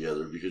smoked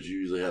together because you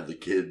usually have the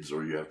kids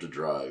or you have to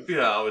drive. Yeah,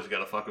 I always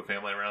got a fucking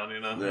family around,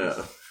 you know?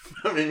 Yeah.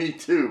 I mean, me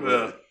too.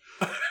 But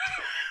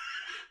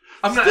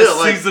I'm not Still, as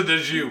like, seasoned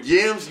as you.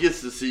 Yams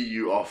gets to see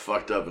you all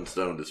fucked up and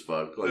stoned as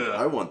fuck. Like, Yeah.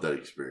 I want that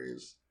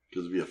experience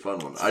because it'd be a fun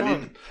one. It's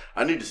fun.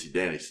 I need to see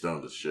Danny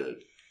stoned as shit.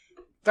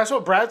 That's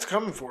what Brad's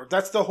coming for.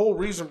 That's the whole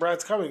reason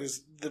Brad's coming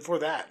is for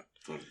that.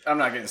 I'm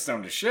not getting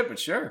stoned to shit, but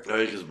sure. I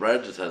mean, because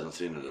Brad just hasn't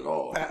seen it at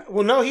all.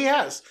 Well, no, he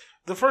has.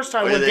 The first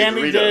time Oh, yeah, when the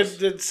Danny Doritos.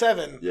 did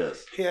 7,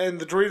 Yes. and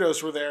the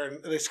Doritos were there,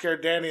 and they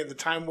scared Danny, and the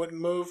time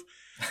wouldn't move.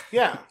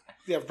 Yeah,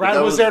 Brad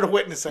that was was- there to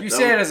witness it. You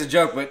say it as a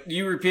joke, but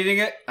you repeating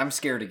it, I'm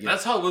scared again.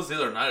 That's how it was the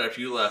other night after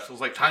you left. It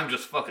was like time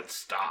just fucking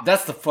stopped.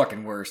 That's the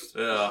fucking worst.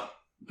 Yeah.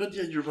 But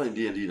yeah, you're playing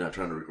D&D, not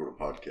trying to record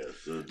a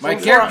podcast. So it's- My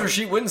So character why-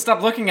 sheet wouldn't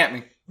stop looking at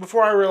me.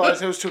 Before I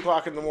realized it was 2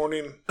 o'clock in the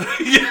morning.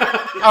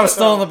 Yeah. I was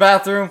still in the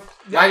bathroom.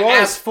 Yeah, My I was.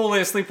 ass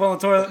fully asleep on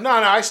the toilet. No,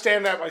 I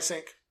stand at my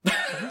sink.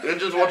 And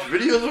just watch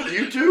videos on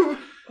YouTube?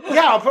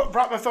 Yeah, I'll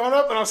brought my phone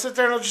up and I'll sit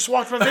there and I'll just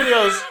watch my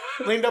videos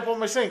leaned up on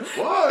my sink.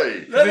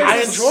 Why? I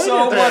enjoyed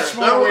so it. much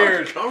more so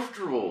weird.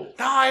 uncomfortable.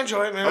 No, I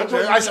enjoy it, man. I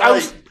thought I you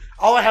was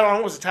all I had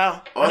on was a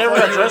towel. Oh, I I never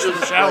thought got you dressed were in the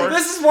just, shower. like-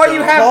 This is why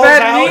you have Balls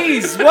bad out.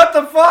 knees. What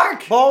the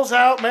fuck? Balls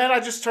out, man. I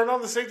just turn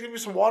on the sink, give me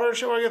some water and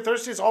shit when I get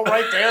thirsty. It's all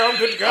right there. I'm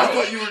good to I go.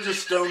 thought you were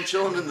just stone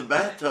chilling in the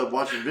bathtub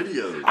watching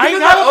videos. I ain't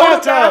does got a not own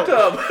a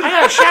bathtub. bathtub. I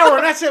got a shower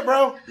and that's it,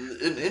 bro.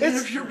 In any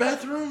It's- of your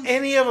bathrooms?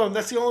 Any of them.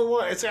 That's the only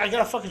one. I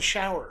got a fucking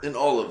shower. In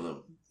all of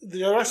them.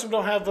 The rest of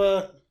them don't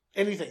have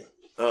anything.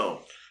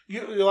 Oh.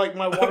 You like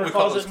my water We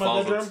call closet those in my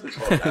closets. bedroom? It's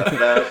called half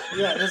bath.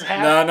 Yeah, there's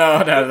half.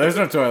 No. There's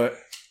no toilet.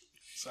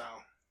 So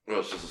Well,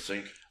 it's just a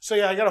sink.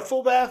 yeah, I got a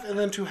full bath and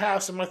then 2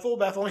 halves, and my full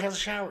bath only has a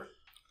shower.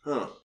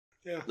 Huh.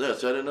 Yeah. Yeah,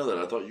 see, I didn't know that.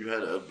 I thought you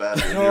had a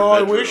bath in No, your I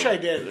bedroom. wish I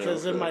did, Yeah,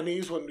 because then okay. my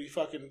knees wouldn't be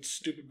fucking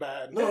stupid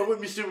bad. No, it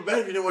wouldn't be stupid bad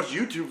if you didn't watch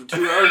YouTube for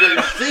 2 hours at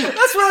your sink.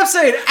 That's what I'm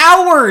saying.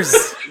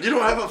 Hours. You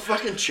don't have a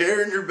fucking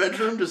chair in your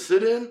bedroom to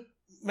sit in?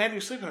 Man,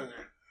 you're sleeping in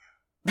there.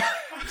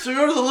 So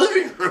go to the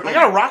living room. I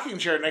got a rocking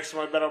chair next to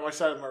my bed on my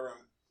side of my room.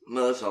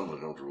 No, that sounds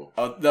uncomfortable.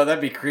 Oh no,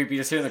 that'd be creepy.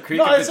 Just hearing the creak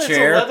No, of it's the a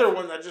chair. leather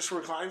one that just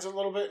reclines a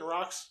little bit and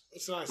rocks.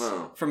 It's nice.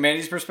 No. From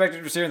Mandy's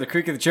perspective, just hearing the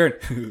creak of the chair.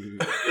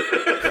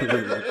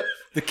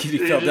 The kitty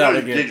You fell know down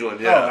he's again. giggling,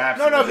 Oh, yeah.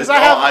 absolutely. No, 'cause It's I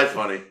all have- eye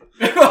funny.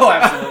 Oh,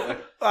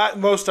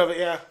 absolutely. Most of it,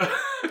 yeah. So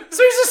he's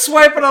just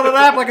swiping on an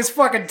app like it's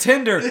fucking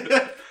Tinder.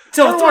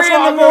 Till Every once 3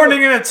 in a in the while,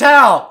 morning in a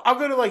towel. I'll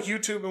go to like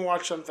YouTube and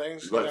watch some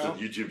things. You Like know?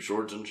 the YouTube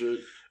shorts and shit.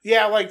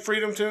 Yeah, like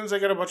Freedom Tunes. They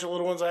got a bunch of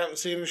little ones I haven't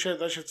seen and shit.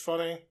 That shit's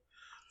funny.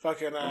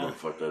 Fucking I don't know what the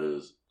fuck that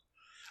is.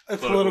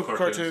 political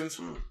cartoons.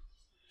 cartoons.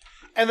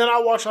 And then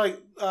I'll watch like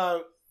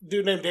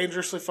dude named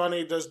Dangerously Funny.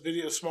 He does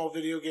small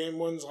video game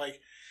ones. Like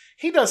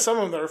he does some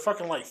of them that are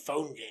fucking like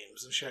phone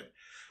games and shit.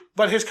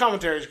 But his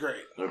commentary is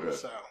great. Okay.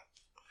 So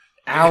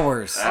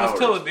Hours. I was Hours.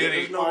 telling Yeah, Danny-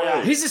 there's no Oh, yeah.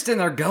 way. He's just in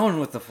there going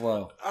with the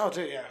flow. oh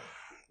dude, yeah.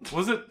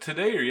 Was it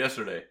today or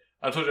yesterday?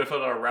 I told you I fell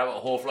down a rabbit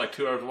hole for like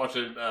 2 hours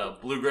watching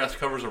bluegrass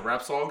covers of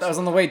rap songs. That was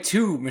on the way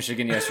to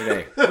Michigan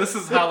yesterday. This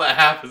is how that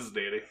happens,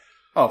 Danny.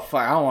 Oh,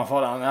 fuck. I don't want to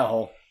fall down that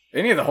hole.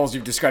 Any of the holes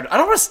you've described. I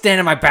don't want to stand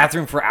in my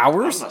bathroom for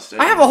hours. I'm not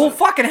standing I have a in whole it.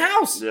 fucking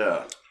house.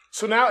 Yeah.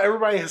 So now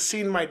everybody has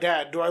seen my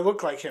dad. Do I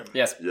look like him?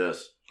 Yes.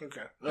 Yes.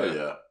 Okay. Oh,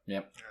 yeah.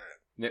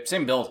 Yep.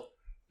 Same build.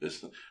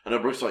 It's, I know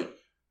Brooke's like,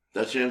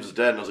 that's James'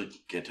 dad. And I was like,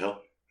 can't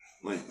tell.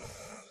 Like,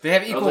 They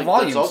have I was equal like,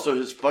 volumes. that's also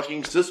his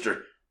fucking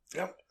sister.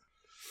 Yep.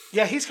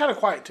 Yeah, he's kind of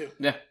quiet too.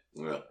 Yeah.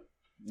 Yeah.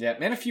 Yeah,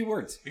 man, a few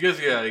words. You guys,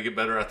 you get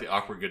better at the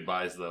awkward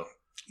goodbyes, though.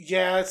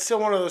 Yeah, it's still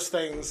one of those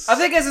things. I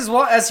think as he So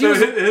was...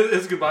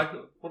 his goodbye.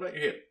 What about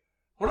your hip?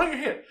 Hold on your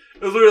hand.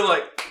 It was literally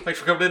like, thanks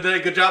for coming in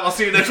today. Good job. I'll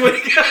see you next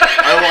week.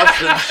 I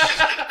watched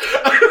him.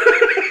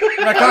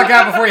 I clock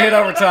out before you hit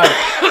overtime.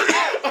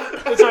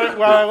 It's all right.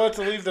 While I went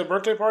to leave the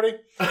birthday party,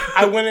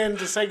 I went in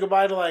to say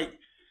goodbye to like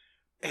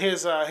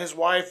his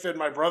wife and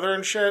my brother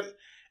and shit.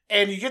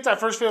 And you get that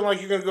first feeling like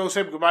you're gonna go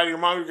say goodbye to your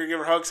mom. You're gonna give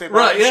her a hug, say bye.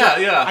 Right? and Yeah,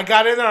 shit. yeah. I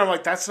got in there. I'm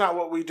like, that's not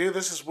what we do.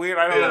 This is weird.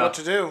 I don't know what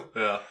to do.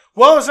 Yeah.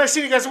 Well, it was nice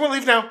seeing you guys. We'll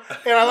leave now.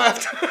 And I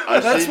left.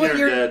 I've That's seen what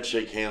your you're- dad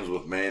shake hands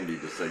with Mandy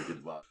to say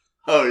goodbye.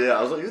 Oh, yeah.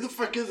 I was like, who the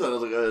fuck is that? I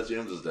was like, oh, that's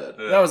James's dad.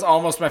 Yeah. That was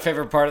almost my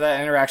favorite part of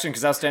that interaction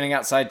because I was standing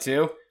outside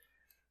too.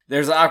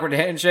 There's an awkward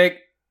handshake.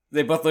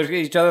 They both looked at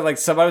each other like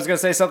somebody was going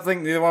to say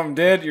something. Neither one of them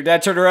did. Your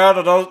dad turned around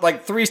and I was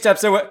like 3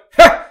 steps in, went,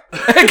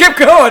 and kept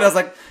going. I was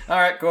like, all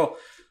right, cool.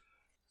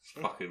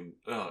 Fucking,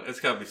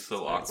 it's gotta be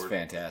so That's awkward.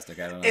 fantastic.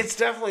 I don't know. It's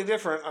definitely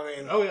different. I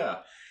mean, Oh yeah.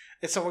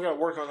 it's something we got to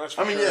work on. That's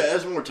for I mean, sure. yeah,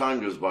 as more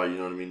time goes by, you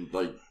know what I mean?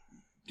 Like,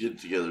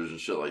 get-togethers and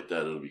shit like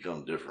that, it'll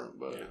become different.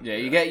 But Yeah,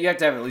 you have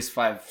to have at least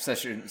 5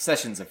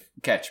 sessions of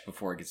catch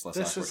before it gets less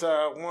This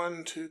awkward. is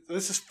 1, 2.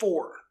 This is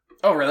 4.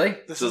 Oh, really?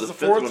 This So is the the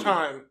fifth 4th one-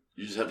 time.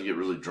 you just have to get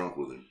really drunk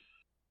with him.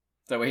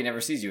 That way he never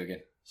sees you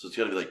again. So it's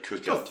got to be like I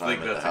cookout don't time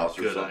think at the that's house a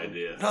or good something.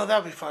 idea. No,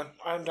 that'd be fun.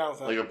 I'm down with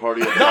that. Like a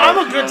party at the No, house. I'm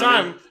a you good know what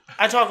I mean? time.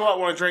 I talk a lot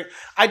when I drink.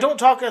 I don't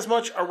talk as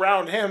much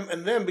around him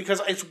and them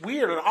because it's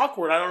weird and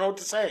awkward. I don't know what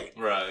to say.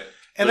 Right. And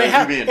But they as you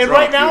have, being and drunk,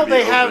 right now you'll be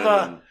they have,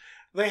 open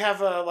they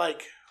have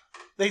like,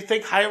 they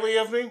think highly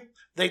of me.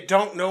 They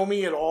don't know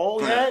me at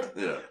all yet.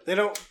 Yeah. They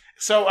don't.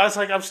 So I was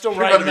like, I'm still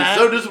You're about writing to be that.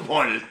 so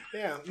disappointed.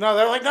 Yeah. No,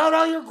 they're like,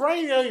 no, you're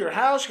great. You know, your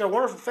house, you got a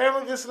wonderful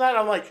family, this and that.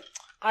 I'm like,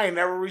 I ain't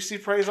never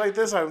received praise like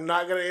this. I'm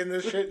not gonna end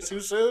this shit too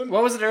soon.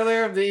 What was it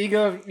earlier? The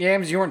ego of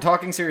Yams, you weren't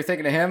talking, so you're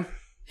thinking of him.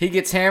 He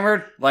gets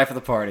hammered, life of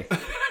the party.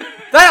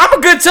 I'm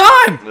a good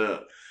time! Yeah.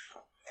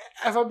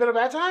 Have I been a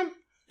bad time?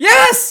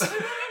 Yes!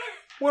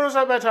 When was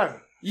that a bad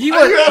time? You You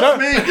were, asked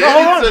me. No, Danny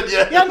hold on. said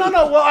yes. Yeah, no.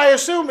 Well, I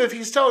assume if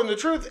he's telling the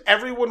truth,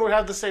 everyone would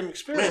have the same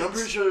experience. Man, I'm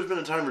pretty sure there's been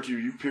a time or two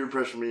you peer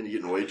pressure me into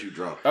getting way too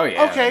drunk. oh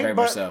yeah, Okay, very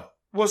but- much so.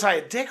 Was I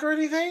a dick or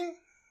anything?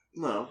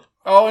 No.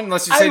 Oh,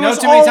 unless you I say no was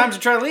too many all- times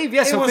to try to leave.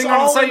 Yes, it he'll was finger on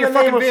the all side of in your the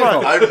fucking name of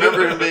vehicle. fun. I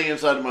remember him being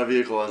inside of my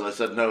vehicle as I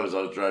said no as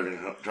I was trying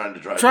to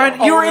drive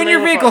home. You were Oh, in the your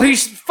name of vehicle. fun.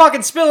 He's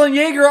fucking spilling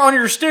Jaeger on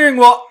your steering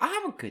wheel.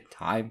 I'm a good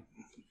time.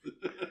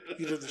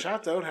 You did the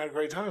shot though and had a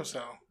great time.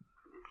 So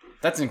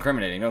That's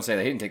incriminating. Don't say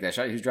that. He didn't take that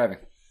shot. He was driving.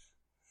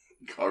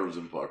 Car was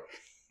in park.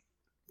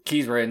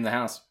 Keys were in the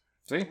house.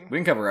 See? We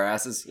can cover our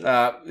asses.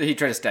 He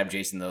tried to stab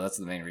Jason, though. That's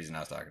the main reason I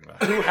was talking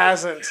about. who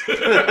hasn't?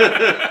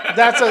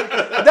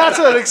 That's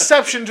an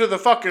exception to the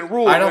fucking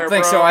rule. I don't there,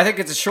 think bro. so. I think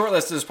it's a short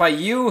list. It's by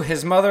you,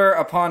 his mother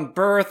upon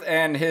birth,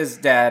 and his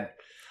dad.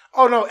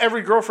 Oh no,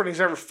 every girlfriend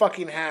he's ever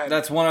fucking had.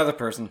 That's one other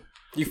person.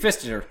 You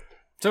fisted her.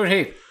 So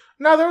did he.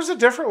 No, there was a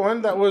different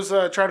one that was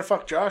trying to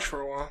fuck Josh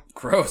for a while.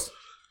 Gross.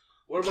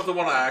 What about the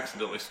one I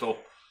accidentally stole?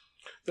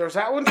 There was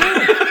that one too.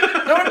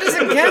 No, it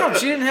doesn't count.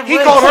 She didn't have He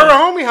legs. called her a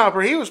homie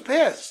hopper. He was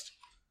pissed.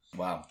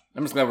 Wow.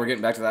 I'm just glad we're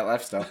getting back to that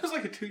lifestyle. It was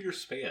like a 2-year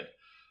span.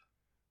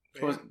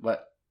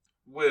 What?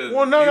 With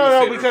Well, no, he was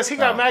saying- because he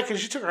got Oh. mad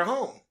because she took her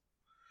home.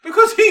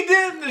 Because he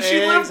didn't, and she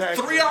lived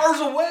Exactly. 3 hours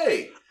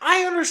away.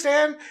 I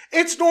understand.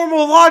 It's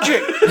normal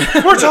logic.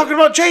 We're talking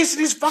about Jason.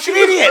 He's a fucking She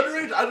was idiot.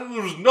 underage.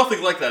 There was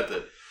nothing like that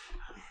then.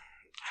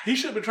 He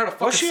should have been trying to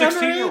fuck Was a she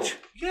 16-year-old. underage?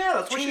 Yeah,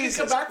 that's why she didn't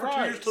come Jesus back for 2 years.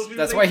 Christ. Till she was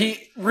That's why 18.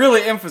 he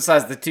really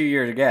emphasized the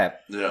 2-year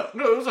gap. Yeah.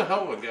 No, it was a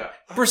hell of a gap.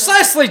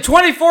 Precisely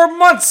 24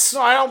 months.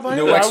 No, I don't blame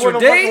No her. extra I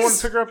wouldn't have fucking days? wanted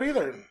to pick her up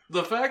either.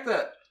 The fact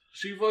that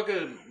she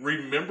fucking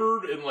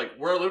remembered and like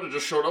where I lived and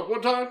just showed up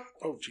one time,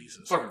 Oh, Jesus.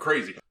 it's fucking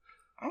crazy.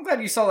 I'm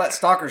glad you saw that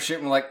stalker shit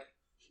and were like,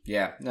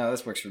 yeah, no,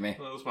 this works for me.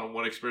 That was my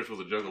one experience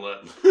with a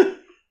juggalette.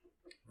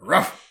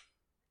 Rough.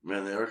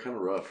 Man, they are kind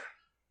of rough.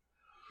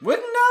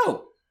 Wouldn't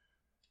know.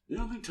 You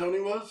don't think Tony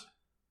was?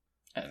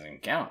 That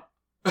doesn't count.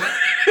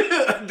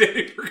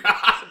 Danny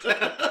forgot.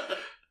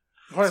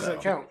 Why does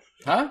that count?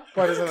 Huh?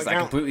 Why doesn't Because it I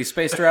count? completely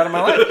spaced her out of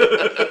my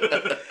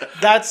life.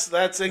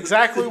 That's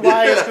exactly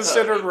why it's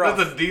considered rough.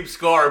 That's a deep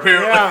scar,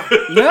 apparently.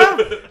 Yeah.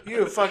 No. You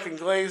have fucking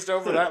glazed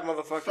over that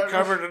motherfucker,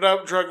 covered it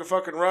up, drug a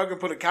fucking rug, and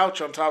put a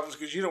couch on top of it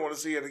because you don't want to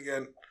see it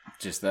again.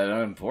 Just that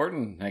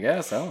unimportant, I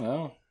guess. I don't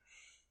know.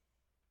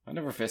 I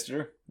never fisted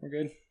her. We're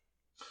good.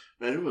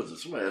 Man, who was it?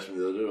 Somebody asked me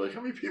the other day, like,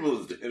 how many people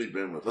has Danny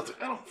been with? I was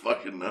like, I don't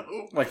fucking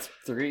know. Like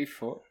 3,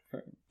 4.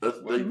 That's,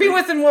 Be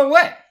with in what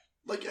way?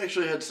 Like,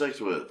 actually had sex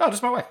with. Oh,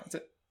 just my wife. That's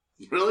it.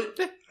 Really?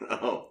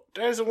 Oh.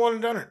 Daddy's a one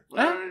and done her.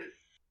 Huh? Alright.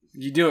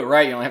 You do it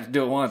right, you only have to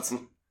do it once.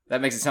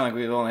 That makes it sound like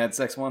we've only had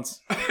sex once.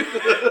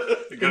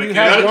 You got a You kid.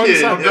 had one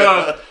Kid, son. I'm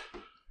done.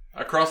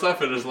 I crossed that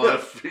finish line.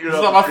 Figure It's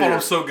out not my the fault fear.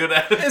 I'm so good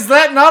at it. Is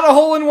that not a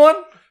hole in one?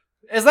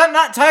 Is that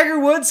not Tiger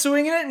Woods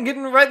swinging it and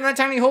getting right in that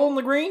tiny hole in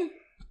the green?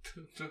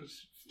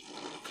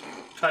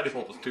 Tiny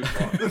hole was too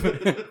far.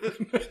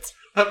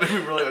 That made me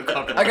really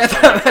uncomfortable. I got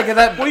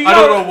that. Well, you I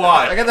don't know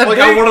why. I got that like,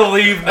 big- I want to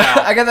leave now.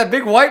 I got that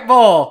big white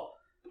ball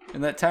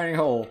in that tiny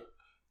hole,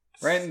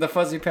 right in the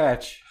fuzzy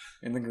patch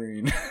in the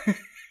green.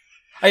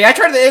 Hey, I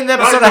tried to end the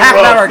episode a half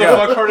an hour The ago.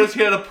 fuck part is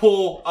he had to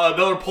pull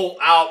another pole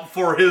out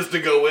for his to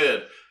go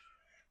in.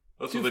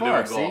 That's Too what they far.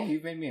 do in See, golf. you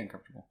made me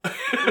uncomfortable.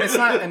 It's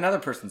not another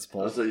person's I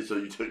pole. say, so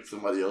you took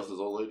somebody else's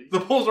old lady?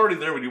 The pole's already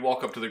there when you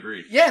walk up to the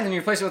green. Yeah, and then you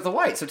replace it with the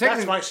white. So That's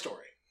technically, my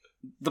story.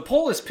 the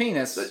pole is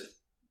penis. That-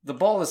 The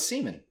ball is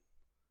semen.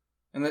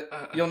 And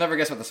you'll never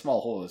guess what the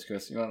small hole is,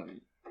 Chris. You want to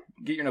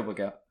get your notebook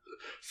out.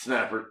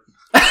 Snapper.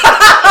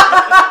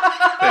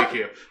 Thank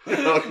you. You're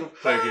welcome.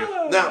 Thank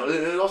you. Now,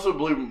 it also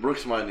blew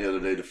Brooks' mind the other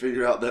day to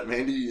figure out that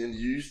Mandy and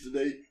you used to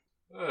date.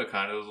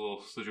 Kind of was a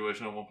little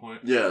situation at one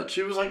point. Yeah,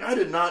 she was like, I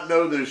did not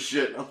know this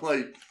shit. I'm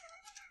like,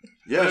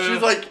 yeah, Yeah.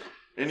 she's like,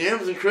 and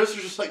Yams and Chris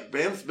are just like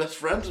Bam's best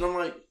friends. And I'm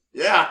like,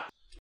 yeah.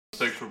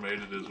 Mistakes were made,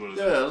 it is what it is.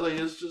 Yeah, I was like,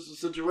 it's just a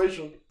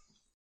situation.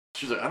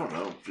 She's like, I don't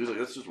know. She's like,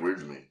 that's just weird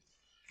to me.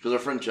 Because our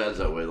friend Chad's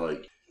that way.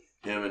 Like,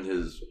 him and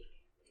his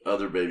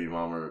other baby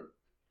mama,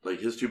 like,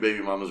 his two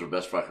baby mamas are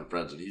best fucking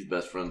friends, and he's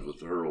best friends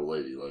with her old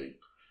lady. Like,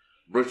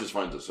 Brooke just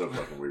finds it so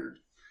fucking weird.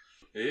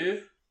 Yeah?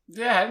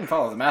 Yeah, I didn't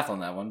follow the math on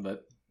that one,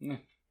 but Yeah,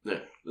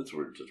 it's a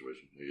weird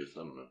situation. I guess, I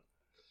don't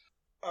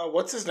know.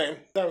 What's his name?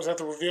 That was at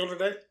the reveal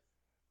today.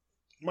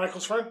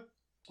 Michael's friend.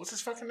 What's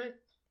his fucking name?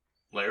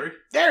 Larry?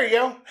 There you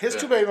go. His Yeah.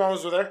 two baby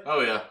mamas were there.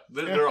 Oh, yeah.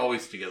 They're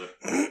always together.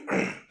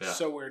 Yeah.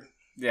 So weird.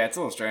 yeah, it's a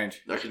little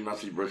strange. I could not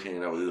see Brooke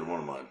hanging out with either one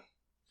of mine.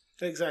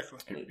 Exactly.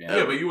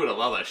 Yeah, but you wouldn't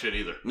allow that shit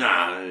either.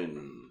 Nah,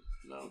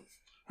 no.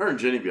 Her and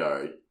Jenny be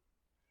alright.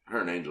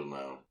 Her and Angel,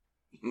 no.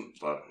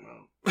 Fuck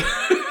no.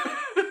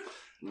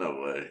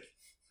 No way.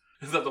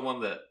 Is that the one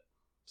that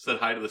said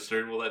hi to the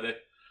steering wheel that day?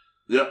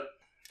 Yep.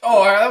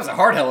 Oh, that was a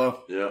hard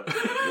hello. Yep.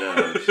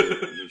 Yeah.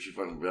 She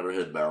fucking got her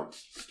head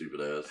bounced. Stupid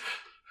ass.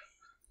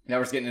 Now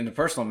we're just getting into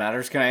personal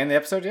matters. Can I end the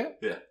episode yet?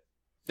 Yeah.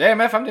 Yeah,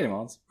 MF, I'm Danny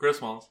Mullins.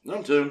 Chris Mullins.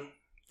 No, too.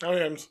 I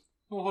am.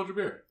 Well, hold your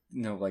beer.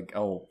 No, like,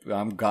 oh,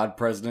 I'm God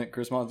President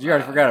Chris Mullins. You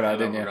already forgot about it,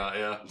 didn't you? Forgot,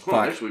 yeah.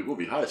 Well, next week we'll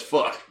be high as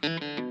fuck.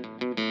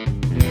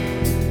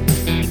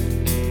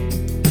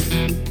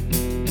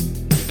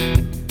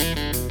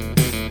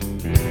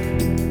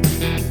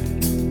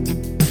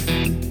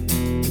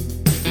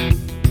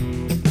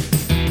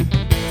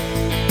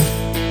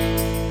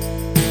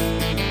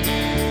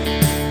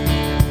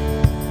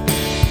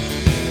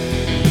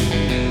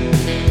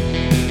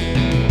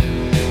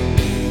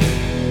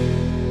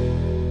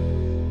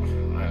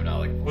 I don't know,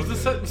 like, Was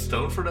this set in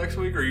stone for next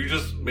week, or you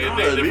just made Nah,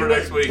 it for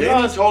next week?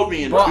 Danny told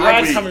me in Well, 2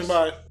 Brad's weeks. coming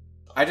by.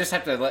 I just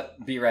have to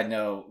let B-Rad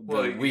know the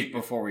Well, week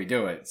before we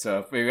do it. So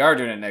if we are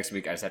doing it next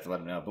week, I just have to let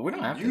him know. But we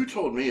don't have You to.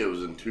 told me it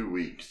was in 2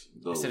 weeks.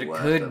 I said it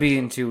last could be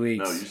in episode. 2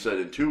 weeks. No, you said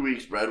in 2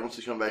 weeks, Brad wants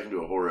to come back and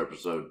do a horror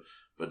episode,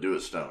 but do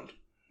it stoned.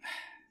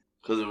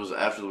 Because it was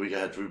after the week I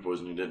had food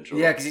poisoning, didn't show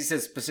Yeah, up. because he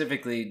says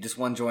specifically just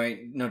one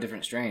joint, no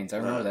different strains. I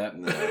remember that.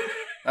 No,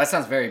 That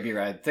sounds very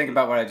B-Rad. Think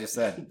about what I just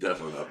said.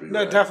 definitely not.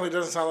 No, it definitely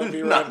doesn't sound like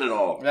Not B-Rad. at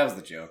all. That was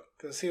the joke.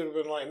 Because he would have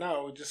been like,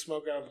 no, we just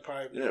smoke out of the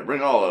pipe. Yeah,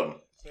 bring all of them.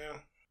 Yeah.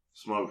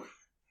 Smoke.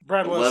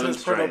 Brad loves 11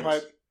 his proto strains.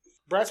 pipe.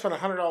 Brad spent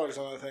 $100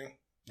 on that thing.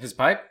 His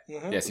pipe?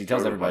 Mm-hmm. Yes, he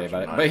tells Proto everybody pipes about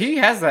are it. nice. But he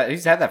has that.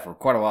 He's had that for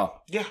quite a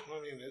while. Yeah,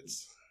 I mean,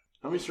 it's...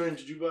 How many strains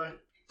did you buy?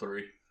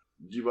 3.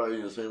 Did you buy any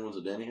of the same ones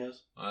that Danny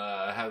has?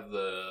 I have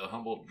the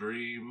Humboldt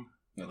Dream.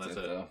 And that's it.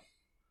 though.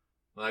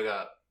 Then I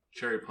got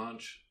Cherry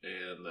Punch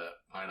and that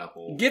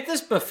pineapple. Get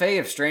this buffet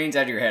of strains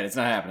out of your head. It's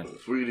not happening.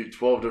 So we could do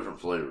 12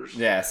 different flavors.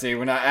 Yeah, see,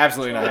 we're not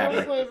absolutely not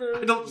happening.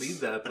 I don't need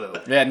that, though.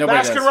 Yeah, nobody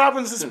Baskin does.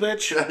 Robbins this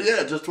bitch.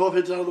 Yeah, just 12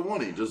 hits out of the one.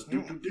 He just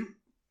doop, doop, doop.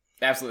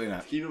 Absolutely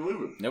not. Keep it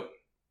moving. Nope.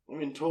 I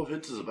mean, 12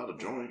 hits is about a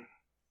joint.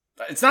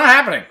 It's not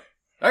happening.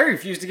 I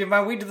refuse to give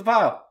my weed to the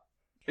pile.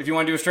 If you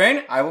want to do a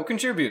strain, I will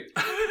contribute.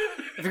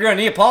 If you're going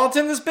to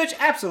Neapolitan this bitch,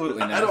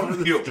 absolutely I not. don't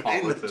know You the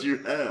strain that apologize. you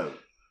have.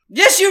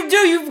 Yes, you do.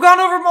 You've gone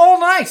over them all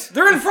night.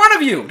 They're in front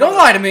of you. Don't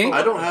lie to me.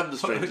 I don't have the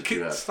strains that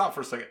you have. Stop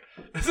for a second.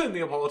 Isn't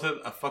Neapolitan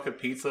a fucking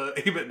pizza?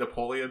 You meant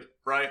Napoleon,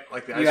 right?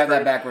 Like the ice You have that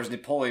cream? backwards.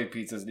 Napoleon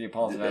pizza's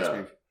Neapolitan ice Yeah.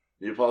 cream.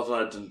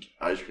 Neapolitan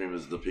ice cream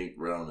is the pink,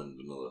 brown, and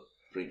vanilla.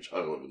 Pink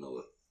chocolate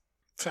vanilla.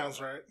 Sounds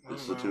right. I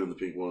It's don't the know. two in the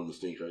pink, one in the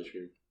stink ice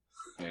cream.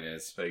 It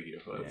is. Thank you.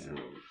 That's-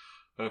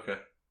 Yeah. Okay.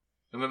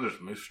 And then there's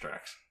Moose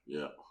Tracks.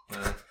 Yeah.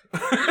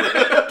 Did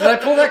I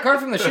pull that card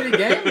from the shitty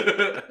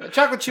game?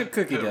 Chocolate chip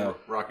cookie dough.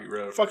 Rocky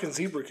Road. Fucking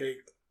zebra cake.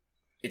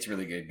 It's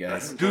really good,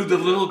 guys. Dude, the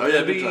little Oh, yeah,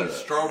 I did try Debbie that.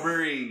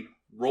 strawberry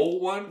roll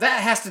one?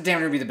 That has to damn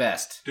near be the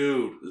best.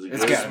 Dude, Is it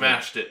It's I good? got-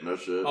 smashed it. No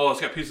shit. Oh,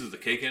 it's got pieces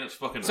of cake in it. It's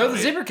fucking So the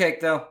amazing. zebra cake,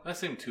 though. That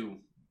seemed too...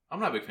 I'm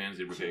not a big fan of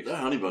zebra cakes. That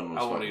honey bun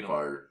I was won't eat fucking 'em.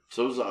 fire.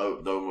 So is the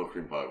oatmeal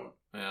cream pie one.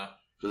 Yeah.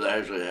 Because it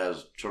actually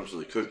has chunks of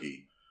the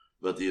cookie,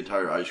 but the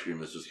entire ice cream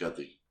has just got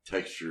the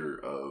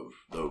texture of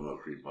the oatmeal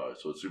cream pie.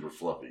 So it's super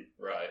fluffy.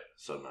 Right.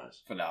 So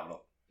nice.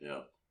 Phenomenal. Yeah.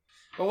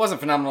 What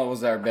wasn't phenomenal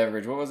was our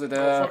beverage. What was it?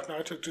 Oh, fuck no.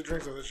 I took 2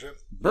 drinks of this shit.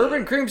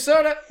 Bourbon cream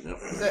soda? Yep.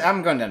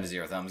 I'm going down to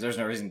 0 thumbs. There's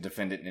no reason to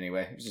defend it in any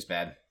way. It was just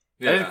bad.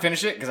 Yeah. I didn't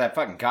finish it because I have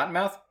fucking cotton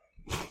mouth.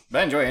 But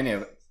I enjoy any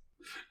of it.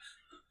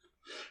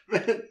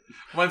 Man,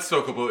 Mine's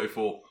still completely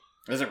full.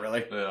 Is it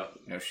really? Yeah.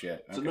 No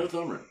shit. it's a Okay. no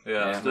thumber.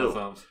 Yeah, Yeah. no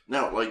thumbs.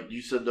 Now, like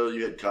you said though,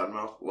 you had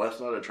cottonmouth. Last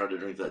night I tried to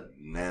drink that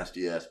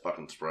nasty ass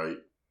fucking Sprite.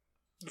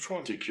 Which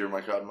one? to cure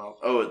my cotton mouth.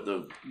 Oh, at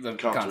the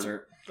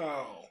concert.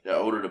 Oh. Yeah, I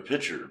ordered a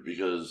pitcher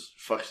because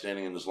fuck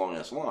standing in this long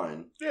ass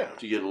line Yeah.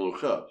 to get a little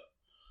cup.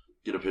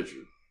 Get a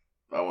pitcher.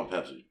 I want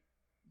Pepsi.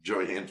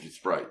 Joey hands me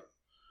Sprite.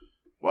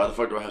 Why the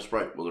fuck do I have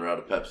Sprite? Well, they're out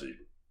of Pepsi.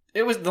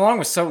 The line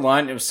was so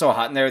lined. It was so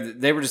hot in there that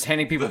they were just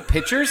handing people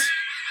pitchers.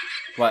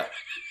 What?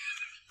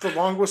 The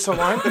long was so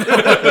line?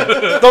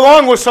 The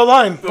long was so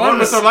line. The one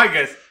was so light,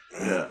 guys.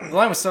 Yeah. The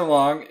line was so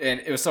long and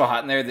it was so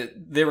hot in there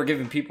that they were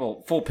giving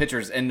people full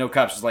pitchers and no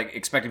cups, just like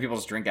expecting people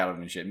to drink out of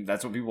them and shit. And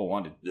that's what people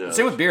wanted. Yeah.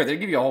 Same with beer. They'd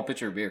give you a whole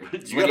pitcher of beer.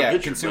 It's like, got a yeah,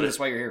 pitcher, consume but this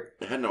while you're here.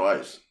 It had no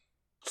ice.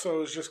 So it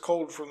was just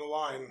cold from the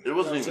line. It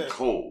wasn't That was even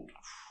cold.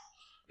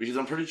 Because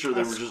I'm pretty sure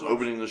they were just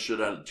opening this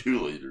shit out of 2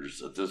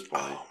 liters at this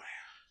point. Oh, man.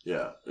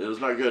 Yeah, it was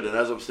not good. And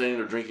as I'm standing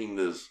there drinking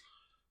this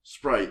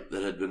Sprite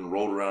that had been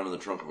rolled around in the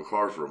trunk of a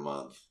car for a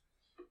month,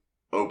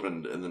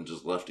 opened and then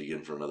just left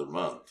again for another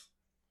month,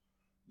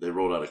 they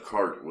rolled out a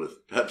cart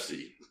with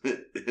Pepsi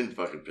in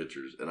fucking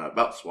pitchers. And I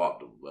about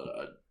swapped them, but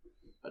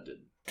I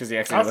didn't. Because he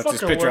actually left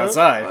his fucking pitcher would.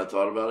 outside. I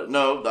thought about it.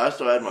 No, I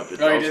still had my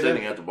pitcher. Oh, you I was did?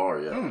 standing at the bar,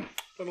 yeah.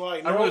 But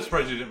like, I'm no, really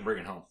surprised you didn't bring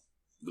it home.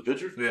 The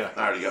pitcher? Yeah.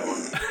 I already got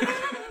one.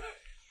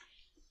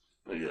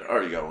 Yeah, I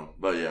already got one.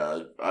 But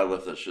yeah, I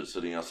left that shit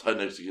sitting outside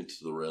next to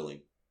the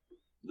railing.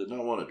 Did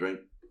not want to drink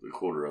a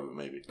quarter of it,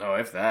 maybe. Oh,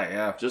 if that,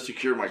 yeah. Just to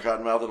cure my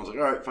cotton mouth, and I was like,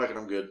 alright, fuck it,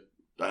 I'm good.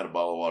 I had a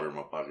bottle of water in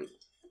my pocket.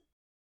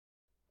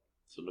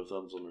 So no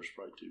thumbs on their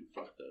Sprite, too.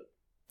 Fuck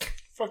that.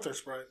 fuck their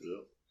Sprite.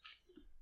 Yep.